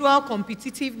individual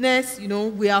competitiveness,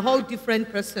 we are all different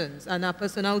persons and our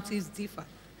personalities differ.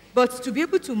 But to be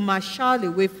able to marshal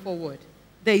a way forward,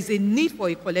 there is a need for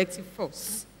a collective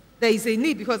force. There is a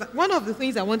need, because one of the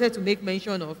things I wanted to make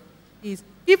mention of is,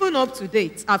 even up to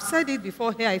date, I've said it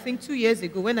before here, I think 2 years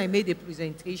ago when I made a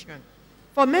presentation.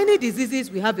 For many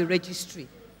diseases, we have a registry.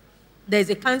 There's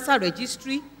a cancer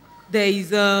registry. There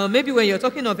is, maybe when you're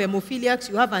talking of hemophiliacs,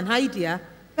 you have an idea.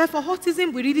 But for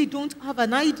autism, we really don't have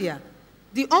an idea.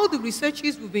 All the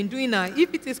researches we've been doing now,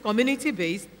 if it is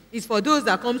community-based, is for those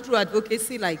that come through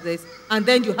advocacy like this, and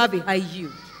then you have a high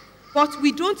yield. But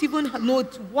we don't even know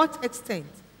to what extent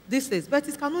this is. But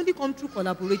it can only come through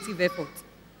collaborative effort.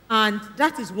 And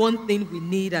that is one thing we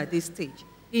need at this stage.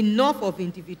 Enough of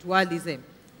individualism.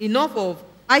 Enough of,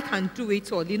 I can do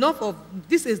it all. Enough of,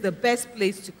 this is the best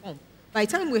place to come. By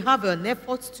the time we have an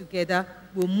effort together,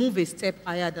 we'll move a step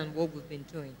higher than what we've been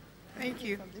doing. Thank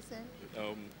you.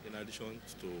 In addition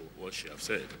to what she has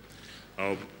said,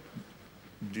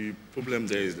 the problem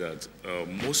there is that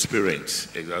most parents,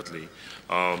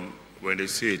 when they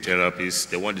see a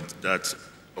therapist, they want that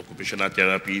occupational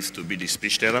therapist to be the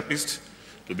speech therapist,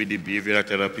 to be the behavioral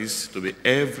therapist, to be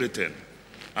everything.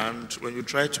 And when you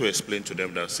try to explain to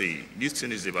them that, see, this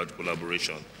thing is about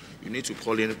collaboration, you need to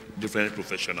call in different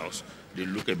professionals. They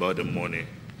look about the money.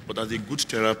 But as a good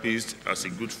therapist,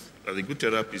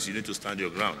 you need to stand your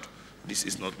ground. This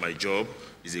is not my job,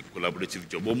 it's a collaborative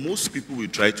job. But most people will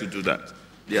try to do that.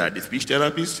 They are the speech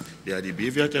therapists, they are the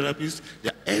behavioral therapists, they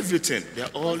are everything. They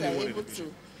are all able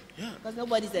to. Because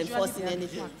nobody's enforcing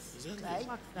anything, right?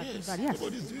 Yes.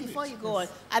 Before you go on,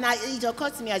 and it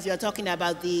occurred to me as you were talking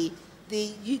about you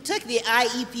take the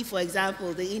IEP, for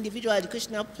example, the Individual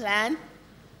Educational Plan,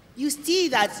 you see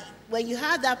that when you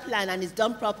have that plan and it's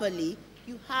done properly,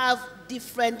 you have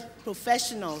different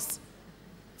professionals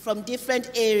from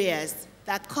different areas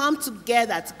that come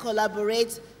together to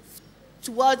collaborate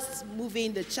towards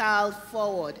moving the child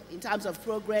forward in terms of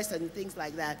progress and things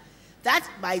like that. That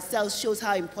by itself shows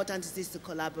how important it is to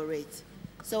collaborate.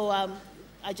 So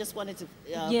I just wanted to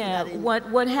put that in.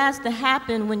 What has to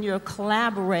happen when you're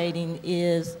collaborating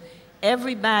is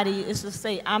everybody is to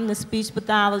say, I'm the speech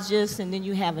pathologist, and then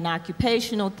you have an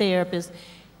occupational therapist.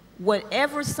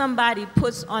 Whatever somebody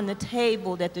puts on the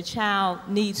table that the child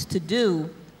needs to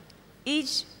do,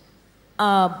 each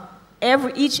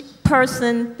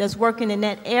person that's working in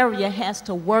that area has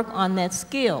to work on that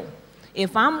skill.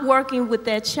 If I'm working with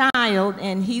that child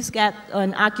and he's got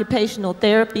an occupational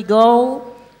therapy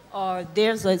goal, or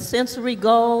there's a sensory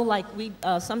goal, like we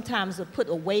sometimes put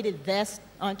a weighted vest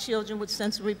on children with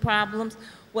sensory problems.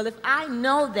 Well, if I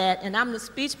know that and I'm the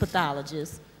speech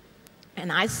pathologist and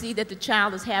I see that the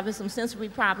child is having some sensory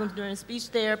problems during speech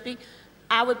therapy,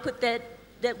 I would put that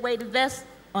weighted vest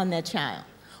on that child.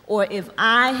 Or if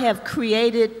I have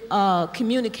created a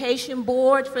communication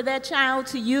board for that child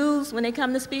to use when they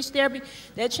come to speech therapy,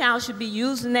 that child should be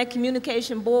using that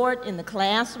communication board in the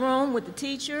classroom with the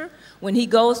teacher, when he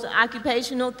goes to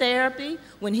occupational therapy,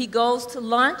 when he goes to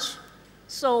lunch.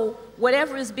 So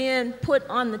whatever is being put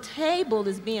on the table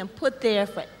is being put there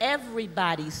for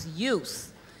everybody's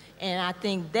use. And I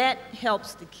think that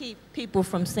helps to keep people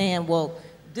from saying, well,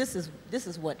 this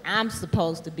is what I'm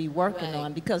supposed to be working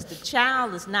on, because the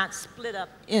child is not split up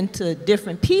into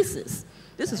different pieces.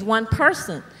 This is one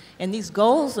person, and these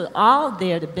goals are all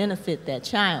there to benefit that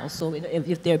child. So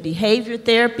if there are behavior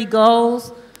therapy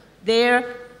goals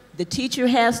there, the teacher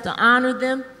has to honor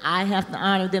them, I have to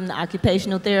honor them, the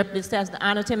occupational therapist has to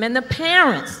honor them, and the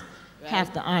parents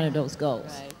have to honor those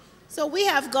goals. Right. So we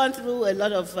have gone through a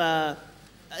lot of,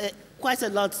 quite a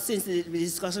lot since the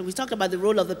discussion. We talked about the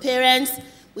role of the parents.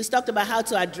 We talked about how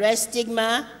to address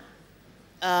stigma.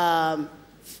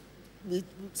 We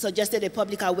suggested a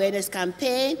public awareness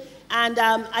campaign. And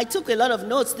I took a lot of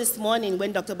notes this morning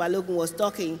when Dr. Balogun was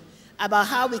talking about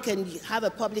how we can have a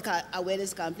public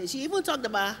awareness campaign. She even talked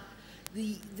about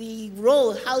the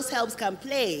role house helps can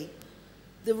play,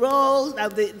 the role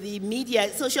of the media,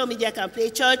 social media can play,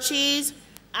 churches,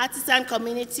 artisan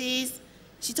communities.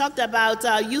 She talked about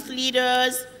youth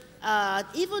leaders,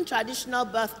 even traditional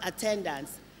birth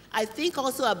attendants. I think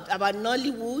also about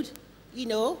Nollywood. You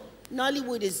know,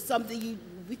 Nollywood is something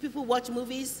people watch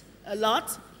movies a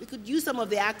lot. We could use some of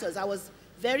the actors. I was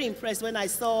very impressed when I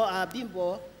saw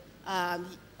Bimbo, is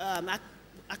it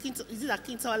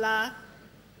Akintola,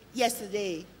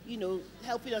 yesterday, you know,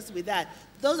 helping us with that.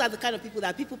 Those are the kind of people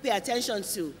that people pay attention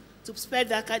to spread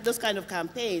those kind of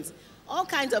campaigns. All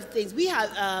kinds of things. We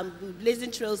have,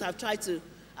 Blazing Trails have tried to,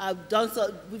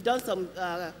 we've done some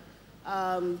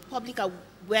public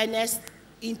awareness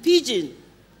in Pidgin,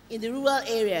 in the rural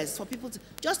areas, for people to,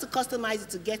 just to customize it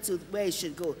to get to where it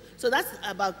should go. So that's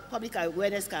about public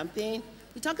awareness campaign.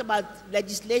 We talked about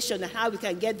legislation and how we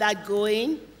can get that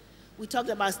going. We talked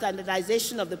about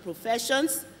standardization of the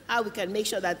professions, how we can make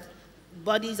sure that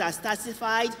bodies are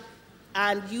certified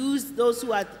and use those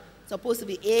who are supposed to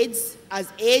be aides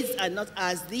as aides and not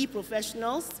as the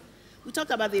professionals. We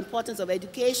talked about the importance of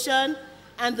education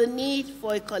and the need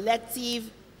for a collective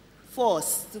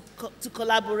force to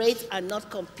collaborate and not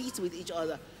compete with each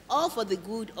other, all for the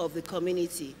good of the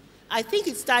community. I think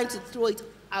it's time to throw it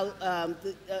out,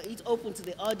 it open to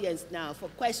the audience now for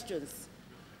questions.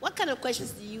 What kind of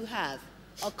questions do you have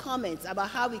or comments about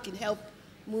how we can help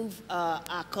move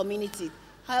our community,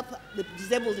 help the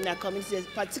disabled in our community,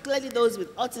 particularly those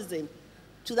with autism,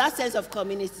 to that sense of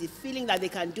community, feeling that they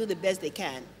can do the best they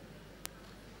can?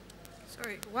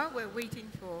 Sorry, while we're waiting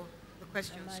for the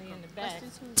questions,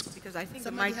 because I think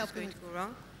Somebody the mic is going to go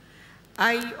wrong.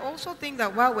 I also think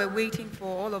that while we're waiting for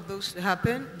all of those to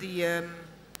happen, the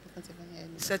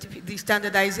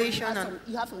standardization and...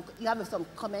 You have some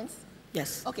comments?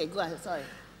 Yes. Okay, go ahead, sorry.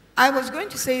 I was going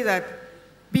to say that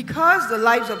because the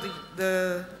lives of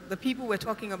the people we're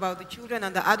talking about, the children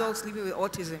and the adults living with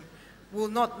autism, will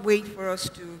not wait for us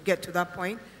to get to that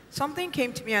point, something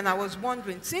came to me and I was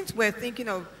wondering, since we're thinking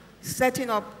of setting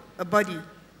up a body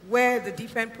where the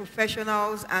different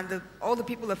professionals and all the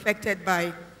people affected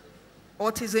by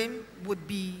autism would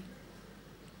be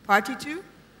party to,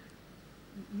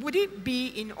 would it be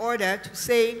in order to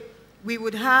say we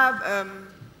would have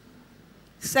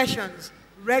sessions,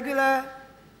 regular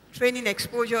training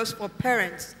exposures for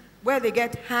parents where they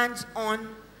get hands-on,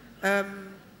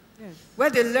 where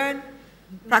they learn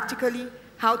practically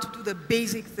how to do the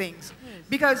basic things.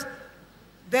 Because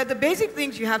they're the basic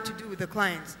things you have to do with the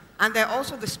clients, and they're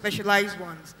also the specialized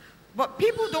ones. But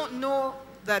people don't know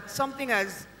that something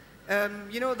as,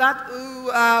 you know, that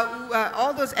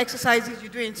all those exercises you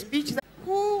do in speech,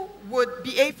 who would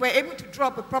be, if we're able to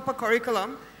drop a proper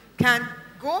curriculum, can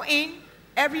go in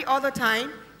every other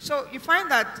time. So you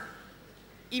find that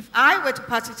if I were to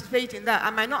participate in that, I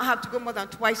might not have to go more than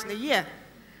twice in a year.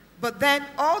 But then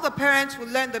all the parents will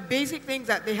learn the basic things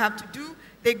that they have to do.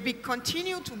 They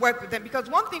continue to work with them. Because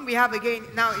one thing we have again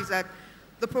now is that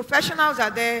the professionals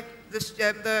are there,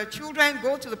 the children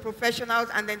go to the professionals,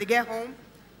 and then they get home,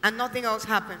 and nothing else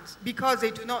happens because they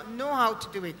do not know how to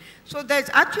do it. So there's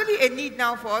actually a need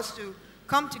now for us to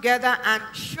come together and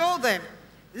show them.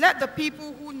 Let the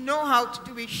people who know how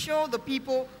to do it show the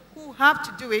people who have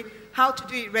to do it how to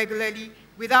do it regularly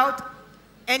without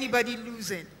anybody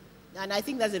losing. And I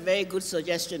think that's a very good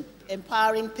suggestion.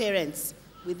 Empowering parents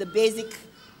with the basic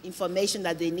information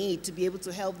that they need to be able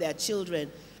to help their children.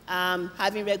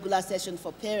 Having regular sessions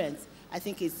for parents, I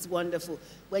think it's wonderful.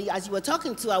 As you were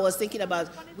talking to, I was thinking about,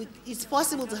 it's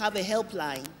possible to have a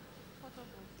helpline.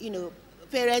 You know,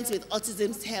 parents with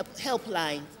autism's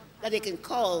helpline that they can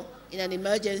call in an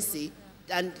emergency,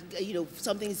 and you know,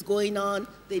 something's going on,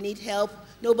 they need help,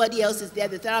 nobody else is there,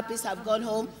 the therapists have gone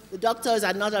home, the doctors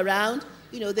are not around,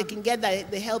 you know, they can get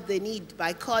the help they need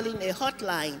by calling a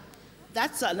hotline.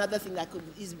 That's another thing that could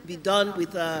be done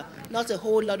with not a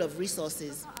whole lot of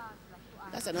resources.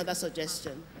 That's another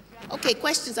suggestion. Okay,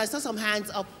 questions? I saw some hands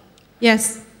up.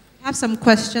 Yes, I have some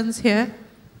questions here.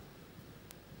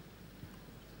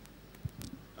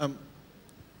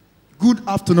 Good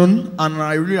afternoon, and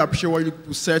I really appreciate what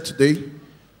you said today.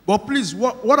 But please,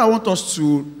 what I want us to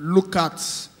look at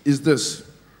is this.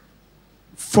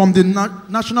 From the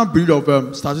National Bureau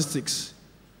of Statistics,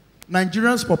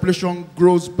 Nigeria's population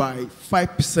grows by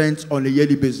 5% on a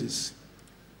yearly basis.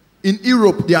 In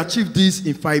Europe, they achieved this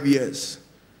in 5 years.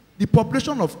 The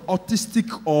population of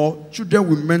autistic or children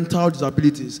with mental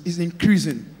disabilities is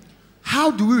increasing. How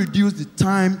do we reduce the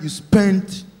time you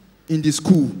spend in the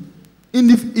school? In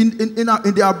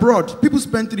the abroad, people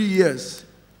spend 3 years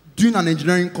doing an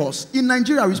engineering course. In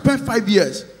Nigeria, we spend 5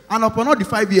 years, and upon all the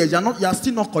 5 years, you are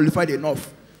still not qualified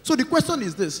enough. So the question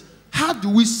is this: how do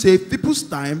we save people's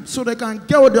time so they can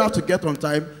get what they have to get on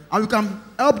time, and we can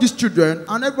help these children,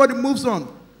 and everybody moves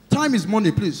on? Time is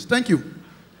money, please. Thank you.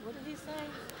 What did he say?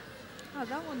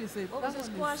 That one is What was his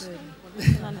question? I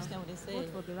didn't understand what he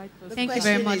said. Thank you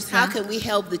very much, How can we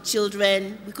help the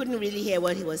children? We couldn't really hear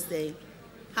what he was saying.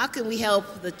 How can we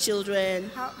help the children?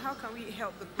 How can we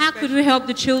help the How could we help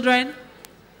the children?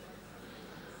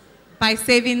 By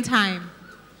saving time.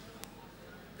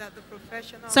 That the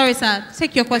professional... Sorry, sir.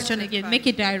 Take your question again. Make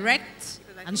it direct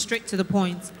and straight to the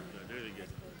point.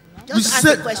 We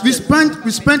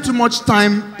spend too much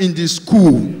time in the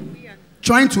school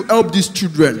trying to help these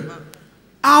children.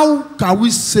 How can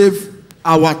we save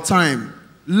our time?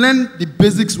 Learn the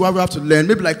basics what we have to learn,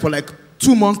 maybe like for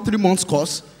 2 months, 3 months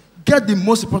course. Get the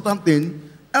most important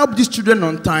thing, help these children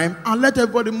on time, and let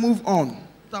everybody move on.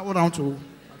 That's what I want to...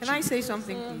 Can I say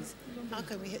something, please? How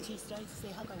can we, he's trying to say,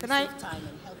 how can we Can I- save time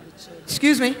and help the children?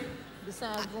 Excuse me?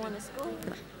 Besides going to school?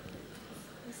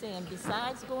 He's saying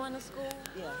besides going to school?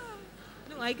 Yeah.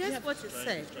 No, I guess what you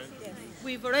said,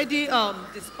 we've already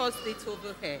discussed it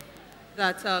over here,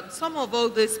 that some of all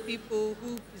these people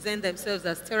who present themselves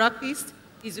as therapists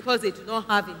is because they do not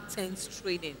have intense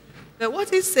training. But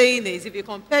what he's saying is, if you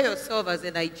compare yourself as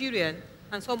a Nigerian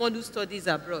and someone who studies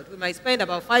abroad, we might spend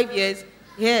about 5 years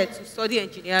here to study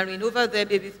engineering, over there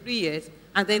maybe 3 years,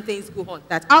 and then things go on.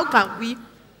 That how can we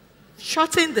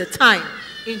shorten the time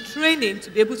in training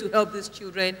to be able to help these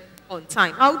children on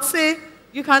time? I would say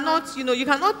you cannot, you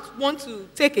cannot want to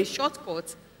take a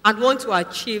shortcut and want to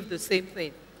achieve the same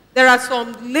thing. There are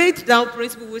some laid down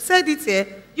principles. We said it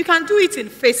here. You can do it in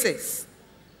phases.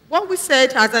 What we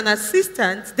said, as an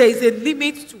assistant, there is a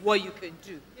limit to what you can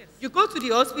do. Yes. You go to the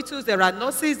hospitals, there are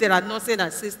nurses, there are nursing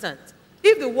assistants.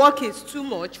 If the work is too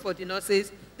much for the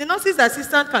nurses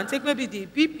assistant can take maybe the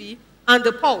BP and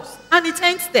the pulse, and it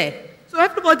ends there. So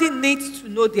everybody needs to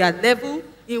know their level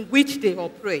in which they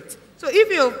operate. So if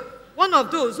you're one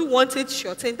of those who wanted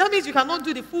shortened, that means you cannot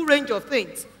do the full range of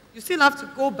things. You still have to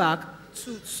go back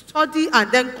to study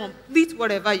and then complete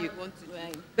whatever you want to do.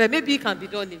 But maybe it can be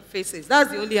done in phases. That's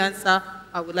the only answer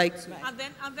I would like to. And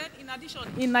then in addition,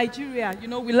 in Nigeria,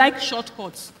 we like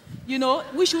shortcuts.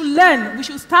 We should learn. We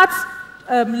should start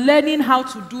learning how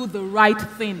to do the right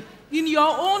thing. in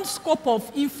your own scope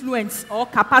of influence or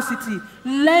capacity,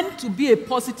 learn to be a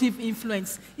positive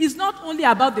influence. It's not only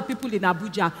about the people in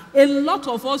Abuja. A lot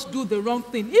of us do the wrong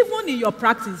thing, even in your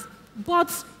practice.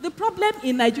 But the problem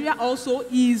in Nigeria also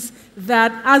is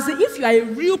that if you are a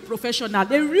real professional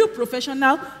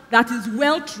that is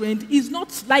well-trained is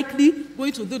not likely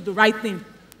going to do the right thing.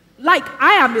 Like,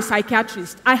 I am a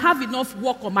psychiatrist. I have enough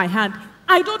work on my hand.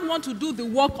 I don't want to do the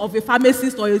work of a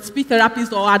pharmacist or a speech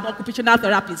therapist or an occupational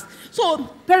therapist. So,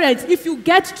 parents, if you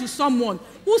get to someone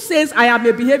who says, I am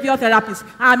a behavioral therapist,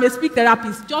 I am a speech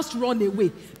therapist, just run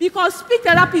away. Because speech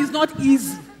therapy is not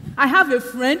easy. I have a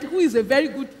friend who is a very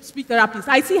good speech therapist.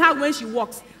 I see her when she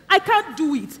walks. I can't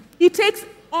do it. It takes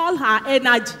all her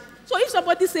energy. So if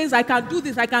somebody says, I can do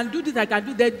this, I can do this, I can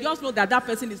do that, just know that that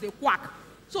person is a quack.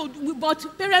 So,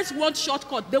 but parents want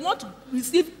shortcut. They want to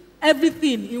receive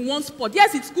everything in one spot.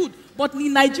 Yes, it's good, but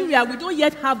in Nigeria, we don't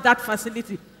yet have that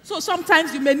facility. So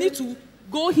sometimes you may need to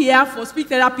go here for speech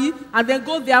therapy and then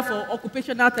go there for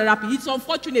occupational therapy. It's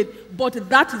unfortunate, but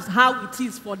that is how it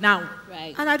is for now.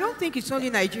 Right. And I don't think it's only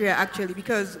Nigeria, actually,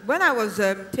 because when I was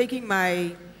taking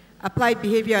my applied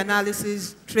behavior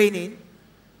analysis training,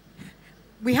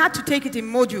 we had to take it in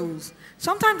modules.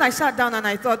 Sometimes I sat down and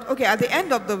I thought, okay, at the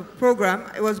end of the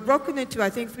program, it was broken into, I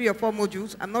think, 3 or 4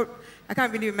 modules. I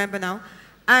can't really remember now.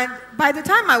 And by the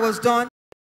time I was done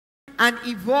and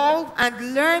evolve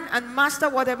and learn and master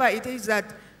whatever it is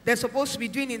that they're supposed to be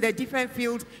doing in their different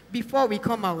fields before we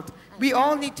come out, we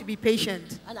all need to be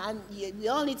patient. We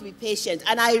all need to be patient.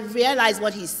 And I realize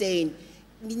what he's saying.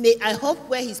 I hope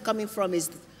where he's coming from is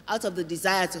out of the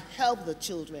desire to help the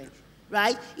children,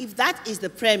 right? If that is the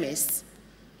premise,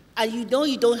 and you know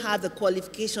you don't have the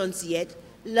qualifications yet,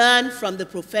 learn from the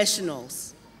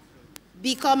professionals.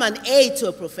 Become an aid to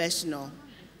a professional.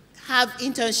 Have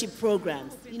internship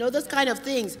programs, you know, those kind of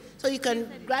things. So you can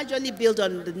gradually build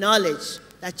on the knowledge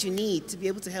that you need to be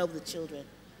able to help the children.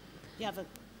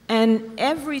 And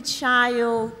every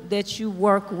child that you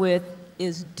work with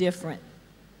is different.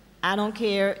 I don't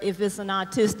care if it's an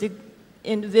autistic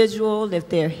individual, if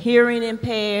they're hearing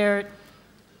impaired.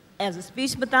 As a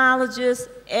speech pathologist,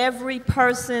 every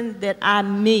person that I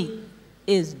meet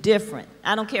is different.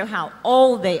 I don't care how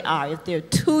old they are, if they're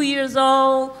 2 years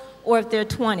old or if they're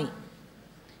 20.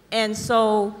 And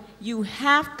so you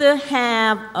have to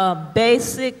have a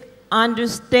basic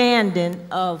understanding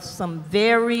of some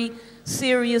very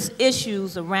serious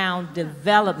issues around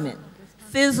development.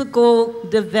 Physical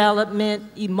development,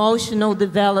 emotional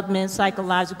development,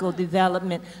 psychological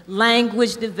development,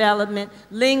 language development,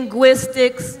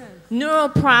 linguistics,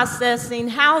 neuroprocessing,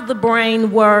 how the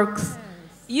brain works.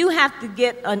 You have to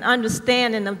get an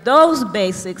understanding of those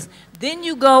basics. Then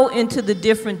you go into the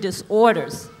different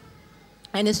disorders.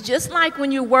 And it's just like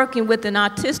when you're working with an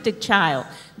autistic child.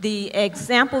 The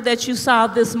example that you saw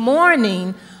this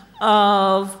morning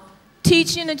of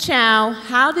teaching a child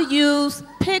how to use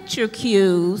picture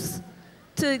cues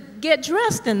to get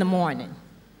dressed in the morning.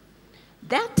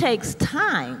 That takes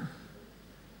time.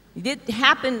 It didn't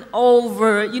happen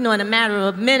over, in a matter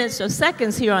of minutes or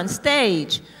seconds here on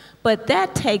stage, but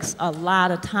that takes a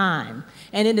lot of time.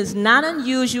 And it is not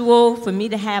unusual for me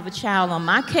to have a child on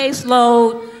my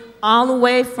caseload all the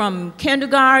way from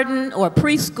kindergarten or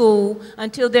preschool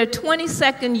until their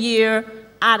 22nd year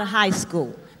out of high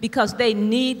school, because they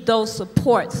need those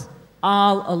supports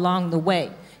all along the way.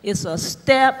 It's a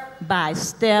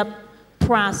step-by-step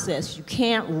process. You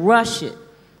can't rush it.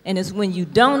 And it's when you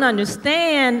don't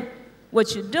understand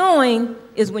what you're doing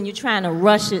is when you're trying to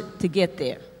rush it to get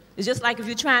there. It's just like if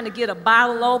you're trying to get a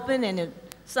bottle open and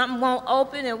something won't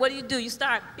open, and what do? You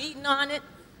start beating on it,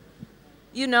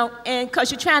 and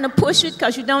because you're trying to push it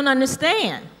because you don't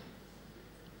understand.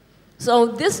 So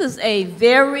this is a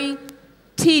very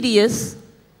tedious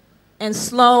and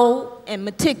slow and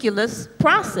meticulous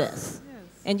process. Yes.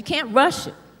 And you can't rush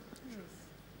it.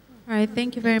 All right,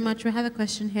 thank you very much. We have a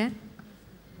question here.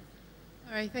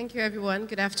 All right, thank you, everyone.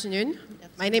 Good afternoon.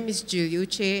 My name is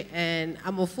Juliuche, and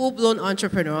I'm a full-blown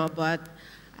entrepreneur, but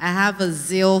I have a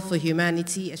zeal for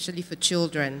humanity, especially for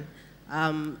children.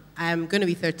 I'm going to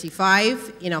be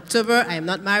 35 in October. I am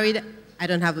not married. I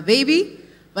don't have a baby,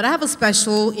 but I have a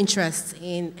special interest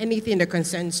in anything that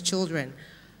concerns children.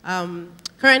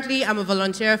 Currently, I'm a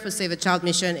volunteer for Save a Child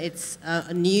Mission. It's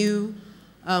a new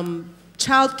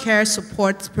child care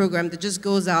support program that just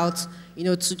goes out,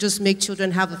 to just make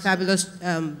children have a fabulous,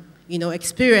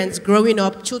 experience growing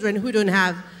up, children who don't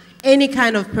have any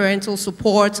kind of parental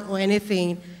support or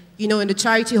anything, in the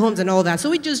charity homes and all that.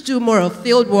 So we just do more of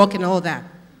field work and all that.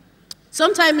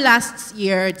 Sometime last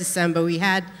year, December, we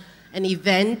had an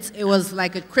event. It was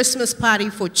like a Christmas party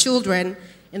for children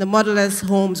in the motherless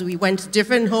homes. We went to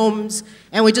different homes,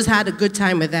 and we just had a good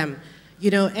time with them,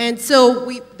 you know. And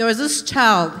so there was this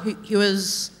child. He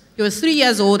was 3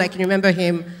 years old. I can remember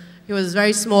him. He was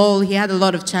very small. He had a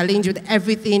lot of challenge with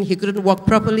everything. He couldn't walk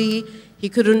properly. He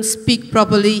couldn't speak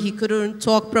properly. He couldn't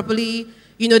talk properly.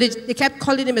 You know, they kept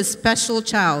calling him a special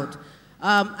child.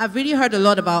 I've really heard a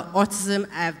lot about autism.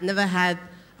 I've never had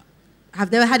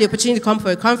the opportunity to come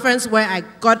for a conference where I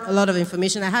got a lot of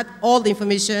information. I had all the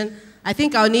information. I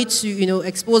think I'll need to, you know,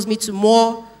 expose me to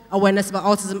more awareness about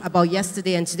autism about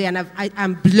yesterday and today, and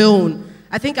I'm blown.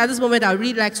 I think at this moment I would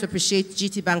really like to appreciate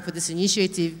GTBank for this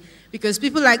initiative, because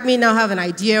people like me now have an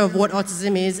idea of what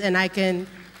autism is, and I can,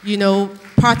 you know,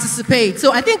 participate.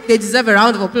 So I think they deserve a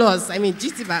round of applause. I mean,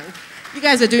 GTBank, you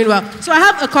guys are doing well. So I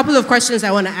have a couple of questions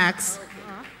I want to ask.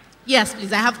 Yes,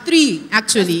 please. I have 3,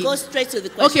 actually. Just go straight to the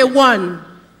question. Okay, 1.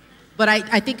 But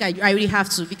I think I really have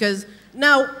to, because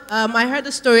now I heard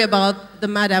a story about the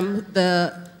madam,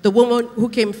 the woman who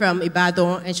came from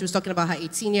Ibadan, and she was talking about her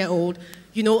 18-year-old.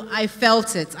 You know, I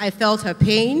felt it. I felt her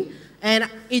pain, and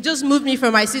it just moved me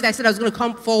from my seat. I said I was going to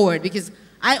come forward, because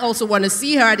I also want to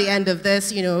see her at the end of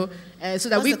this, you know, so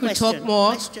that we could talk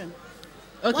more.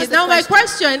 Okay, now my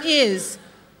question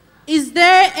is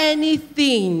there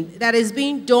anything that is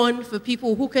being done for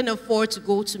people who can afford to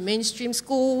go to mainstream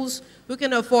schools, who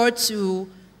can afford to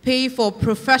pay for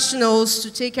professionals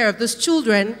to take care of these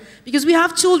children? Because we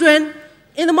have children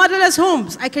in the motherless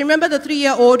homes. I can remember the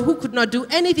 3-year-old who could not do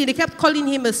anything. They kept calling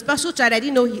him a special child. I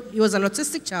didn't know he was an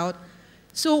autistic child.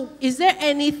 So is there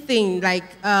anything, like,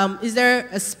 is there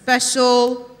a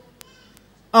special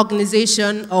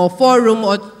organization or forum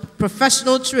or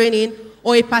professional training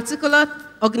or a particular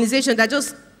organization that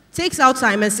just takes out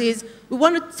time and says, we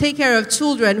want to take care of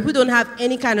children who don't have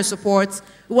any kind of support.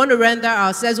 We want to render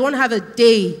ourselves, we want to have a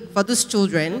day for these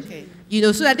children, you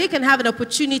know, so that they can have an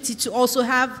opportunity to also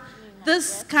have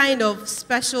this kind of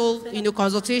special, you know,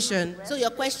 consultation. So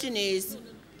your question is,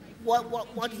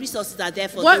 what resources are there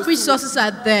for what resources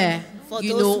are there,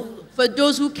 you know, for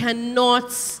those who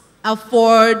cannot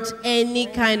afford any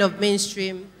kind of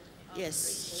mainstream?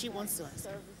 Yes, she wants to answer.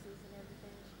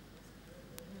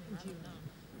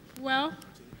 Well,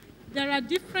 there are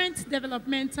different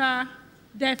developmental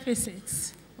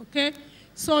deficits, okay?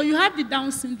 So you have the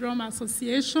Down Syndrome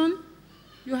Association,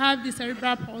 you have the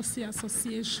Cerebral Palsy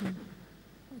Association,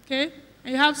 okay?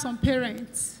 And you have some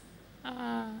parents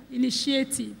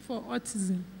initiative for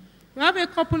autism. You have a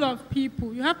couple of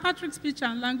people. You have Patrick Speech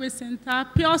and Language Center,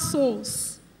 Pure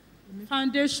Souls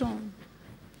Foundation,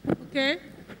 okay?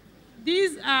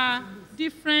 These are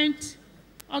different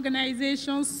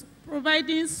organizations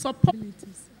providing support.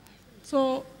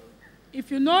 So if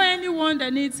you know anyone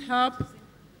that needs help,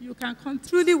 you can contact.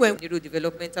 Truly, when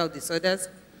neurodevelopmental disorders,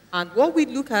 and what we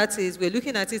look at is we're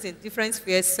looking at it in different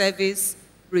spheres: service,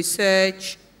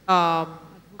 research,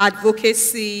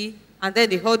 advocacy, and then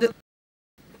the whole.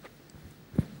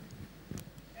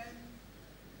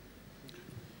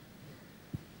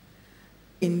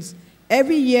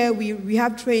 Every year we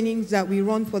have trainings that we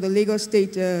run for the Lagos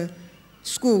State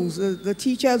schools, the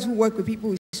teachers who work with people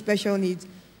with special needs,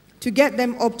 to get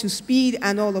them up to speed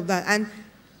and all of that. And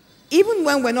even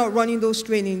when we're not running those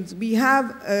trainings, we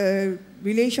have a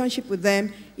relationship with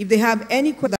them. If they have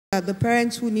any questions, the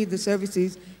parents who need the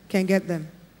services can get them.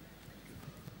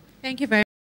 Thank you very much.